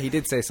violence Oh of yeah, it. he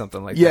did say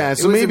something like Yeah, that.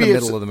 so it was maybe in the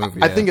it's middle of the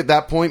movie. I yeah. think at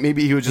that point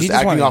maybe he was just He just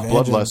acting wanted off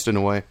vengeance. bloodlust in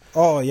a way.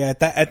 Oh yeah,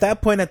 at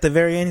that point at the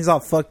very end, he's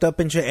all fucked up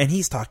and shit, and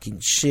he's talking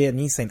shit, and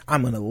he's saying,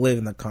 "I'm gonna live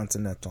in the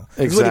Continental."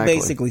 That's what he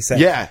basically said.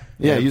 Yeah.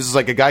 He's just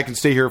like, a guy can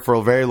stay here for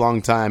a very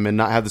long time and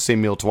not have the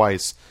same meal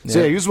twice. So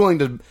yeah, he was willing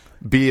to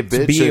be a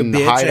bitch, Be a and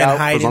bitch hide and out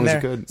hide as long in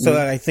as there. he could.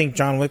 So I think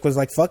John Wick was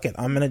like, "Fuck it,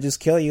 I'm gonna just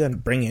kill you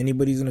and bring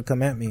anybody who's gonna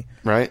come at me."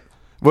 Right.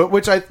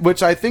 Which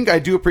I think I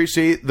do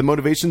appreciate the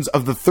motivations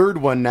of the third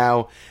one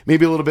now,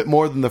 maybe a little bit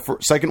more than the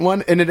second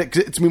one, and it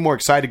gets me more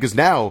excited because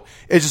now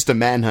it's just a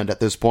manhunt at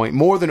this point,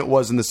 more than it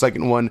was in the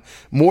second one,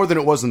 more than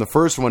it was in the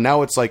first one.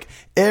 Now it's like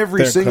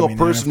every They're single coming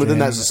person after within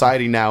that him.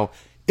 society now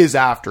is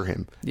after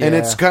him, and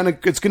it's going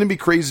to be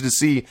crazy to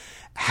see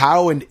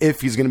how and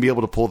if he's going to be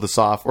able to pull this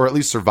off, or at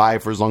least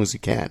survive for as long as he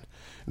can.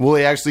 Will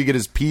he actually get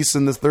his peace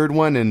in the third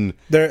one? And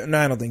No,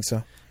 I don't think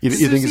so. you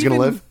think he's going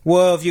to live?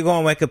 Well, if you go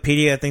on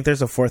Wikipedia, I think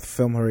there's a fourth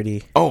film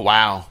already. Oh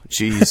wow,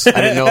 jeez,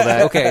 I didn't know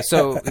that. Okay,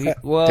 so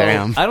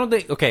Damn. I don't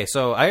think. Okay,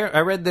 so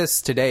I read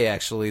this today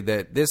actually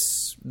that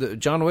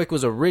John Wick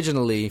was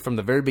originally from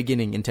the very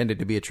beginning intended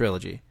to be a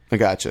trilogy. I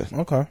gotcha.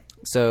 Okay.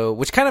 So,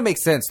 which kind of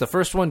makes sense. The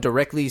first one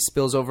directly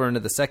spills over into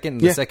the second,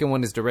 and the second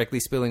one is directly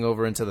spilling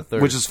over into the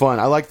third. Which is fun.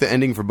 I like the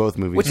ending for both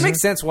movies. Which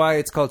makes sense why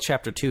it's called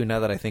Chapter 2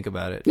 now that I think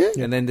about it. Yeah.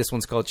 And then this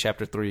one's called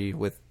Chapter 3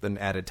 with an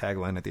added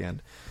tagline at the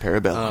end.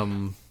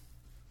 Parabellum.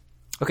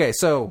 Okay,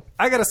 so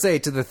I gotta say,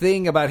 to the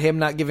thing about him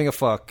not giving a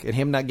fuck and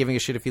him not giving a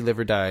shit if he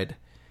lived or died,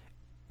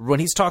 when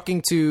he's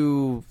talking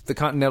to the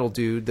Continental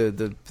dude,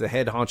 the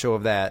head honcho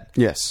of that,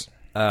 Yes.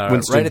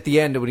 Winston. right at the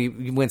end when he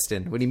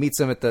meets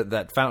him at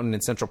that fountain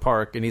in Central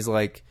Park, and he's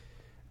like,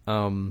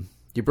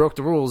 "You broke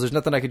the rules. There's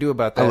nothing I can do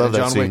about that." I love and that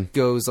John scene. Wick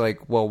goes like,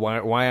 "Well,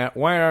 why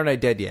aren't I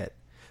dead yet?"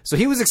 So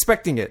he was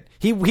expecting it.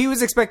 He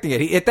was expecting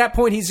it. At that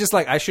point, he's just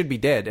like, I should be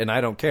dead, and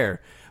I don't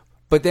care.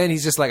 But then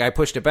he's just like, I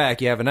pushed it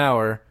back. You have an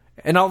hour.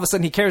 And all of a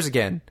sudden, he cares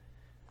again.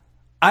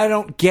 I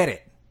don't get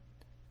it.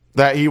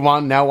 That he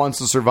now wants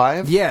to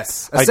survive?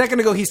 Yes. A second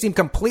ago, he seemed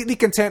completely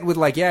content with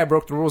like, yeah, I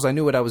broke the rules. I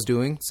knew what I was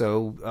doing.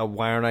 So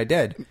why aren't I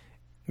dead?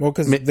 Well,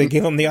 because they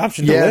gave him the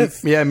option to Yeah, live.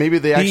 yeah, maybe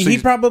they actually...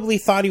 He probably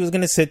thought he was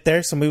going to sit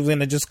there. Somebody was going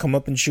to just come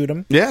up and shoot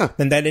him. Yeah.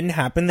 Then that didn't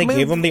happen. They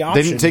gave him the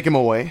option. They didn't take him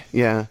away.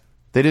 Yeah.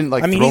 They didn't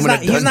like throw him in a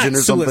he's not dungeon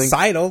or something.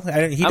 suicidal.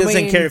 He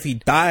doesn't care if he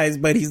dies,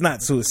 but he's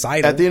not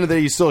suicidal. At the end of the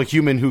day, he's still a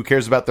human who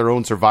cares about their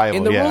own survival.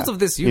 In the yeah. rules of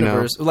this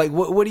universe, like,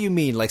 what do you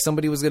mean? Like,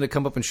 somebody was going to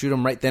come up and shoot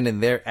him right then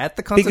and there at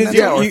the Continental?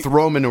 Yeah, or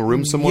throw him in a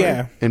room somewhere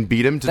Yeah. and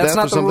beat him to That's death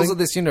not or the something? rules of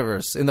this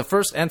universe. In the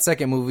first and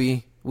second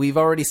movie, we've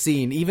already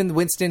seen, even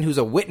Winston, who's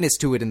a witness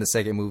to it in the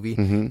second movie,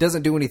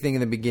 doesn't do anything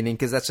in the beginning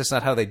because that's just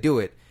not how they do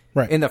it.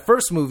 Right. In the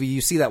first movie, you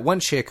see that one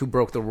chick who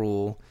broke the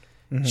rule.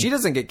 She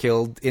doesn't get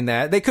killed in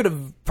that. They could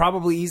have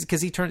probably easy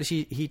because he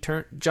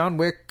turned John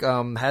Wick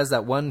has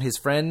that one his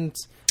friend.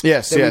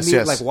 Yes, that we yes, meet,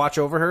 yes. Like watch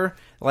over her.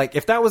 Like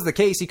if that was the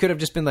case, he could have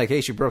just been like,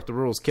 "Hey, she broke the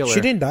rules, kill her." She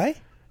didn't die?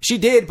 She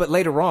did, but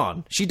later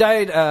on, she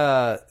died.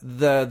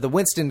 The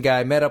Winston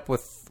guy met up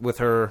with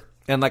her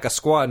and like a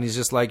squad, and he's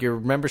just like, "Your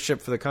membership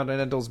for the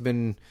Continental's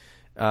been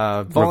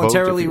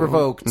voluntarily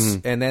revoked,"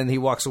 and then he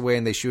walks away,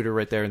 and they shoot her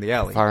right there in the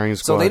alley. Firing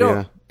so squad, they don't.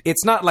 yeah.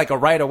 It's not like a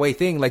right away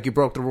thing. Like you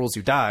broke the rules,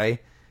 you die.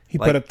 He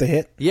Like- put up the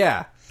hit.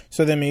 Yeah,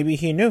 So then maybe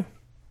he knew.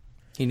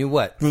 he knew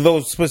what.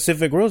 Those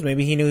specific rules.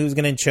 Maybe he knew he was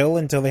going to chill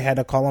until they had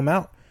to call him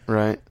out.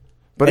 Right.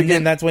 But And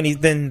again, that's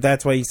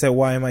why he said,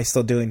 "Why am I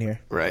still doing here?"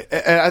 right.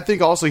 And I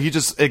think also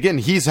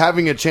he's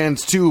having a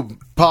chance to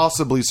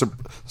possibly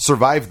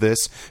survive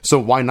this. So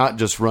why not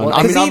just run? Well,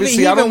 I mean, 'Cause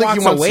obviously, I don't think he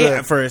walks wants away to.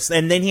 at first,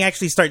 and then he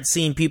actually starts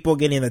seeing people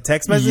getting the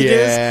text messages.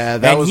 Yeah,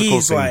 that and was a cool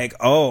he's scene. like,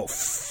 "Oh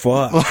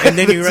fuck!" And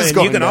then This is you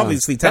going can down.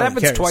 obviously tell That he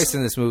happens cares. twice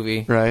in this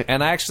movie, Right.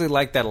 And I actually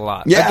like that a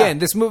lot. Yeah. Again,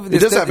 this movie It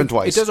does happen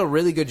twice. It does a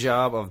really good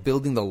job of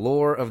building the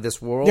lore of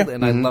this world, Yeah.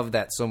 and I love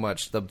that so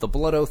much. The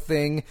blood oath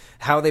thing,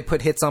 how they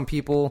put hits on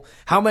people,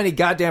 how many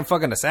goddamn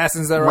fucking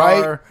assassins there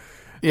Right. are.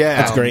 Yeah,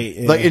 That's great,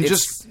 yeah. Like in It's-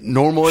 just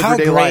normal How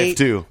everyday great life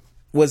too.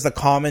 was the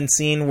common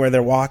scene where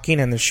they're walking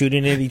and they're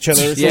shooting at each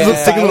other? Yeah.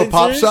 Just taking little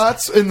pop Silencers?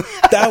 shots, and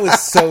That was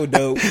so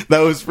dope. that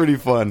was pretty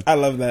fun. I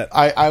love that.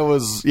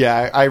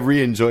 I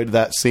re-enjoyed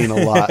that scene a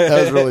lot.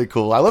 That was really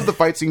cool. I love the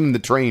fight scene in the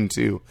train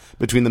too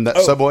between them. That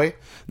subway,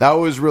 that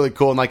was really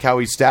cool, and like how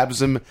he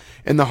stabs him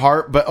in the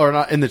heart, or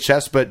not in the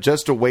chest, but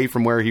just away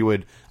from where he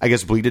would, I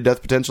guess, bleed to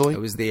death potentially. It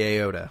was the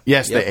aota.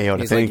 Yes, the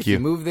aota. He's Thank like, if you. you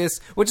move this,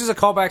 which is a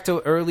callback to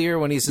earlier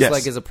when he's just Yes.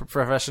 like, as a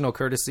professional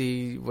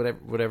courtesy,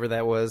 whatever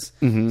that was.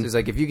 Mm-hmm. So he's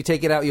like, if you could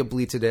take it out, you'll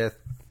bleed to death,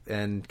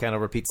 and kind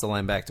of repeats the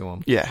line back to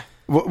him. Yeah,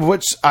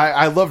 which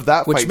I loved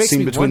that Which fight makes scene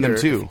me between wonder,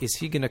 them too. is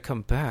he going to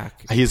come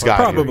back? He's got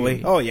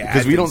Probably. Oh yeah,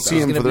 because I we think don't so. see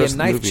He's him going for to the be a rest of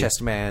the knife movie.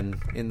 chest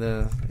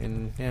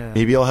man yeah.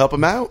 Maybe I'll help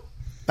him out.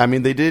 I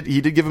mean, he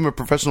did give him a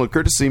professional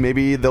courtesy.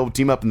 Maybe they'll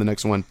team up in the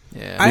next one.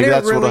 Yeah. I Maybe didn't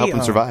that's what'll really, help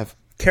him survive.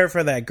 Care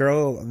for that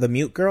girl, the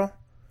mute girl.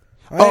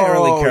 I didn't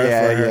really care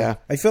yeah, for her. yeah.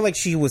 I feel like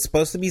she was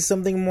supposed to be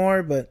something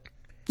more, but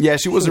Yeah,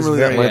 she wasn't was really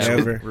that very much.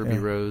 whatever. It, Ruby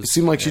Rose. it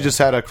seemed like she just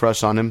had a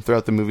crush on him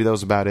throughout the movie. That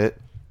was about it.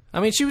 I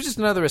mean, she was just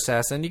another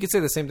assassin. You could say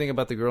the same thing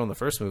about the girl in the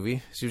first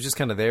movie. She was just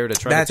kind of there to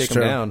try That's to take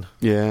true. him down.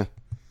 Yeah,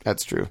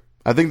 that's true.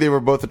 I think they were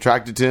both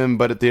attracted to him,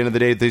 but at the end of the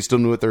day, they still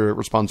knew what their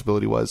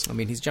responsibility was, I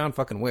mean, he's John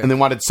fucking Wick. and they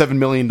wanted $7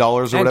 million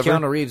or and whatever.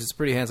 Keanu Reeves is a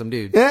pretty handsome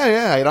dude.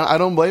 Yeah, I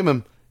don't blame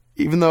him.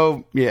 Even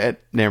though,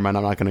 never mind,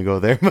 I'm not going to go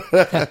there.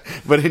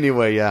 But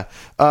anyway, yeah.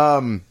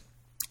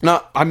 No,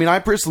 I mean, I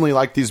personally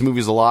like these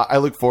movies a lot. I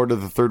look forward to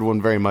the third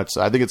one very much.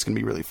 So I think it's going to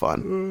be really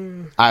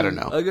fun. I don't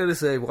know. I gotta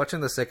say,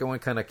 watching the second one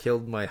kind of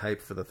killed my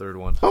hype for the third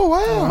one. Oh,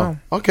 wow.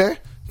 Okay,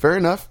 fair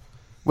enough.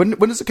 When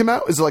does it come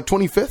out? Is it like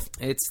 25th?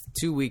 It's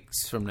 2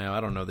 weeks from now. I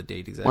don't know the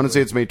date I exactly. want to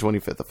say it's May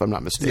 25th, if I'm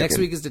not mistaken. Next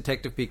week is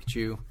Detective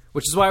Pikachu,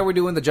 which is why we're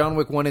doing the John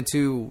Wick 1 and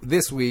 2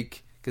 this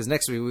week. Because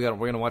next week we're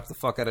gonna watch the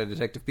fuck out of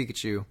Detective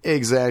Pikachu.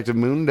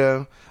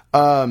 Exactamundo.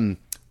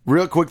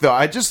 Real quick though,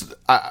 I just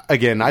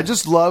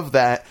love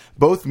that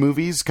both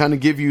movies kind of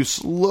give you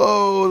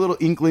slow little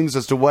inklings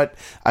as to what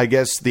I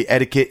guess the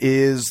etiquette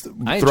is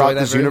I enjoy throughout that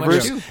this very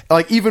much, universe. too.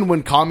 Like even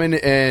when Common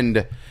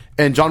and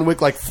John Wick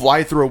like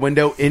fly through a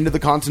window into the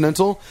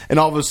Continental, and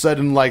all of a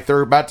sudden like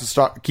they're about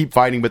to keep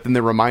fighting, but then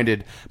they're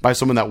reminded by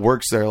someone that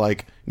works there,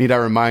 like, need I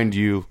remind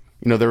you?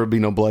 There will be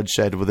no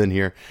bloodshed within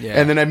here. Yeah.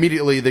 And then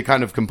immediately they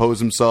kind of compose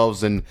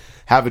themselves and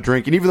have a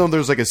drink. And even though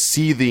there's like a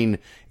seething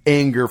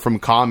anger from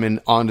Common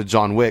onto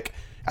John Wick,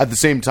 at the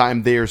same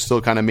time, they are still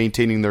kind of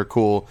maintaining their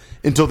cool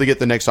until they get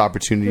the next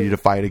opportunity to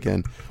fight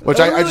again, which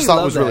I really just thought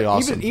love was really that.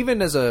 awesome.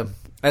 Even as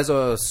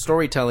a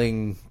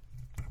storytelling,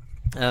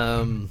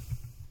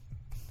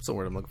 what's the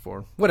word I'm looking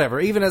for? Whatever.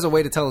 Even as a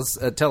way to tell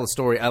a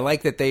story, I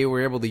like that they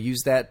were able to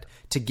use that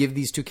to give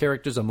these two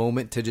characters a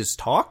moment to just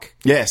talk.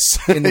 Yes.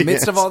 In the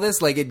midst Yes. of all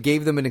this, like, it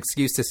gave them an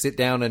excuse to sit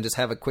down and just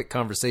have a quick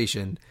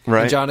conversation.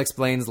 Right. And John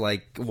explains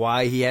like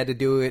why he had to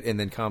do it, and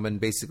then Common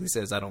basically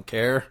says, "I don't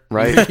care."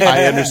 Right?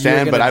 I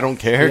understand, but I don't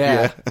care.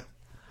 Yeah. Yeah.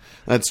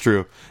 That's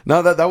true.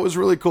 No, that was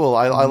really cool.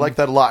 I like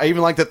that a lot. I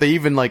even like that they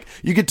even like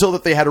you could tell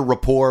that they had a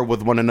rapport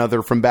with one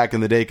another from back in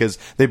the day because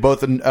they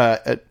both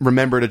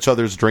remembered each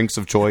other's drinks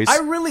of choice. I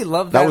really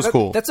love that. That was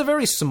cool. That's a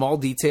very small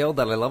detail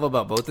that I love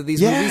about both of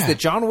these Yeah. movies. That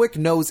John Wick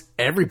knows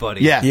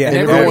everybody. Yeah, and Yeah, and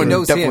everybody everyone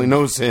knows definitely him.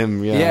 knows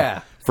him. Yeah,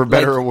 Yeah. for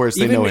better Like, or worse,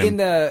 they even know him. in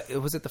the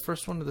was it the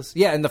first one of this?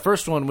 Yeah, in the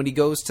first one when he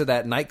goes to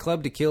that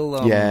nightclub to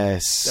kill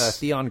Yes.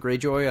 Theon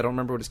Greyjoy. I don't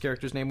remember what his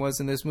character's name was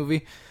in this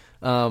movie.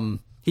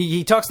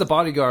 He talks to the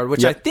bodyguard,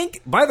 which Yep. I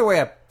think, by the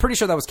way, I'm pretty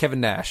sure that was Kevin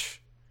Nash.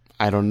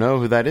 I don't know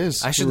who that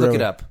is. I should look it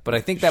Really? up, but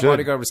I think that Should.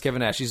 bodyguard was Kevin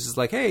Nash. He's just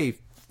like, hey,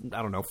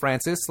 I don't know,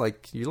 Francis,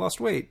 like you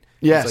lost weight.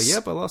 Yes. He's like,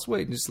 yep, I lost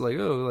weight. And he's like,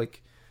 oh,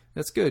 like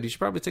that's good. You should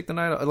probably take the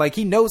night off. Like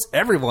he knows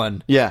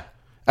everyone. Yeah.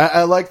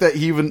 I like that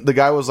the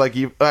guy was like,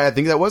 I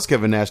think that was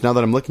Kevin Nash now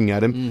that I'm looking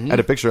at him, Mm-hmm.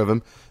 at a picture of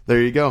him.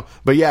 There you go.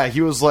 But yeah,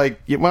 he was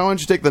like, why don't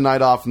you take the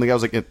night off? And the guy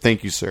was like,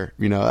 thank you, sir.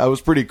 You know, that was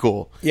pretty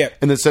cool. Yeah.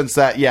 In the sense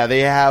that, yeah,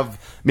 they have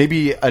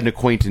maybe an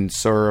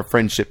acquaintance or a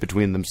friendship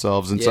between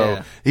themselves. And so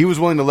Yeah. he was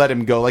willing to let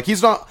him go. Like,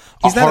 he's not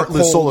He's a not a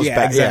heartless, cold- soulless yeah,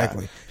 bag.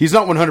 exactly. Yeah. He's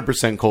not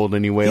 100% cold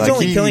anyway. He's like,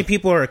 only killing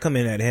people who are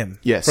coming at him.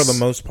 Yes. For the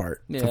most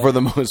part. Yeah. for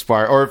the most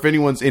part. Or if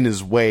anyone's in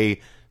his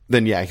way,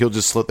 then yeah, he'll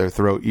just slit their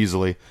throat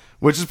easily,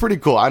 which is pretty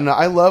cool. I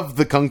love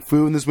the kung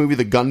fu in this movie.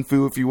 The gun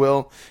fu, if you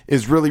will,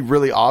 is really,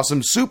 really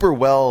awesome. Super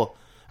well,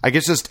 I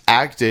guess, just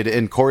acted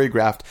and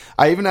choreographed.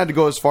 I even had to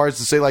go as far as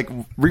to say, like,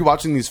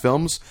 rewatching these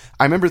films,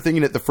 I remember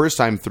thinking it the first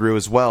time through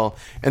as well,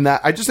 and that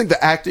I just think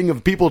the acting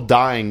of people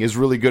dying is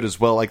really good as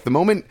well. Like, the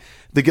moment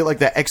they get, like,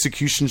 that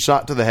execution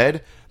shot to the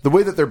head, the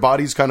way that their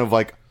bodies kind of,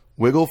 like,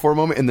 wiggle for a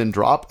moment and then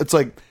drop, it's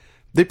like,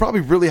 they probably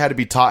really had to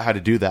be taught how to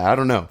do that. I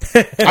don't know.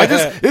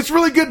 It's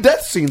really good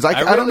death scenes. I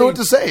don't know what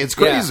to say. It's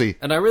crazy. Yeah,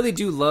 and I really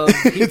do love.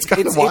 It's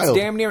kinda wild. It's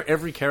damn near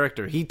every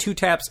character. He two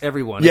taps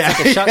everyone. Yeah. It's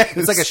like a shot. Yes.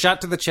 It's like a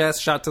shot to the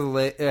chest, shot to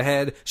the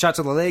head, shot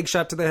to the leg,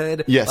 shot to the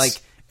head. Yes. Like,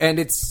 and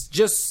it's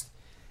just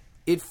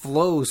it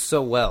flows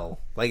so well.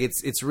 Like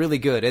it's really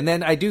good. And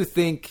then I do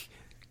think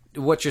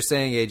what you're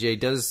saying, AJ,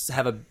 does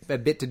have a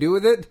bit to do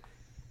with it.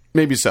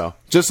 Maybe so.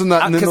 Just in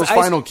that, and then 'Cause those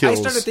final kills.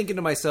 I started thinking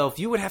to myself,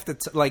 you would have to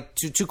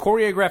to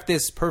choreograph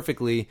this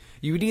perfectly.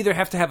 You would either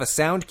have to have a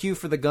sound cue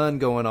for the gun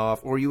going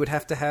off, or you would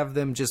have to have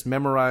them just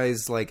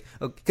memorize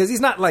because he's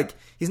not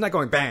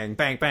going bang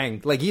bang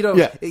bang like you don't.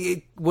 Yeah.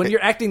 When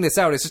you're acting this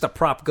out, it's just a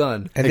prop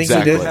gun. I think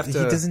Exactly. he, Have to-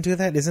 he doesn't do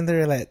that. Isn't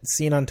there that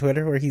scene on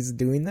Twitter where he's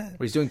doing that?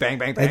 Where he's doing bang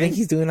bang bang. I think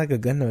he's doing like a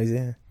gun noise.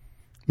 Yeah,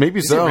 Maybe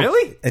Is so. it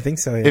really? I think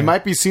so. Yeah. It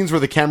might be scenes where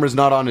the camera's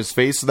not on his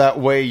face, so that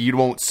way you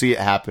won't see it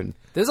happen.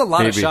 There's a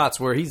lot of Maybe. shots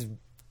where his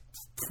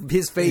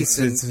face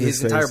and It's his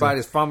his entire face, body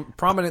is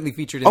prominently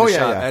featured in Oh, the yeah,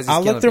 shot. yeah. As he's I'll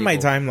look killing through my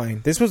people.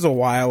 timeline. This was a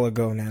while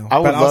ago now. I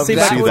would but I'll love see to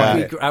if I see can that.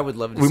 find it. I would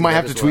love to. We see might that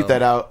have to as tweet well.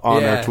 that out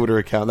on Yeah. our Twitter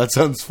account. That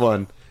sounds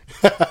fun.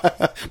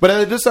 But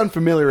it does sound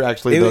familiar,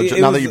 actually, though, It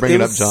now was- that you bring it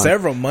it up, was John.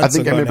 several months I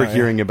think I ago remember now, yeah.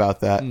 hearing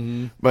about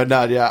that. But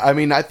no, yeah, I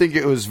mean, I think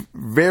it was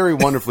very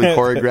wonderfully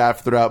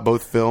choreographed throughout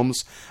both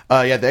films.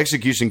 Yeah, the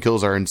execution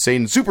kills are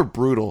insane, super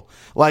brutal.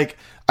 Like,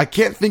 I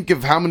can't think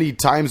of how many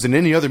times in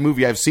any other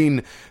movie I've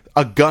seen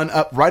a gun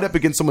right up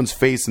against someone's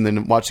face and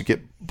then watch it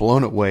get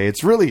blown away.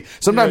 It's really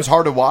sometimes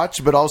hard to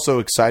watch, but also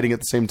exciting at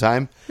the same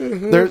time.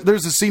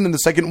 There's a scene in the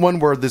second one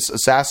where this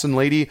assassin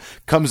lady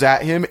comes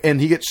at him and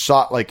he gets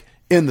shot like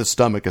in the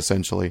stomach,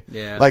 essentially.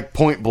 Yeah. Like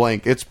point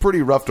blank. It's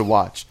pretty rough to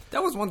watch.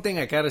 That was one thing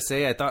I gotta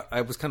say. I thought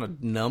I was kind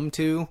of numb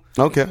to.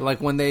 Okay. Like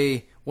when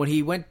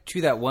he went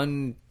to that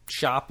one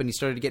shop and he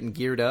started getting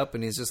geared up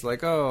and he's just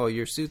like, "Oh,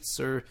 your suits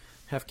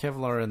have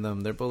Kevlar in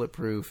them. They're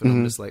bulletproof." And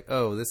I'm just like,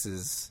 "Oh, this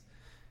is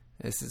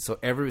so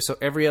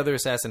every other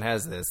assassin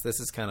has this. This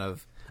is kind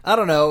of I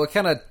don't know. It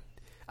kind of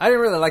I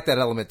didn't really like that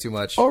element too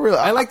much. Oh, really?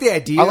 I like the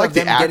idea. I like of the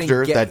them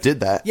actor getting, that did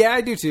that. Yeah,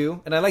 I do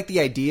too. And I like the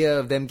idea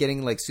of them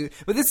getting like suit.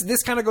 But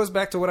this kind of goes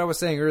back to what I was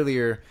saying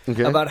earlier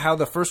Okay. about how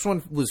the first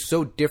one was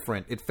so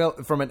different. It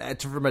felt from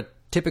a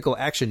typical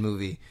action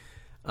movie.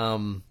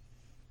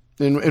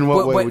 In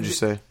what way would you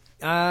say?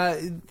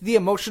 The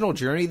emotional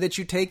journey that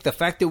you take, the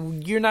fact that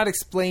you're not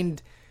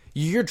explained,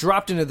 you're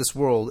dropped into this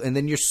world, and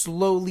then you're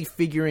slowly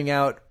figuring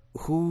out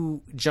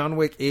who John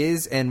Wick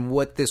is and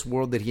what this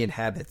world that he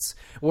inhabits.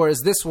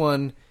 Whereas this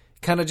one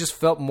kind of just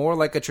felt more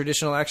like a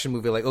traditional action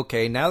movie. Like,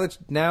 okay,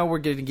 now we're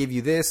going to give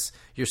you this.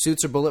 Your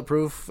suits are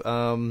bulletproof.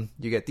 You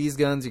get these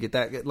guns. You get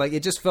that. Like,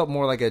 it just felt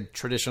more like a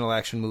traditional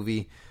action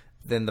movie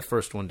than the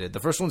first one did. The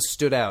first one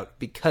stood out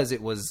because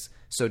it was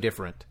so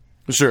different.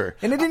 Sure.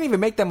 And it didn't even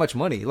make that much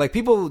money. Like,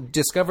 people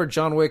discovered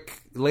John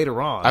Wick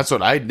later on. That's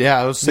what I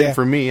was saying Yeah.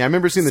 for me. I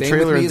remember seeing the Same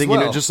trailer with me and as thinking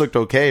well. it just looked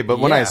okay, but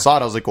when I Yeah. saw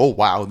it, I was like, oh,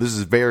 wow, this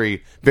is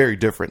very, very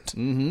different.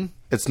 Mm-hmm.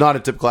 It's not a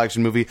typical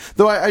action movie,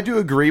 though I do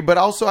agree, but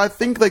also I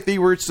think like they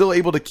were still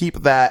able to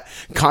keep that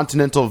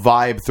continental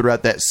vibe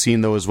throughout that scene,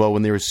 though, as well,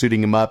 when they were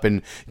suiting him up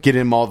and getting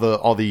him all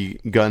the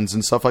guns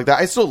and stuff like that.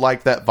 I still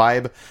like that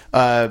vibe.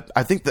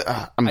 I think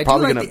that I'm I do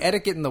probably like going the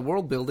etiquette in the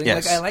world building.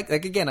 Yes. Like, I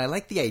like again, I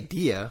like the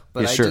idea,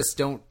 but Yeah, I sure. just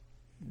don't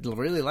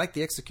really like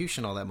the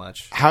execution all that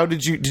much. How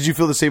did you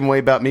feel the same way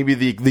about maybe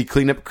the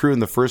cleanup crew in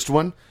the first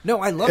one? No,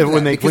 I love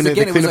And that because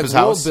again, it was like world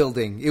house?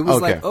 building. It was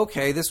Okay. like,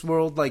 okay, this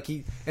world, like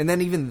and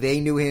then even they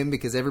knew him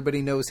because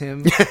everybody knows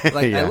him.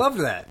 Like Yeah. I loved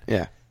that.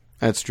 Yeah,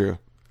 that's true.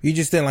 You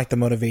just didn't like the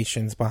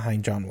motivations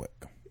behind John Wick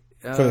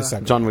for the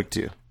second. John Wick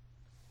 2.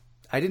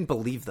 I didn't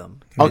believe them.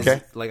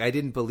 Okay. Like I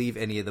didn't believe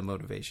any of the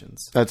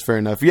motivations. That's fair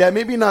enough. Yeah,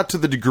 maybe not to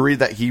the degree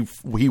that he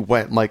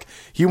went. Like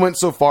he went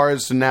so far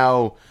as to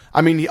now. I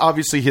mean,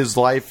 obviously his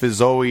life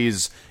is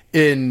always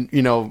in.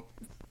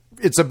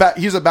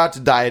 He's about to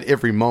die at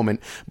every moment.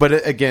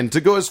 But again,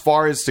 to go as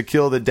far as to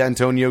kill the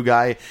D'Antonio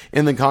guy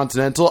in the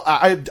Continental,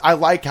 I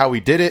like how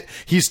he did it.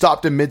 He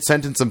stopped him mid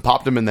sentence and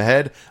popped him in the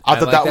head. I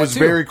thought like that that was too.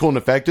 very cool and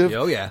effective.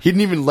 Oh, yeah. He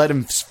didn't even let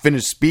him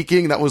finish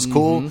speaking. That was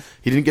cool.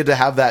 He didn't get to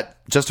have that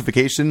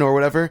justification or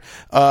whatever.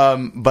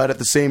 But at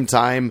the same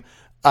time,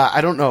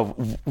 I don't know.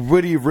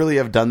 Would he really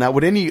have done that?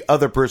 Would any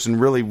other person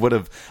really would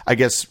have, I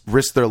guess,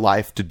 risked their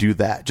life to do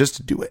that? Just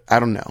to do it? I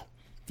don't know.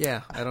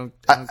 Yeah, I don't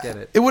get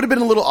it. It would have been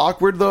a little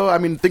awkward, though. I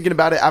mean, thinking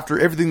about it, after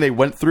everything they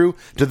went through,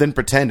 to then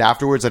pretend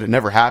afterwards that it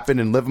never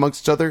happened and live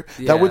amongst each other,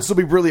 Yeah. that would still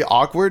be really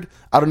awkward.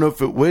 I don't know if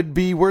it would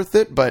be worth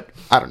it, but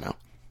I don't know.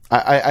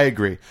 I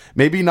agree.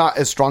 Maybe not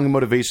as strong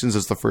motivations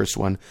as the first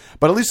one,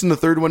 but at least in the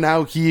third one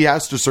now, he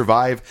has to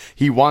survive.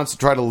 He wants to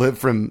try to live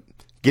from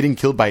getting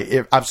killed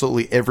by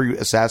absolutely every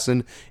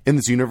assassin in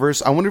this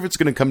universe. I wonder if it's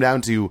going to come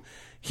down to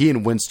he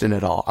and Winston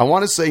at all. I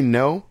want to say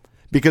no,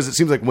 because it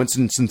seems like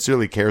Winston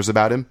sincerely cares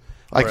about him.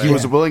 Like he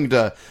was willing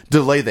to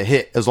delay the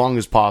hit as long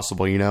as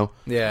possible,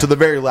 Yeah. to the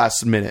very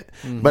last minute.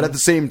 But at the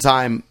same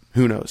time,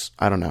 who knows?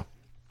 I don't know.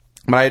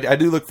 But I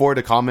do look forward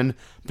to Common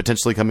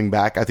potentially coming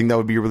back. I think that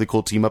would be a really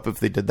cool team up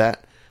if they did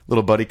that.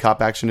 Little buddy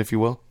cop action, if you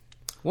will.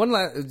 One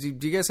last. Do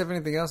you guys have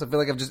anything else? I feel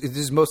like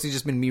it's mostly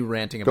just been me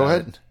ranting about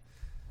ahead. it.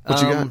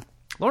 What you got?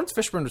 Lawrence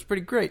Fishburne was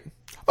pretty great.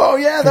 Oh,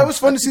 yeah, that was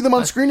fun to see them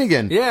on screen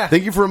again. Yeah.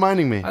 Thank you for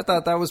reminding me. I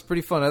thought that was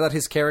pretty fun. I thought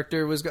his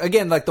character was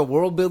again like the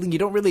world building. You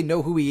don't really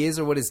know who he is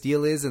or what his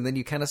deal is, and then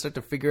you kind of start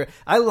to figure.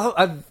 I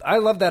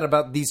love that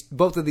about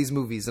both of these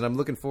movies, and I'm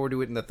looking forward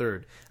to it in the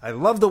third. I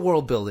love the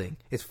world building.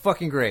 It's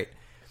fucking great,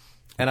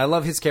 and I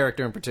love his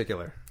character in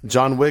particular.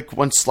 John Wick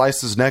once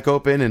sliced his neck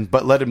open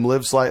but let him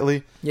live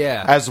slightly.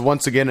 Yeah. As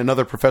once again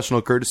another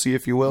professional courtesy,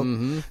 if you will.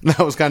 That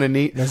was kind of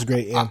neat. That's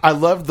great, yeah. I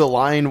loved the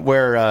line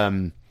where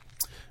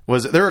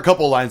there were a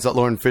couple lines that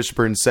Lawrence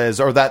Fishburne says,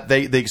 or that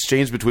they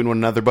exchange between one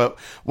another, but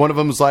one of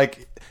them is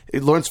like,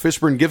 Lawrence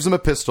Fishburne gives him a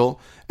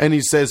pistol and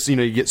he says,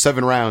 you get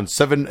 7 rounds,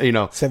 $7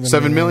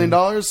 million,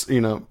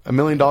 $1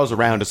 million a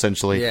round,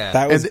 essentially. Yeah.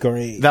 That was And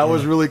great. That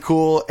was really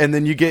cool. And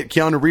then you get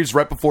Keanu Reeves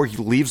right before he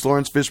leaves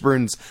Lawrence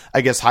Fishburne's,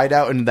 I guess,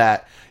 hideout, and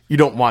that you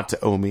don't want to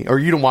owe me, or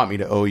you don't want me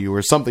to owe you,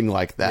 or something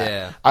like that.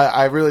 Yeah.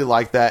 I really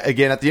like that.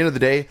 Again, at the end of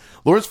the day,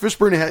 Lawrence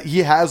Fishburne, he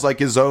has like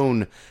his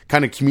own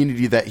kind of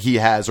community that he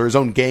has, or his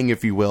own gang,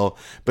 if you will.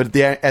 But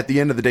at the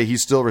end of the day, he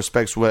still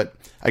respects what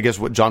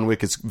John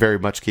Wick is very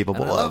much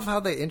capable I love of. how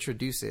they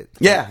introduce it.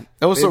 Yeah,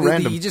 that was so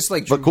random. He just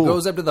like but cool.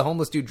 goes up to the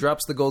homeless dude,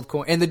 drops the gold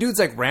coin, and the dude's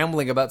like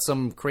rambling about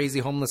some crazy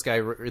homeless guy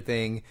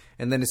thing.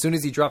 And then as soon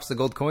as he drops the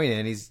gold coin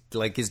in, he's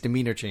like his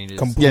demeanor changes.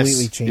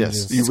 Completely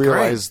changes. Yes, you It's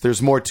realize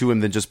there's more to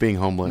him than just being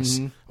homeless,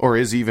 or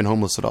is he even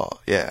homeless at all?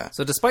 Yeah.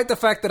 So despite the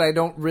fact that I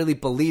don't really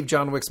believe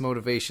John Wick's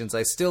motivations,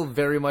 I still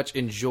very much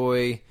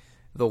enjoy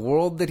the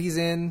world that he's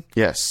in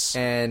Yes.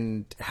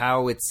 and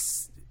how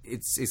it's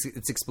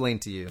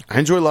explained to you. I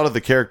enjoy a lot of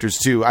the characters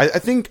too. I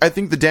think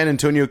the Dan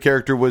Antonio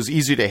character was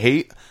easy to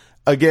hate.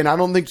 Again, I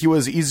don't think he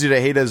was easy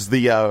to hate as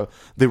the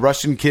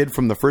Russian kid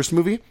from the first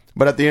movie.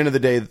 But at the end of the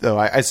day, though,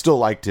 I still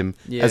liked him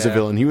as a Yeah.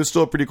 villain. He was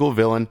still a pretty cool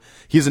villain.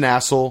 He's an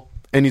asshole,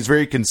 and he's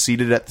very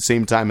conceited at the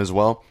same time as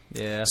well.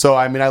 Yeah. So,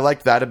 I mean, I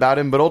liked that about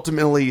him. But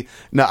ultimately,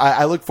 no,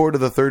 I look forward to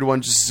the third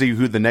one just to see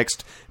who the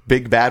next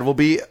big bad will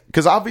be.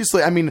 Because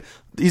obviously, I mean,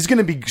 he's going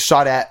to be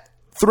shot at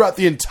throughout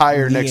the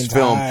entire next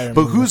film.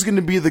 But who's going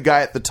to be the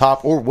guy at the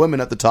top or woman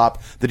at the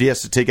top that he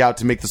has to take out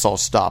to make this all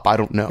stop? I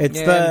don't know. It's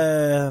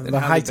Yeah, and the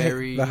Halle high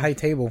Berry. the high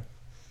table.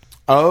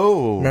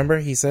 Oh. Remember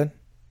he said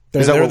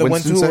Is that they're what the ones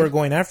Winston who said? were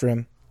going after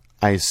him.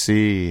 I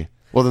see.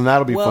 Well, then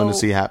that'll be fun to Well,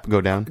 see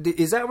go down.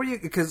 Is that where you?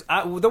 Because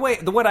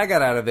what I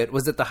got out of it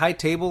was that the High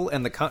Table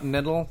and the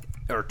Continental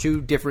are two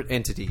different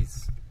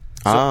entities.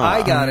 So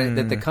I got it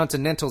that the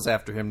Continental's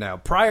after him now.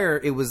 Prior,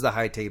 it was the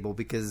High Table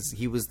because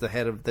he was the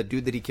head of the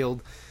dude that he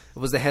killed.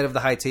 Was the head of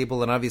the High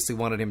Table and obviously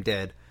wanted him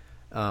dead.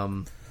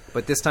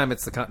 But this time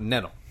it's the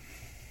Continental.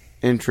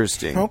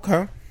 Interesting.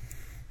 Okay.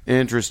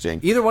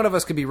 Interesting. Either one of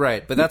us could be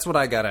right, but that's what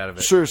I got out of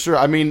it. Sure.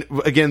 I mean,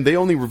 again, they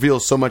only reveal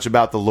so much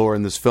about the lore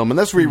in this film, and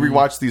that's where we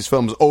rewatched these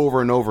films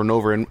over and over and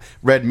over and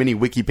read many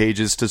wiki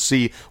pages to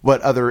see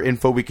what other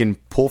info we can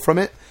pull from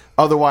it.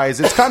 Otherwise,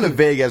 it's kind of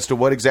vague as to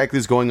what exactly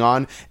is going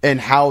on and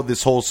how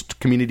this whole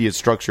community is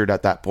structured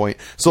at that point.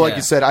 So, like Yeah.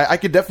 you said, I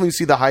could definitely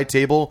see the High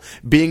Table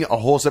being a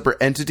whole separate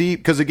entity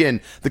because,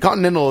 again, the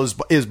Continental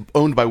is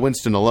owned by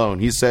Winston alone.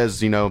 He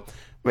says,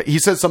 But he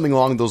says something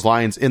along those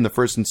lines in the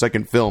first and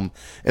second film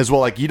as well.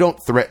 Like, you don't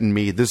threaten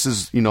me. This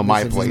is,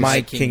 my This is place.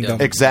 my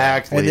kingdom.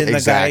 Exactly. And then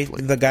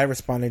exactly. the guy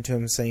responded to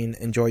him saying,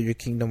 "Enjoy your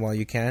kingdom while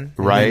you can."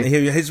 And Right. then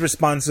his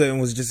response to him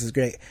was just as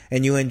great.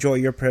 "And you enjoy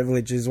your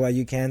privileges while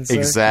you can, sir."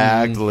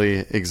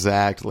 Exactly.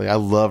 I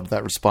loved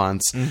that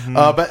response.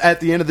 But at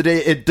the end of the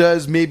day, it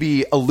does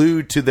maybe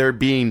allude to there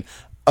being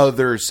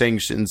other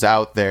sanctions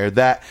out there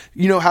that,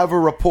 have a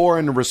rapport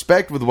and a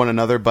respect with one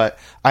another. But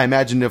I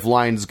imagine if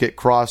lines get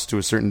crossed to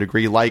a certain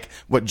degree, like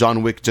what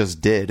John Wick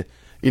just did,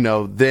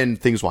 then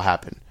things will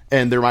happen.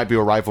 And there might be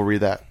a rivalry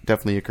that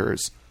definitely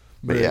occurs.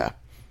 But yeah.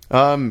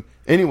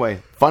 Anyway,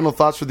 final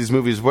thoughts for these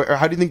movies.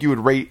 How do you think you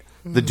would rate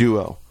the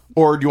duo?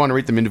 Or do you want to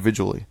rate them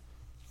individually?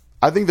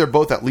 I think they're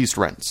both at least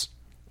rents.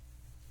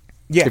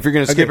 Yeah. If you're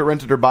going to skip it,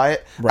 rent it, or buy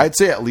it, Right. I'd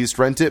say at least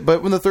rent it.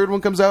 But when the third one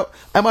comes out,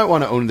 I might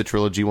want to own the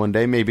trilogy one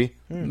day, maybe.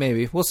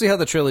 Maybe. We'll see how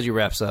the trilogy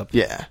wraps up.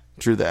 Yeah,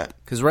 true that.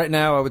 Because right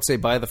now, I would say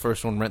buy the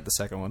first one, rent the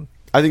second one.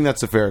 I think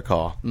that's a fair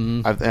call.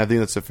 I think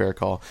that's a fair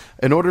call.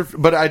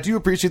 But I do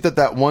appreciate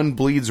that one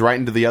bleeds right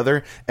into the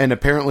other, and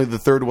apparently the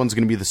third one's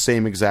going to be the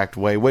same exact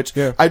way, which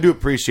I do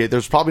appreciate.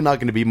 There's probably not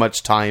going to be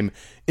much time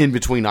in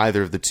between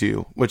either of the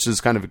two, which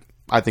is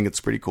I think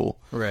it's pretty cool.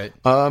 Right.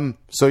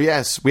 So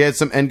yes, we had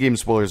some Endgame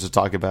spoilers to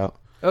talk about.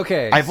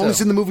 Okay. I've only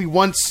seen the movie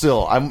once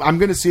still. I'm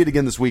going to see it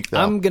again this week, though.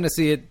 I'm going to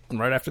see it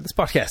right after this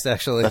podcast,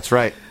 actually. That's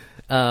right.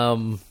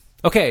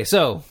 Okay,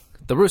 so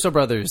the Russo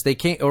brothers,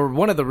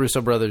 one of the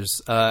Russo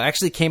brothers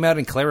actually came out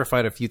and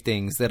clarified a few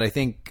things that I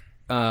think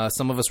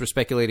some of us were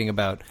speculating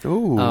about.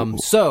 Ooh.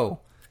 So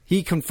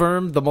he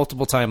confirmed the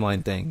multiple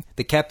timeline thing.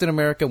 That Captain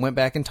America went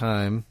back in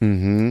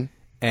time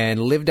and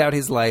lived out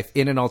his life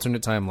in an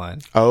alternate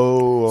timeline.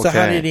 Oh, okay. So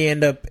how did he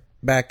end up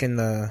back in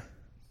the...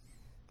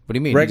 What do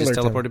you mean? Regular He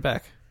just teleported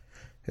back.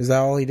 Is that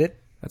all he did?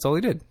 That's all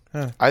he did.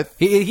 I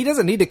He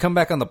doesn't need to come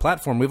back on the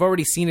platform. We've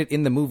already seen it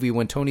in the movie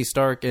when Tony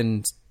Stark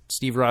and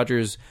Steve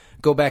Rogers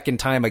go back in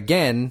time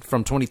again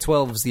from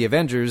 2012's The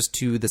Avengers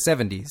to the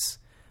 70s.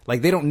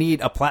 Like, they don't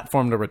need a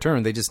platform to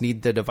return. They just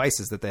need the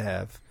devices that they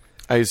have.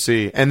 I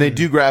see. And they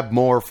do grab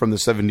more from the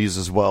 70s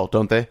as well,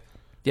 don't they?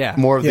 Yeah.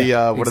 More of the, what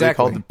are they Exactly.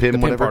 called? The PIM, The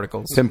PIM whatever?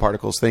 particles. PIM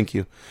particles, thank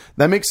you.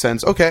 That makes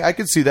sense. Okay, I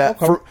could see that.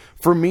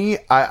 For me,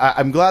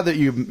 I'm glad that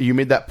you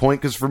made that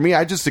point, because for me,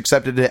 I just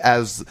accepted it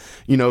as,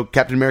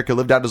 Captain America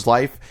lived out his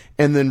life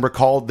and then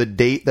recalled the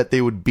date that they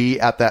would be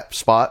at that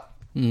spot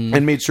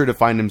and made sure to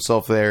find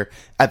himself there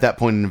at that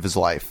point in his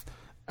life.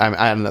 I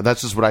don't know.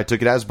 That's just what I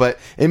took it as. But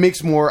it makes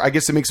it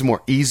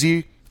more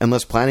easy and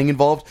less planning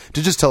involved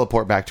to just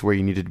teleport back to where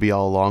you needed to be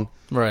all along.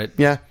 Right.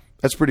 Yeah,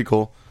 that's pretty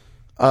cool.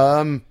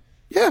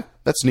 Yeah,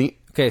 that's neat.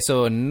 Okay,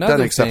 so another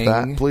Don't accept thing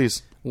that,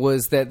 please.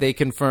 was that they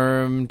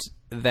confirmed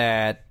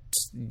that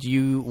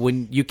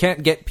when you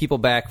can't get people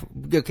back.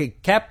 Okay,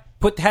 Cap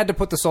had to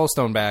put the Soul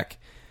Stone back,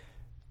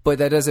 but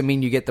that doesn't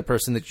mean you get the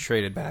person that you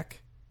traded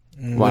back.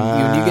 Wow.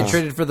 When you get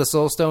traded for the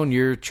Soul Stone,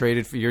 you're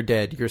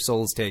dead. Your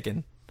soul's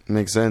taken.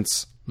 Makes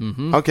sense.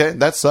 Okay,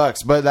 that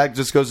sucks, but that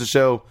just goes to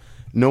show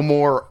no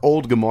more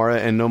old Gamora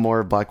and no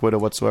more Black Widow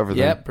whatsoever.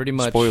 Yeah, then. pretty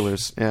much.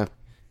 Spoilers. Yeah.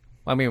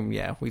 I mean,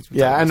 yeah.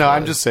 I know.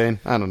 I'm just saying.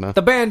 I don't know.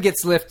 The ban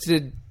gets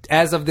lifted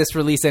as of this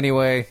release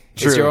anyway.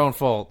 True. It's your own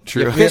fault.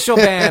 True. The official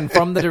ban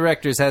from the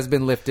directors has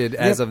been lifted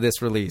as of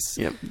this release.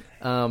 Yep.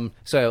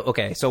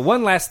 So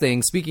one last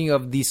thing. Speaking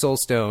of the Soul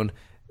Stone,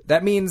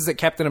 that means that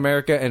Captain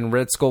America and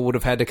Red Skull would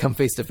have had to come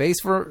face to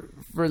face for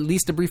at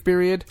least a brief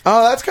period.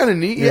 Oh, that's kind of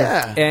neat.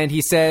 Yeah. And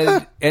he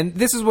said, and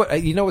this is what,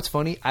 what's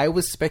funny? I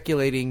was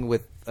speculating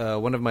with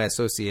one of my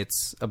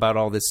associates about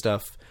all this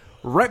stuff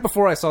right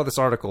before I saw this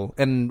article,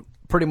 and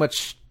pretty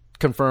much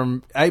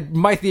confirmed.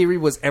 My theory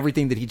was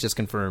everything that he just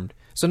confirmed.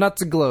 So not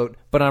to gloat,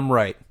 but I'm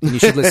right. And you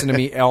should listen to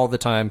me all the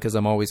time because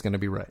I'm always going to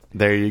be right.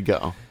 There you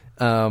go.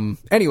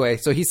 Anyway,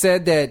 so he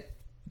said that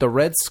the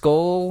Red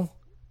Skull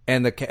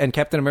and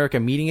Captain America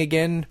meeting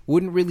again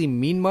wouldn't really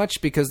mean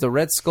much because the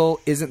Red Skull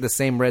isn't the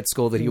same Red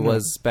Skull that he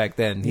was back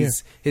then.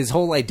 His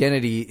whole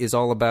identity is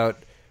all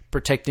about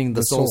protecting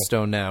the Soul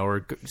Stone now,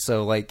 or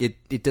so like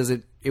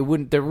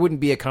there wouldn't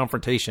be a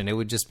confrontation. It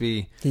would just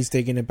be He's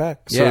taking it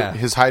back. So Yeah.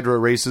 his Hydra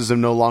racism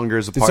no longer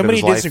is a part of Somebody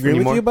his life disagree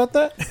anymore. with you about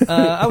that?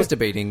 I was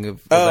debating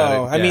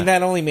about it. I mean, yeah.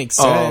 that only makes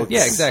sense.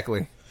 Yeah,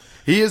 exactly.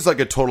 He is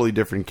like a totally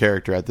different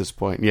character at this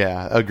point.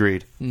 Yeah,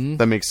 agreed.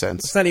 That makes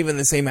sense. It's not even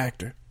the same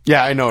actor.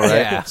 Yeah, I know,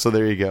 right? Yeah. So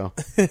there you go.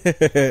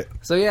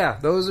 So yeah,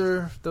 those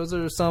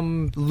are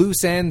some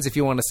loose ends, if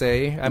you want to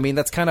say. I mean,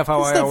 that's kind of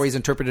how I always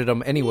interpreted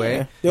them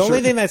anyway. The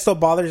only thing that still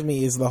bothers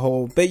me is the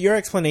whole... But your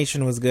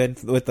explanation was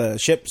good with the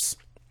ships.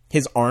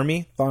 His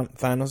army,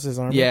 Thanos'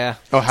 army. Yeah.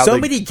 Oh, how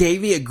Somebody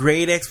gave me a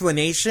great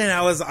explanation.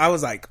 I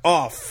was like,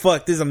 oh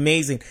fuck, this is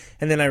amazing.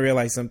 And then I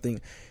realized something.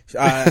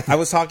 I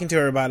was talking to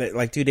her about it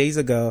like 2 days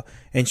ago,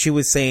 and she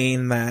was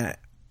saying that,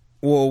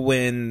 well,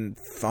 when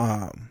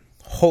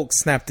Hulk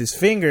snapped his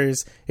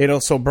fingers, it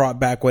also brought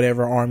back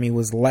whatever army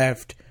was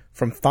left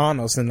from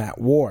Thanos in that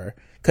war,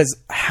 because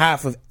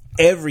half of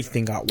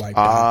everything got wiped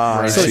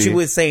out. So she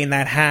was saying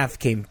that half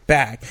came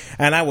back,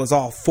 and I was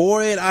all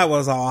for it. I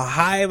was all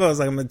hype. I was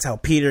like, I'm gonna tell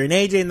Peter and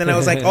AJ, and then I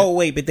was like, oh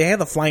wait, but they had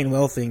the flying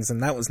whale things,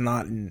 and that was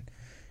not in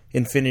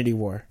Infinity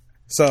War.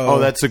 So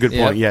that's a good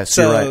point. Yes,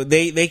 so you're right.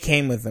 they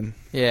came with them.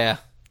 Yeah.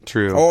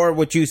 True. Or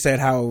what you said,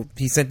 how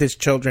he sent his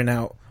children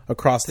out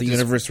across the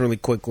universe really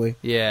quickly.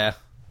 Yeah.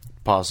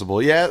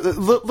 Possible. Yeah,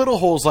 little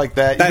holes like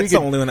that. That's the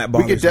only one that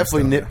bothers me. We could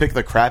definitely me nitpick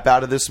the crap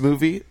out of this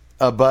movie,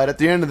 but at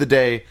the end of the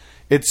day,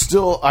 it's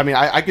still... I mean,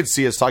 I could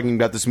see us talking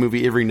about this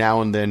movie every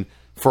now and then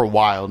for a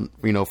while,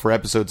 for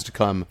episodes to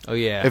come. Oh,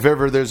 yeah. If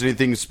ever there's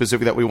anything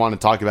specific that we want to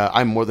talk about,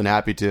 I'm more than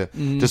happy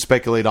to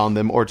speculate on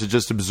them or to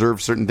just observe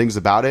certain things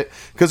about it,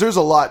 because there's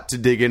a lot to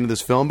dig into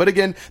this film. But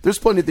again, there's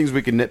plenty of things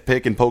we can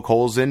nitpick and poke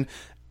holes in.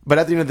 But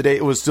at the end of the day,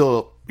 it was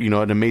still,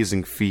 an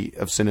amazing feat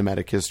of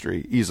cinematic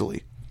history,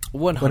 easily.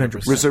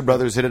 100%. Russo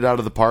brothers hit it out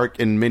of the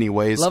park in many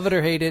ways. Love it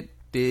or hate it,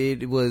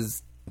 it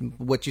was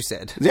what you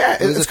said. Yeah,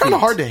 it's kind of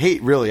hard to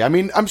hate, really. I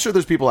mean, I'm sure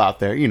there's people out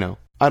there,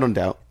 I don't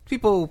doubt.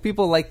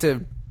 People like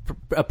to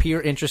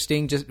appear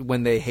interesting just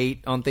when they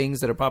hate on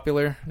things that are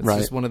popular. It's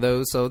just one of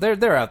those. So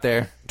they're out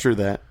there. True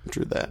that.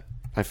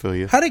 I feel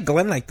you. How did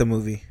Glenn like the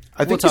movie?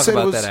 I think we'll talk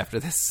about that after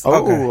this.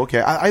 Oh,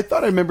 okay. I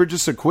thought I remembered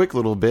just a quick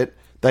little bit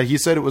that he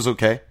said it was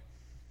okay.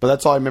 But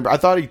that's all I remember. I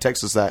thought he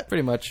texted us that.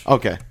 Pretty much.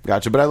 Okay,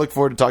 gotcha. But I look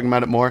forward to talking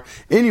about it more.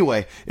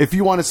 Anyway, if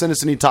you want to send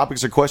us any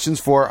topics or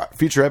questions for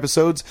future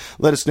episodes,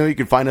 let us know. You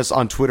can find us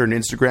on Twitter and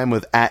Instagram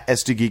with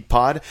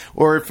 @SDGeekPod.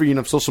 Or if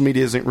social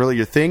media isn't really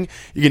your thing,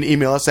 you can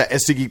email us at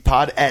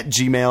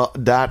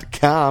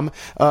sdgeekpod@gmail.com.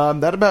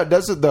 That about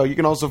does it, though. You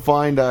can also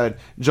find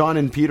John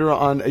and Peter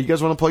on... You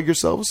guys want to plug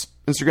yourselves?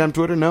 Instagram,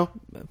 Twitter? No?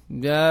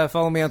 Yeah,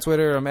 follow me on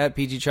Twitter. I'm at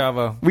PG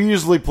Chava. We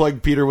usually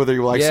plug Peter whether he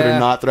likes it or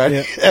not throughout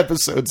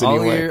episodes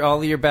anyway. All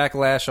of your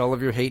backlash, all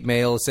of your hate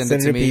mail, send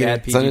it to me Peter.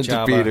 at PG Send it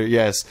Chava. to Peter,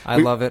 yes. I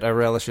love it. I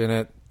relish in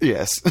it.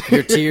 Yes.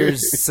 Your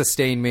tears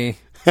sustain me.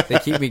 They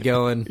keep me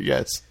going.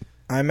 Yes.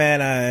 I'm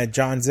at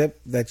John Zip.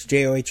 That's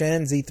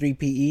JOHN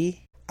Z3PE.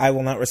 I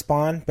will not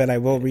respond, but I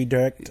will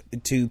redirect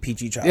to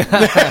PG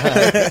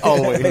Chava.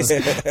 Always.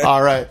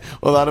 All right.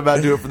 Well, that'll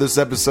about do it for this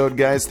episode,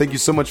 guys. Thank you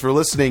so much for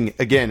listening.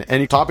 Again,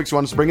 any topics you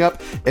want us to bring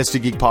up,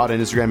 SD Geek Pod on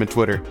Instagram and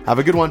Twitter. Have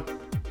a good one.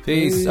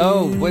 Peace.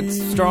 Oh, what's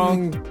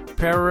strong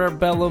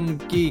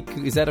parabellum geek?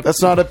 Is that a...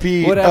 That's not a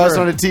P. Whatever. That's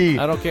not a T.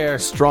 I don't care.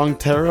 Strong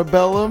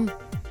Terabellum?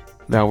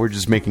 No, we're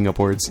just making up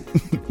words.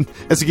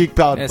 SD Geek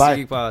Pod. SD Bye.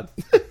 Geek Pod.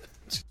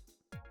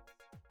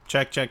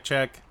 Check. Check.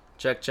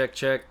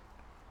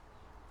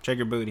 Check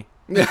your booty.